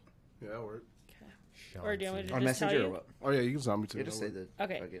 Chauncey? Yeah, that worked. Or do you want me to On just tell Messenger you? or what? Oh yeah, you can send me to. You just say the.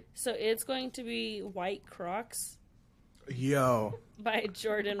 Okay. fuck it. So it's going to be White Crocs Yo, by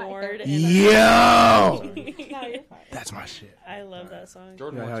Jordan Ward. And yo, No, you're fine. that's my shit. I love that song.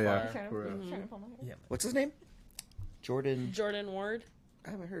 Jordan Yeah, Ward's hell yeah. fire. Trying to, For real. trying to pull my hair. What's his name? Jordan. Jordan Ward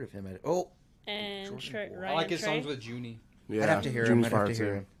I haven't heard of him. Oh, and Jordan Ward. Ryan I like his Trey. songs with Junie. Yeah, I'd have to hear him. Junie's I'd have fire to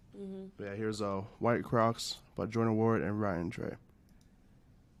hear too. him. Yeah, here's White Crocs by Jordan Ward and Ryan Trey.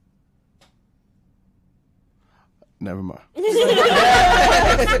 Never mind.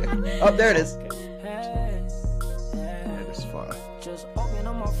 Oh, there it is. Yeah, this is fire. Just open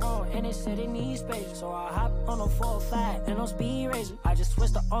on my phone and it said it needs space. So I hop on a 405 and on speed racer. I just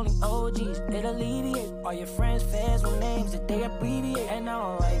switched to only OGs, it alleviate. All your friends, fans with names that they abbreviate. And I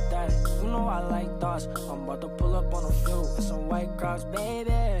don't like that, you know I like thoughts. I'm about to pull up on a few with some White Crocs,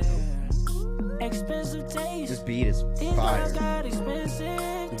 baby. Expensive taste. This beat is These fire. girls got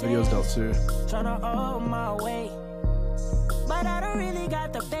expensive The video's dope too. Tryna hold my way, but I don't really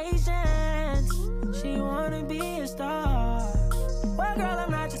got the patience. She wanna be a star. Well, girl,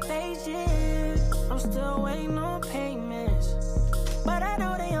 I'm not just patient. I'm still waiting on payments, but I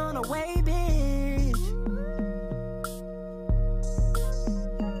know they on the way, bitch.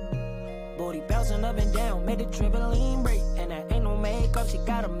 Booty bouncing up and down, made the trampoline break. And that ain't no makeup, she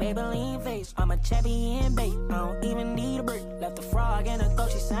got a Maybelline face. I'm a champion, babe, I don't even need a break. Left the frog in her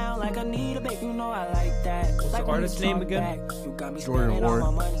throat, she sound like I need a bake. You know I like that. What's Like the when artist you name talk again? back. You got me Jordan spending all Ward.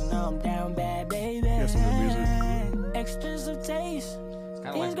 my money, now I'm down bad, baby. He has some good music. Expensive taste. It's kind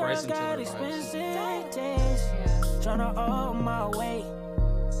of These like girls Bryson got Tiller vibes. expensive taste. Tryna hold my way,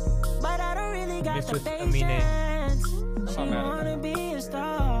 but I don't really got Mixed the with Amine. patience. She not mad at wanna that. be a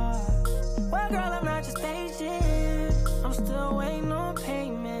star. Well, girl, I'm not just patient. I'm still waiting on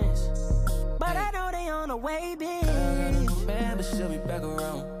payments, but I know they on the way, bitch. Man, but she'll be back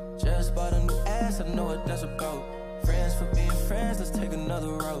around. Just bought a new ass, I know what that's about. Friends for being friends, let's take another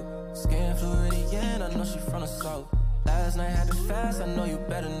route. Skin Floridian, I know she from the south. Last night had to fast, I know you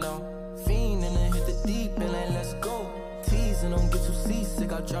better know. Fiend and then hit the deep and like let's go. Teasing, don't get too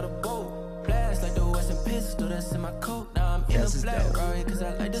seasick, I'll try to boat. Blast like the Western pistol that's in my coat. Now I'm in this the is black dope. Rari, cause I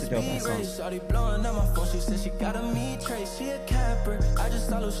like the It's a dope speed ass race. song. Shawty blowing up my phone, she said she got a me trace. She a camper, I just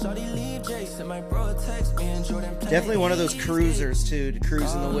saw little Shawty leave Jason. My bro text me and Jordan play Definitely one of those these cruisers too, to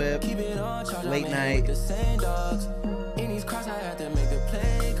cruise in the whip, Keep it on charge, late I'm in with night. the same dogs. In these cars, I had to make a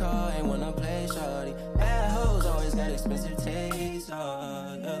play call. Ain't wanna play shawty. Bad hoes always got expensive taste.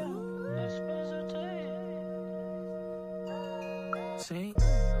 Yeah. See?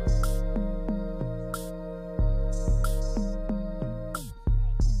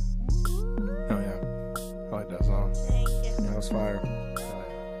 Oh yeah, I like that song. That was fire.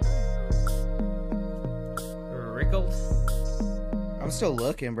 Rickled. I'm still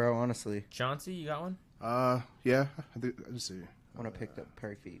looking, bro. Honestly, Chauncey, you got one? Yeah, I think let's see. when I picked up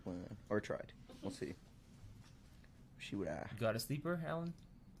Perry feet or tried. We'll see. She would. You got a sleeper, Alan?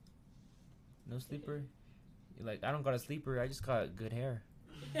 No sleeper? You're like, I don't got a sleeper. I just got good hair.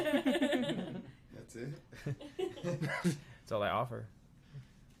 That's it. That's all I offer.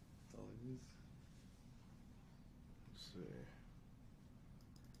 That's all it is.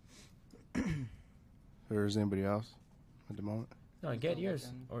 Let's see. There's anybody else at the moment? No, get yours.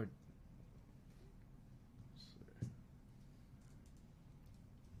 Or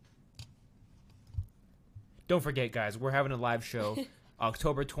don't forget, guys, we're having a live show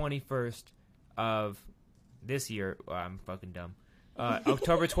October 21st of this year. Oh, I'm fucking dumb.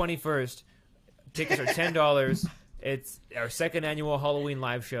 October 21st. Tickets are $10. It's our second annual Halloween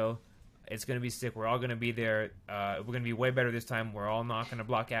live show. It's going to be sick. We're all going to be there. We're going to be way better this time. We're all not going to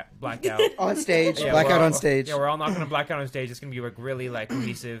black out. On stage. Yeah, Blackout we're all- on stage. Yeah, we're all not going to black out on stage. It's going to be like really like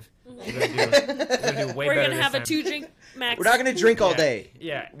cohesive. We're going to do way We're better gonna this have a time. 2-drink max. We're not gonna drink all Yeah. day.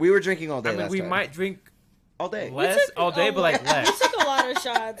 Yeah. We were drinking all day. I mean, last we time. might drink all day. less all day, but like less. We took a lot of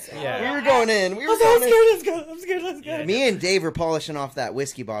shots. Yeah. We were going in. We were I'm going in. scared. Let's go. I'm scared. Let's go. Me and Dave were polishing off that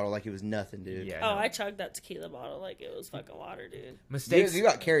whiskey bottle like it was nothing, dude. Yeah. Oh, I chugged that tequila bottle like it was fucking water, dude. Mistakes. You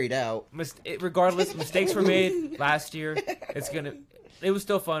got carried out. Regardless, mistakes were made last year. It was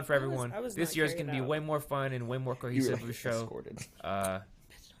still fun for everyone. I was This not year's carried gonna be out. way more fun and way more cohesive of a show.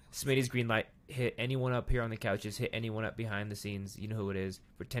 Smitty's green light. Hit anyone up here on the couches. Hit anyone up behind the scenes. You know who it is.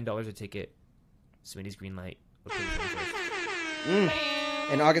 For $10 a ticket. Smitty's green light.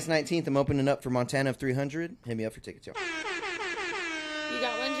 And August 19th, I'm opening up for Montana of 300. Hit me up for tickets, y'all. You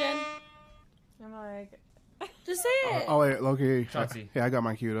got one, Jen? I'm like, Just say it. Oh wait, Loki. Chauncey. Yeah, I got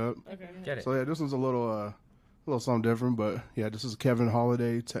mine queued up. Okay. Get it. So yeah, this one's a little something different, but yeah, this is Kevin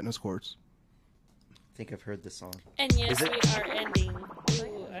Holiday, Tennis Courts. I think I've heard this song. And yes, Is it? we are ending.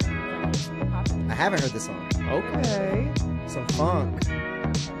 Ooh, I don't know. I haven't heard this song. Okay. Some funk.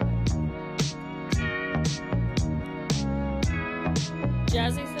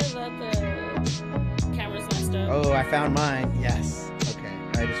 Jazzy said that the camera's messed up. Oh, I found mine. Yes. Okay,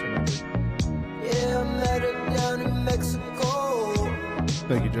 I just remembered. Yeah, I met her down in Mexico.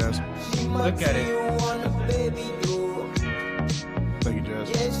 Thank you, Jazz. Look at it. Thank you, Jazz.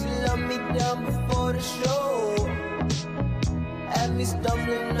 Yeah, she loved me down before the show. Had me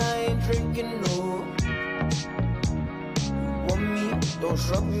stumbling, I ain't drinking, no. Want me, don't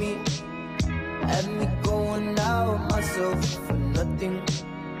shrug me. Had me going out myself for nothing.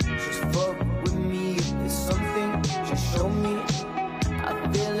 Just fuck with me if it's something. Just show me. I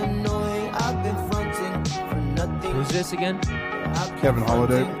feel annoying, I've been fronting for nothing. Who's this again? Kevin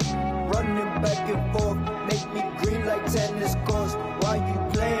Holiday. Running back and forth, make me green like tennis courts. While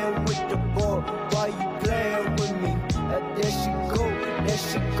you playing with the ball, there she go, there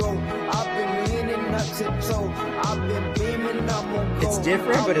she go. I've been leaning up to toe. I've been beaming, I'm on go. It's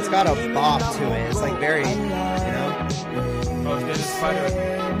different, but it's got a bop to it. It's like very, you know. Oh, it's the spider.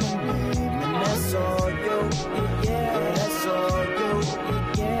 That's all you, yeah, that's all you,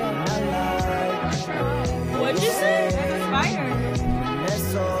 yeah, I like. What'd you say? There's a spider.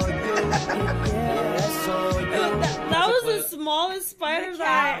 That's all you, yeah, that's all you. That was the smallest spider that I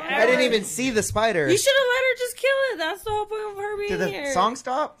ever. I didn't even see the spider. You should have let her just kill it. That's the whole point of her being Did the here. song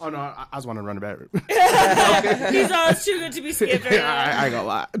stop? Oh no, I just want to run it back. He's all, it's too good to be skipped right now. I ain't gonna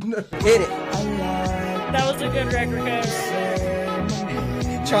lie. Hit it. That was a good record cover.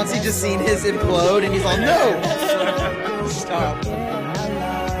 Chauncey just seen his implode and he's all, no! Stop.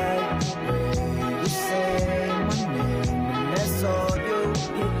 That's all you,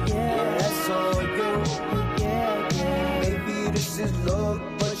 yeah, that's all you, yeah, yeah. Maybe this is love,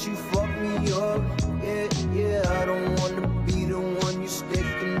 but you fuck me up, yeah, yeah. I don't wanna be the one you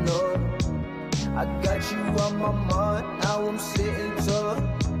sticking up. I got you on my mind, now I'm sitting tough,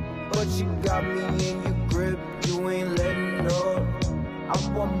 but you got me in your grip, you ain't letting up. I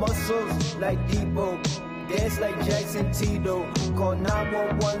want muscles like Debo, dance like Jackson Tito, call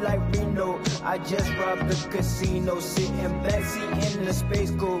 911 like Reno. I just robbed the casino, sitting backseat in the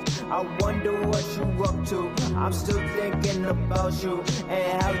space cool. I wonder what you up to. I'm still thinking about you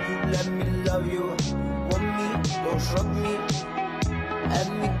and how you let me love you. Want me, don't shrug me, have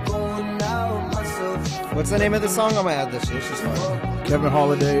me going out myself. What's the name of the song? I'm gonna add this. This is fun. Kevin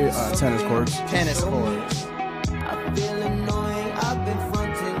Holiday, Tennis Courts. Tennis Courts. I feel annoying, I've been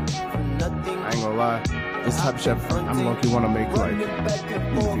fronting for nothing. I ain't gonna lie. This type of shit, I'm lucky want to make like in the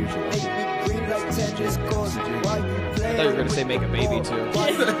future. I thought you were gonna say make a baby too.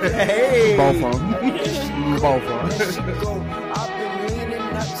 Hey! Both of them. Both of them. I've been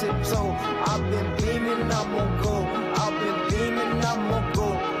leaning up to toe. I've been beaming, I'm on go. I've been beaming, I'm on go.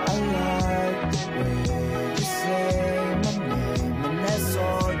 I like the way you say my name, and that's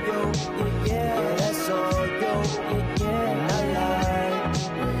all you. Yeah, that's all you. Yeah, I like the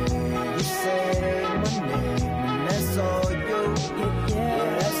way you say my name, and that's all you. Yeah,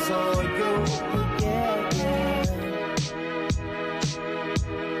 that's all you. Yeah, yeah.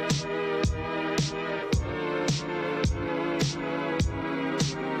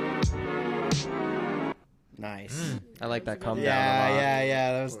 Nice. I like that come down.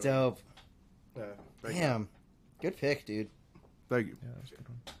 Yeah. That was dope. Yeah, Damn. Good pick, dude. Thank you. Yeah, that was a good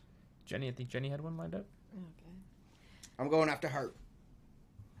one. Jenny, I think Jenny had one lined up. Okay. I'm going after Heart.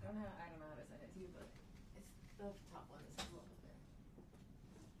 I don't know how to send it to you, but it's the top one. It's a little bit there.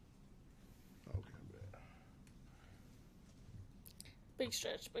 Big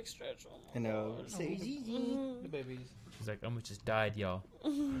stretch, big stretch. Oh my I know. God. Say The babies. He's like, almost just died, y'all.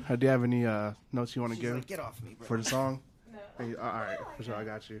 Do you have any notes you want to She's give like, get off me, bro. for the song? No. Hey, all right, for sure, I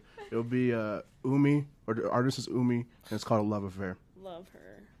got you. It'll be Umi, or the artist is Umi, and it's called A Love Affair. Love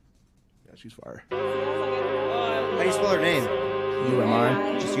her. Yeah, she's fire. How do you spell her name? You and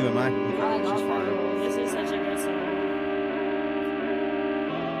mine. Just you and mine. She's fire. This is such a good song.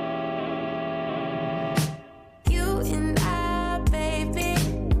 You and I, baby.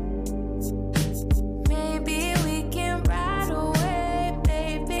 Maybe we can ride away,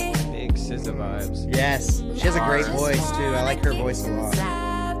 baby. Big SZA vibes. Yes. She has a great voice, too. I like her voice a lot.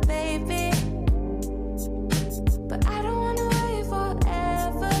 Inside, baby. But I don't wanna wait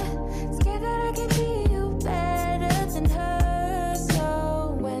forever. Scared that I can treat you better than her.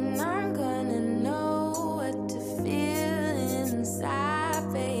 So when I'm gonna know what to feel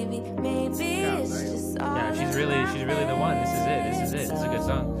inside, baby. Maybe it's just all Yeah, she's really the one. This is it. This is a good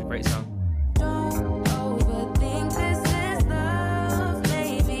song. It's a great song. Don't overthink, this is love.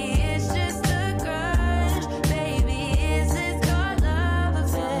 Maybe it's just a grudge. Baby, is this your love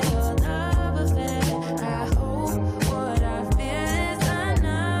affair? Your love affair. I hope what I feel is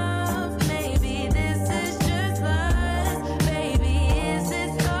enough. Maybe this is just lust. Baby, is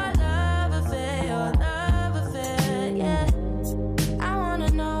this your love affair? Your love affair, yeah. I wanna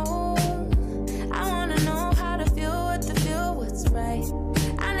know how to feel, what to feel, what's right.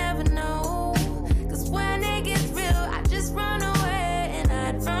 I never know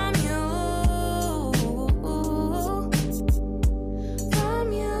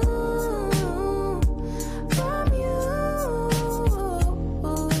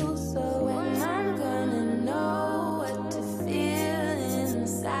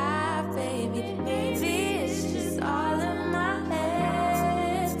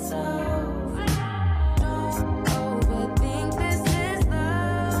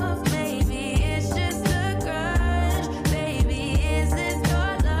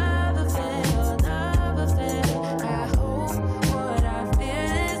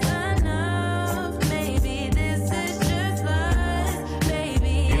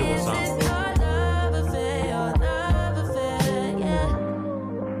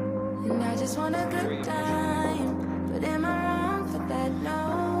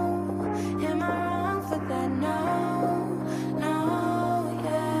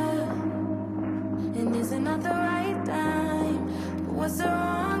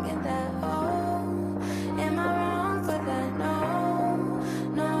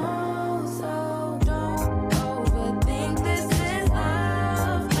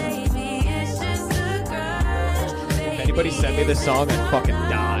anybody sent me this song, I'd fucking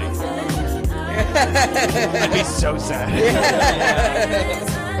die. I'd be so sad.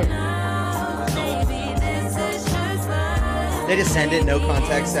 They just send it, no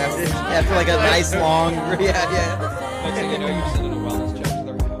context after like a nice long. Yeah. Next thing you know, you're sending a wellness check to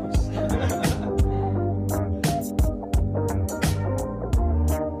their house.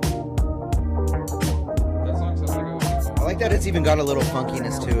 I like that it's even got a little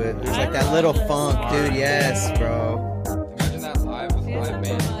funkiness to it. There's like that little funk, dude. Yes, bro. Imagine that live with live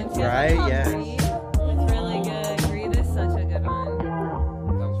band. Right? Yeah. It's really good. Breathe is such a good one.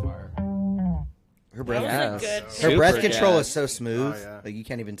 That was fire. Her breath, That was a good her breath Super control gas. is so smooth. Oh, yeah. Like you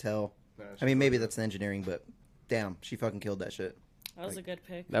can't even tell. I mean, maybe that's the engineering, but damn, she fucking killed that shit. That was a good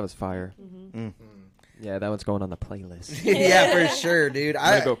pick. That was fire. Yeah, that one's going on the playlist. Yeah, for sure, dude.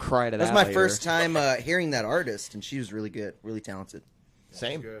 I'm gonna go cry to that. That was my later. first time hearing that artist, and she was really good, really talented.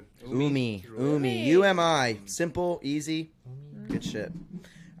 Same. Umi. UMI. Simple, easy. Good shit.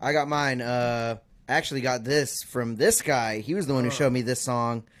 I got mine. I actually got this from this guy. He was the one who showed me this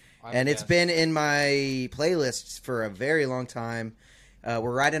song. And it's been in my playlists for a very long time.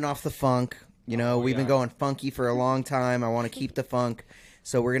 We're riding off the funk. You know, we've been going funky for a long time. I want to keep the funk.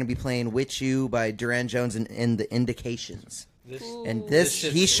 So we're going to be playing With You by Duran Jones and the Indications.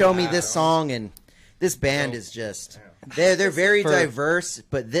 He showed me this song, and this band is just... They're very diverse,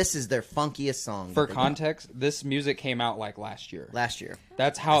 but this is their funkiest song. For context, this music came out like last year. Last year.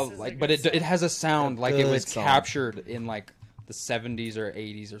 That's how but it has a sound like it was good song. captured in like the 70s or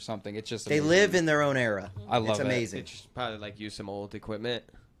 80s or something. It's just They amazing. live in their own era. I love it's it. amazing. They just probably like use some old equipment.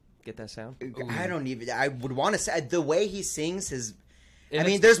 Get that sound. I don't even. I would want to say the way he sings his. And I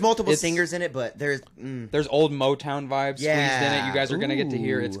mean, there's multiple singers in it, but there's old Motown vibes squeezed in it. You guys are gonna get to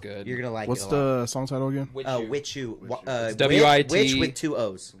hear. It's good. You're gonna like What's it a lot. the song title again? Witch You. W-I-T. Witch with two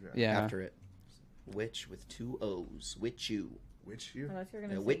O's. Yeah. After it. Witch with two O's. Witch You. Witch You. I thought you were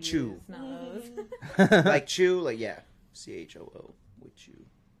gonna say Witch U's, You. not O's. Like chew, like yeah. CHOO. Witch You.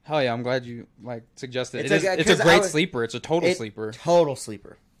 Hell yeah! I'm glad you like suggested. It's It's a- a 'cause I great was- sleeper. It's a total sleeper. Total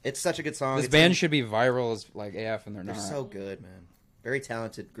sleeper. It's such a good song. This It's band like- should be viral as like AF, and they're They're not. so good, man. Very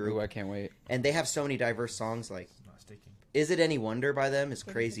talented group. Ooh, I can't wait. And they have so many diverse songs. Like, Is It Any Wonder by them is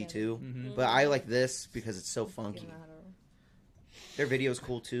crazy too. But I like this because it's so funky. Their video's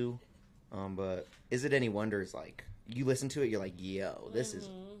cool too. But Is It Any Wonder is like, you listen to it, you're like, yo, this is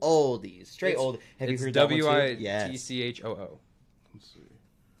oldies. Straight old. Have you heard that one too? Yes. WITCHOO. Let's see.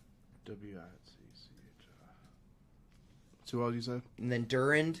 WITCHO. Two O's you said? And then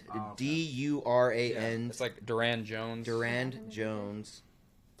Durand, DURAN. It's like Duran Jones. Durand Jones.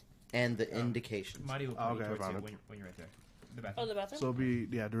 And the Indications. Marty will Okay, towards found you it. when you're right there. The Oh, the bathroom? So it'll be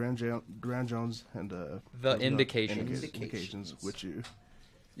Duran Jones and The Indications. Indications with you.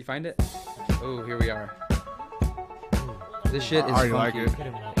 You find it? Oh, here we are. This shit is I already funky.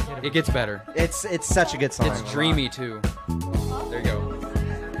 like it. It gets better. It's such a good song. It's dreamy too. There you go.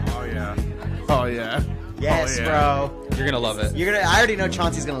 Oh yeah. Oh yeah. Yes, Oh, yeah. bro. You're gonna love it. I already know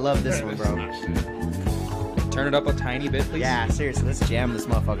Chauncey's gonna love this one, bro. Turn it up a tiny bit, please. Yeah, seriously, let's jam this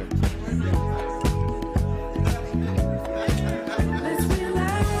motherfucker. Let's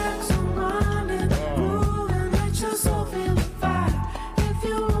relax and run in the groove and let your soul feel the fire. If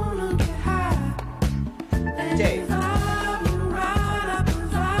you wanna get high, then Dave. vibe and ride up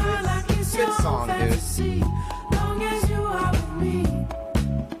and vibe like it's Good your song, dude. fantasy. Long as you are with me.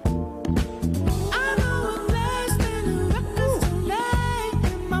 I know a place that the records too late,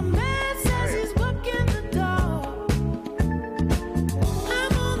 and my man says he's booking the door.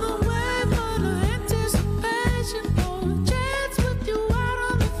 I'm on the way for the anticipation for a chance with you out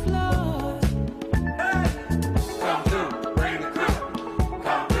on the floor. Come through, bring the crew.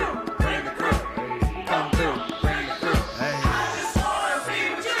 Come through, bring the crew. Come through, bring the crew. I just wanna be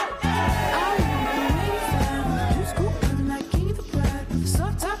with you. I remember when you found you scooping like King of the Pride with the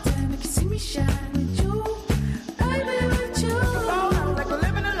soft top down, make you see me shine with you, baby, with you. Oh, like we're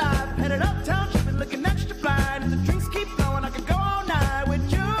living a life, headed uptown, tripping, looking extra fine. If the drinks keep flowing, I could go all night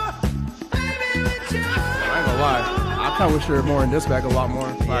with you, baby, with you. I ain't gonna lie. I kinda wish there were more in this bag a lot more.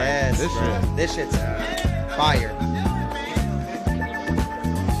 Like, Yes, this bro. shit. This shit's fire.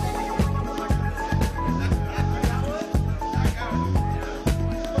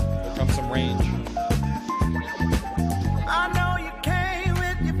 Comes some range. I know you came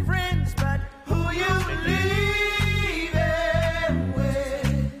with your friends, but who you leaving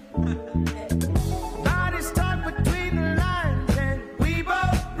with? Bodies talk between the lines, and we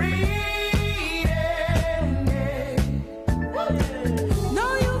both read it.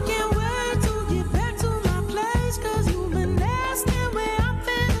 No, you can't wait to get back to my place.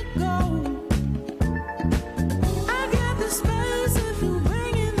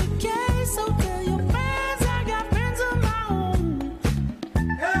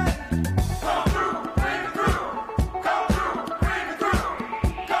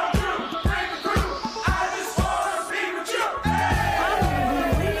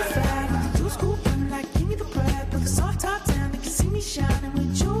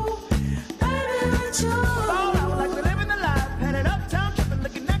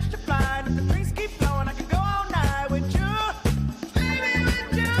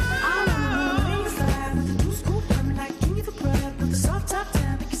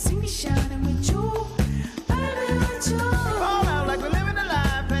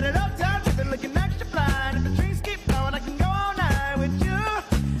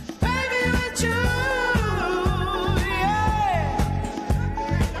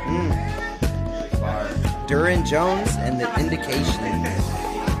 Duran Jones and the Indication.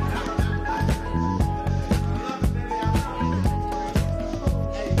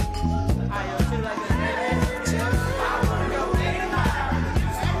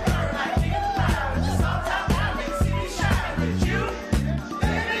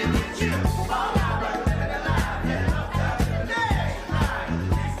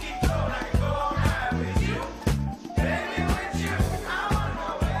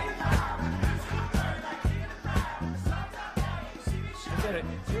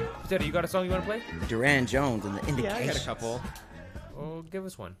 You got a song you want to play? Duran Jones and the Indication. Yeah, I got a couple. Well, give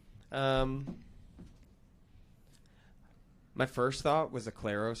us one. My first thought was a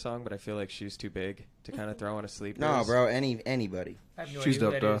Clairo song, but I feel like she's too big to kind of throw on a sleeper. No, bro, anybody. I have no She's idea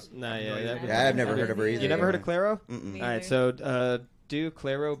who dope, that though. is. Nah, yeah, Yeah, I've never heard of her either. You never heard of Yeah. Clairo? Mm-mm. All right, so do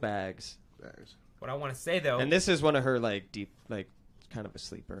Clairo Bags. What I want to say though, And this is one of her like deep, like kind of a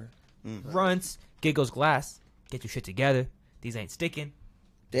sleeper. Runts, giggles, glass. Get your shit together. These ain't sticking.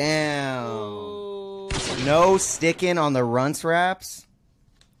 Damn. No sticking on the Runts raps.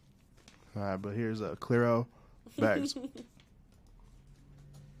 All right, but here's a Clairo Bags.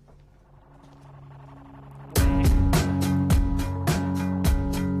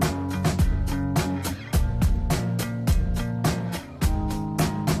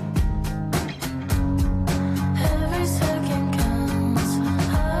 Every second counts.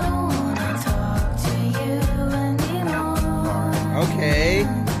 I don't wanna talk to you anymore. Okay.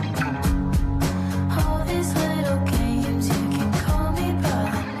 All these little games, you can call me by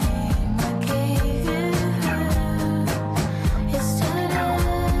the name I gave you yesterday.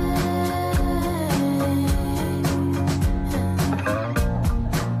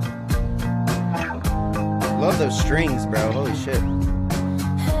 Love those strings, bro. Holy shit.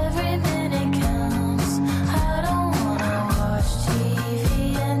 Every minute counts. I don't wanna watch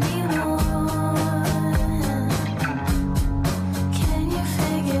TV anymore. Can you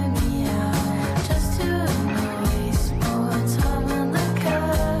figure me out? Just to waste more time on the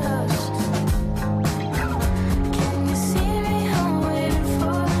couch. Can you see me? I'm waiting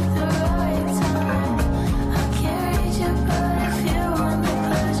for the right time. I can't reach you, but if you want the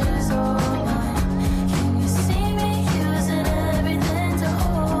pleasure's all mine. Can you see me using everything to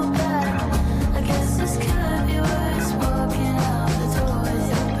hold back? I guess this could be worse, walking out the door with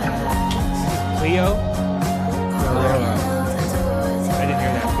your back. Cleo? Walking out the door with your I didn't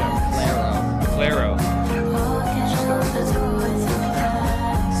hear that. Clairo. walking out the door with your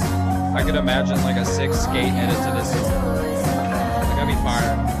back. I could imagine like a 6 skate edit to this song. Like, that'd be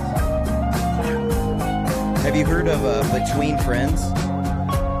fire. Have you heard of Between Friends?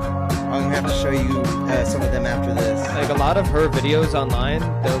 I'm gonna have to show you some of them after this. Like a lot of her videos online,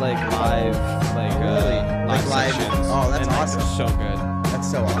 they're like live, like Really? Like live- sessions. oh, that's and, like, awesome. they're so good. That's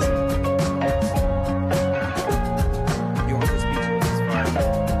so awesome. You want this beat?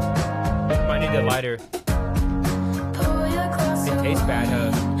 I need the lighter. It tastes bad,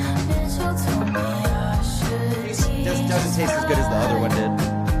 huh? Just doesn't taste as good as the other one did.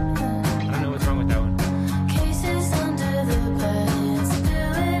 I don't know what's wrong with that one. Cases under the bed,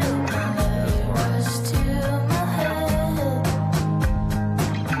 spill it open, let it rush to my head.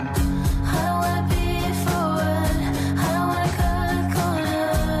 I wanna be forward, I wanna cut a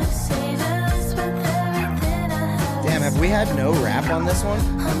corner, save us with everything I have. Damn, have we had no rap on this one?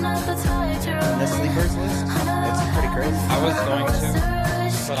 I'm not the type to On this sleepers list? It's pretty crazy. I was going to,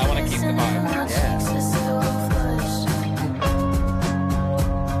 but I want to keep the vibe. Yeah.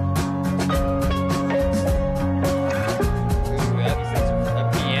 A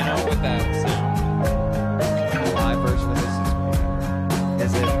piano with that sound. The live version of this is way better.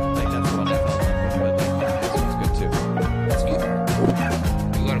 Is it? Like that's the one I felt like, but like, this one's good too.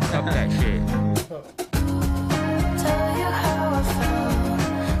 You gotta cup that shit. Tell you how I felt,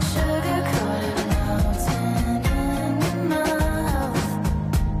 sugar-coated mountain in your mouth.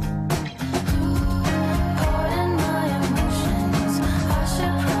 Pardon my emotions, I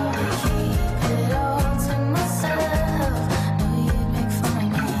should probably keep it all to myself. Know you'd make fun of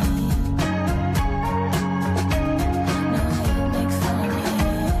me. Know you'd make fun of me.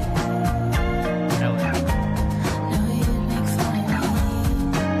 Know you'd make fun of me.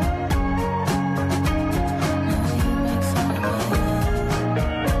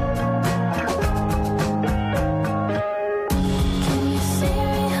 Can you see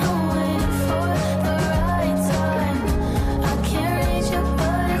me? I'm waiting for the right time. I can't reach you,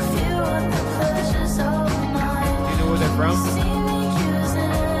 but if you want the pleasure's all mine. Do you know where they're from? See me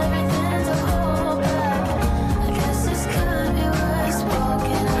using everything to hold back. I guess this could be worse,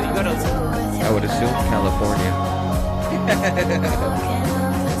 walking out the door with I your would assume California. walking out the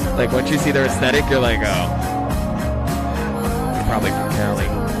door. Like once you see their aesthetic, you're like, oh. probably from Cali.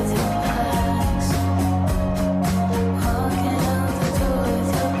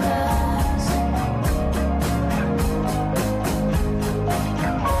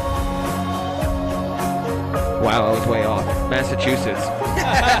 Wow, I was way off. Massachusetts.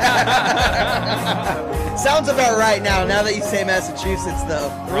 Sounds about right now that you say Massachusetts, though.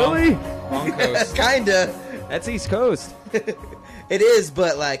 Really? Wrong coast. Kinda. That's East Coast. It is,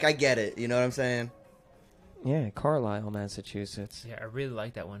 but like I get it. You know what I'm saying? Yeah, Carlisle, Massachusetts. Yeah, I really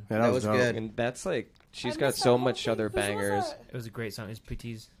like that one. Yeah, That was dope. good. And that's like, she's I got missed so that much whole other thing. Whose was bangers. that? It was a great song. It's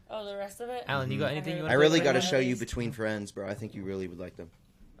PT's. Oh, the rest of it? Alan, you got anything you want I to really play? got to show you Between Friends, bro. I think you really would like them.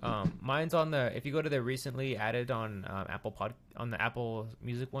 Mine's on the. If you go to the recently added on on the Apple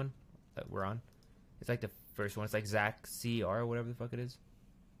Music one that we're on, it's like the first one. It's like Zach CR or whatever the fuck it is,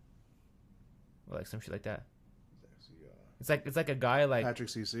 or like some shit like that. It's like a guy like Patrick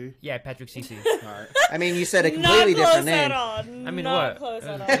CC. Yeah, Patrick CC. All right. I mean, you said a completely different name. I mean, Not what? close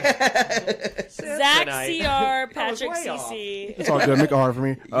at all. Zach CR, Patrick CC. It's all good. Make it hard for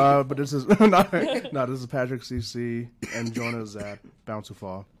me. But this is no. This is Patrick CC and Jonah Zad. Bound to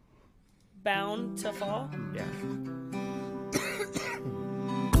Fall. Bound to Fall? Yeah.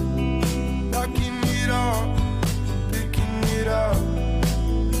 Knocking it off, picking it up.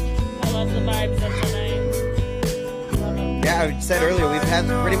 I love the vibes of tonight. Yeah, I said earlier we've had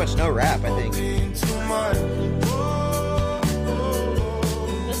pretty much no rap. I think.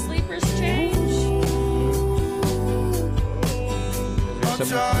 The sleepers change. There's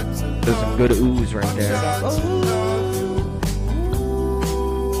some good ooze right there.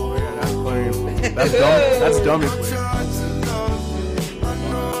 That's dumb. That's dumb.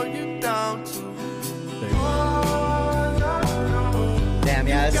 Damn,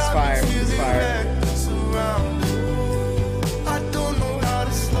 yeah, this is fire. This is fire. I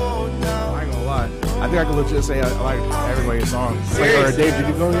ain't gonna lie. I think I can legit say I like everybody's song. Like, or Dave, did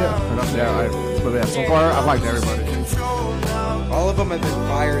you go yet? Or not? Yeah, but yeah, so far I've liked everybody. All of them have been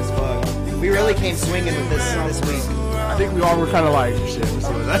fire as fuck. We really came swinging with this week. I think we all were kind of like, shit, let's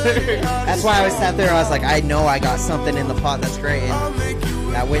see what's that. That's why I was sat there. I was like, I know I got something in the pot that's great.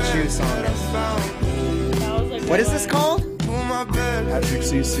 And that Witch Shoe song is. What is this called? Patrick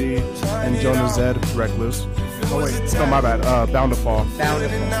CC and Jonah Zed, Reckless. Oh wait, no, my bad. Bound to Fall. Bound to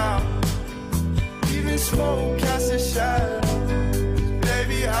Fall. Even smoke casts a shadow.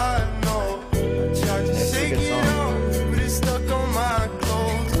 Baby, I know. I tried to shake it off, but it's stuck on my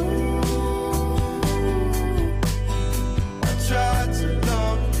clothes. I tried to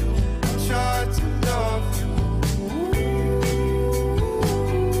love you. I tried to love you.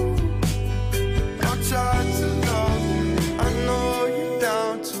 I tried to love you. I know you're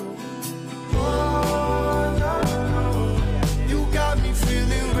down to. You got me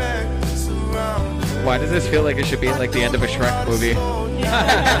feeling reckless around. Why does this feel like it should be in like the end of a Shrek movie?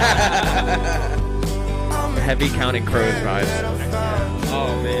 Heavy Counting Crows vibes.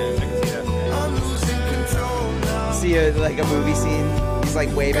 Oh man, I can see that. See like a movie scene. He's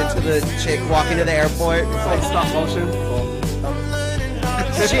like waving to the chick walking to the airport. It's like stop motion.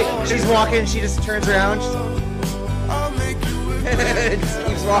 She's walking. She just turns around. Just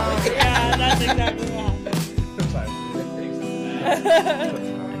keeps walking. Yeah, that's exactly what happened.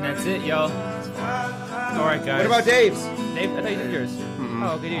 And that's it, y'all. All right, guys. What about Dave's? Dave, I thought you did yours.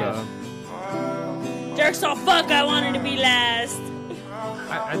 Oh, good, you go. Jerk so fuck, I wanted to be last.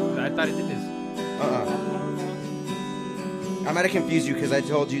 I thought he did his. I might have confused you because I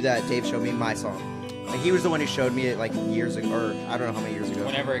told you that Dave showed me my song. Like he was the one who showed me it like years ago, or I don't know how many years ago.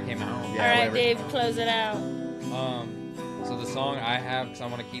 Whenever it came out. All right, whatever. Dave, close it out. So the song I have, because I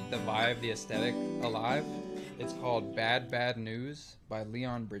want to keep the vibe, the aesthetic alive, it's called Bad Bad News by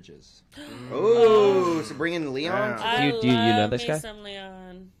Leon Bridges. Oh, so bring in Leon? Do you know this guy? Some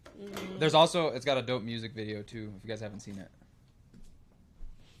Leon. There's also, it's got a dope music video too, if you guys haven't seen it.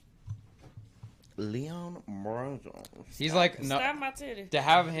 Leon Bridges. He's like, no, Stab my titty. to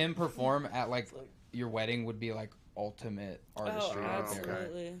have him perform at like your wedding would be like ultimate artistry Oh, right there.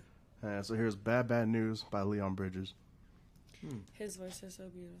 absolutely. Yeah, so here's Bad Bad News by Leon Bridges. His voice is so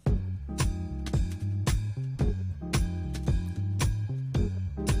beautiful.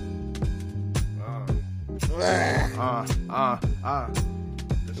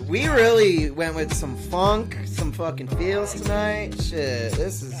 We really went with some funk, some fucking feels tonight. Shit,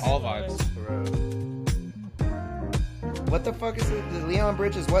 this is All vibes. What the fuck is it? The Leon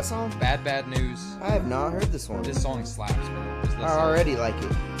Bridges what song? Bad Bad News. I have not heard this one. This song slaps, bro. Just listen. I already like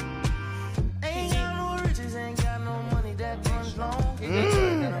it.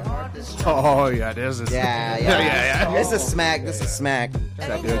 Oh yeah, this is. Yeah. yeah. This is smack. This is smack.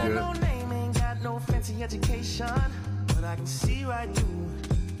 That good. I can see right through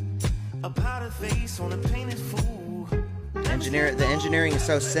a powder face on a painted fool. The engineering is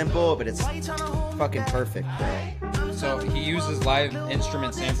so simple, but it's fucking perfect, bro. So he uses live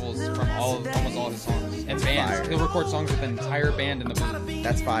instrument samples from almost all his songs and bands. Fire. He'll record songs with an entire band in the booth.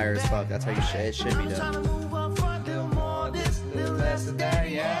 That's fire as fuck. That's how it should be done.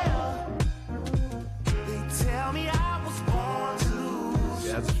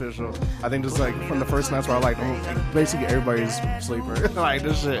 Yeah, that's official. I think just like from the first nights where I like basically everybody's sleeper. Like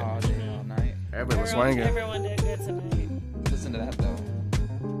this shit. All day, all night. Everybody was swinging. Everyone did good tonight. Listen to that though.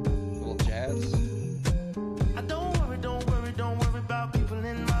 A little jazz. Don't worry about people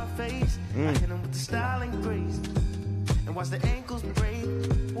in my face. I hit them with the style and grace, and watch the ankles break.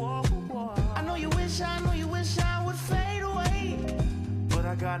 Whoa, whoa. I know you wish I would fade away, but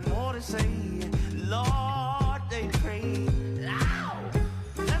I got more to say. Lord, they pray. Ow!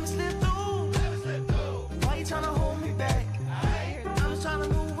 Let me slip through. Why you trying to hold me back? I'm just trying to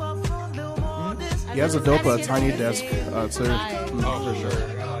move up for a little more distance. He has a dope tiny desk too. Oh, for sure.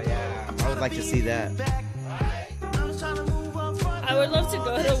 Oh yeah, I would like to see that. I would love to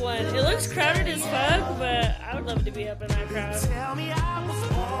go to one. It looks crowded as fuck, but I would love to be up in that crowd. Tell me I was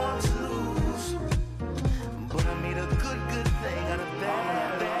born to lose, but I made a good thing out of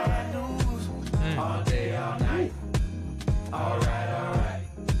bad news. All day, all night. All right.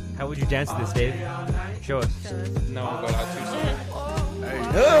 How would you dance to this, Dave? Show us. No, but out too soon.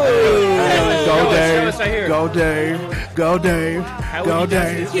 Go Show us right here. Dave. Go Dave. Go Dave. How Go would you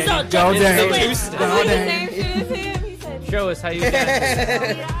dance Dave. to this, He's all Go jumping. Dave. Go Dave. Show us how you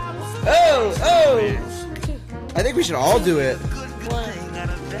dance. Oh. I think we should all do it.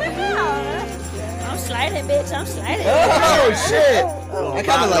 I'm sliding, bitch. I'm sliding. Oh shit! I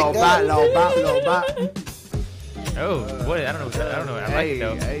kind of like that. Oh, what? I don't know. I like it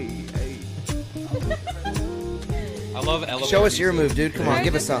though. I love elevator. Show us your move, dude. Come on,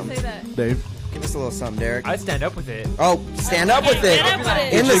 give us something. Dave. Give us a little something, Derek. I'd stand up with it. Oh, stand up with it. Stand up with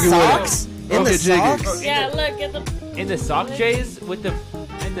it. In the socks. In the Okay, jiggy. socks. Yeah, look, get the. In the sock J's with the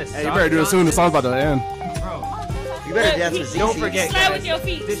in the. Hey, you better do it soon. The song's about to end. You better dance with ZZ. Don't forget, Slide guys, with your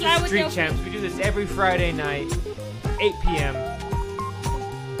feet. This Slide is with Street your feet. Champs. We do this every Friday night, 8 p.m.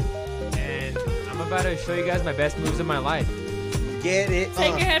 And I'm about to show you guys my best moves of my life. Get it.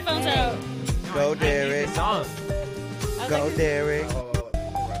 Take your headphones out. Go, I Derek. need the song. Go, Derek. You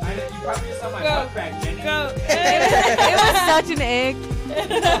probably just saw my Go. butt crack, Jenny. Go. It was such an egg.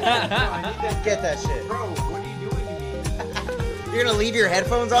 Get that shit. Bro, what are you doing to me? You're gonna leave your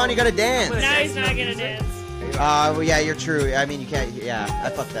headphones on. You gotta dance. Now he's not gonna dance. Well, yeah, you're true. I mean, you can't. Yeah, I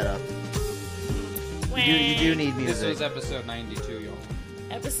fucked that up. You do need This music. was episode 92, y'all.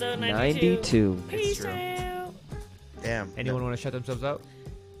 Episode 92. Peace out. Damn. Anyone want to shut themselves out?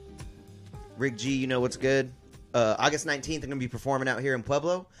 Rick G, you know what's good. August 19th, I'm gonna be performing out here in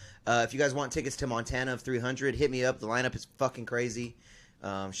Pueblo. If you guys want tickets to Montana of 300, hit me up. The lineup is fucking crazy.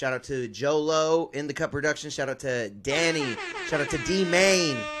 Shout out to Joe Lowe in the Cup Production. Shout out to Danny. Shout out to D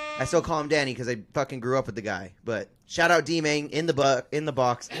Main. I still call him Danny because I fucking grew up with the guy. But shout out D Main in the box. Out the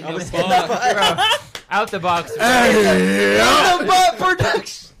box. In the butt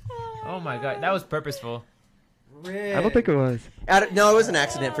production. Oh my god, that was purposeful. I don't think it was. No, it was an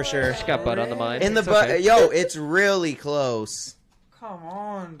accident for sure. Just got butt on the mind. In the It's butt. okay. Yo, it's really close. Come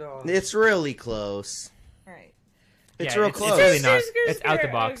on, dog. It's really close. Right. It's Yeah, real it's close. really not. It's out the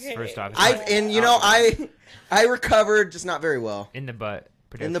box, Okay. first off. It's not And you know, I recovered, just not very well. in the butt.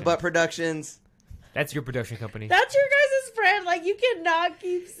 In the butt productions. That's your production company. That's your guys' friend. Like, you cannot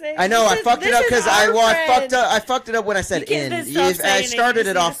keep saying. I know I this fucked it is up because our friend. I fucked it up when I said You can't in. stop saying I it. started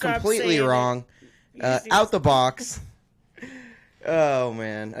You it just off need to stop completely saying it. wrong. You just need to Out the box. Oh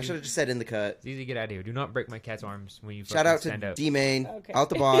man, I should have just said in the cut. It's easy to get out of here. Do not break my cat's arms when you Shout fucking out stand to up. D Main. Okay. Out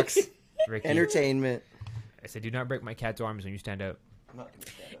the box. Ricky. Entertainment. I said, do not break my cat's arms when you stand up.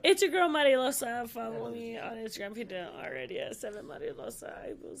 It's your girl Marilosa. Follow me on Instagram if you don't already at 7 Marilosa.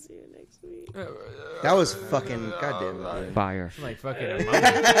 I will see you next week. That was fucking goddamn it, dude. Fire. I'm like fucking a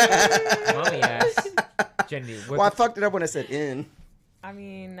mommy ass. Jenny, what Well, I fucked it up when I said in. I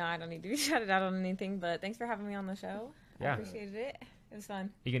mean, no, I don't need to be shouted out on anything, but thanks for having me on the show. Yeah. I appreciated it. It was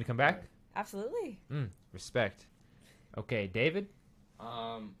fun. you gonna come back? Absolutely. Respect. Okay, David.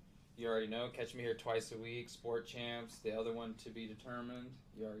 You already know. Catch me here twice a week. Sport Champs. The other one to be determined.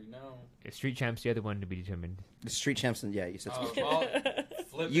 You already know. Street Champs, the other one to be determined. Street Champs, yeah, you said Street Champs. Well,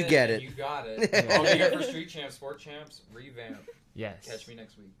 flip You get and it. You got it. I'll be here for Street Champs, Sport Champs, revamp. Yes. Catch me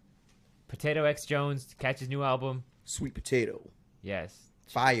next week. Potato X Jones, catch his new album. Sweet Potato. Yes.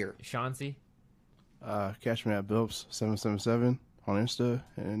 Fire. Chauncey. Catch me at Bilps777 on Insta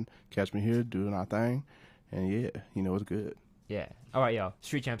and catch me here doing our thing. And yeah, you know, it's good. Yeah. All right, y'all.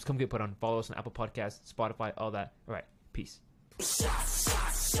 Street Champs, come get put on. Follow us on Apple Podcasts, Spotify, all that. All right. Peace. Come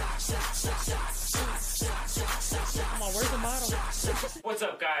on, where's the model? What's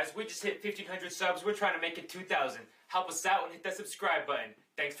up, guys? We just hit 1,500 subs. We're trying to make it 2,000. Help us out and hit that subscribe button.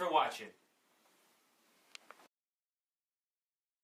 Thanks for watching.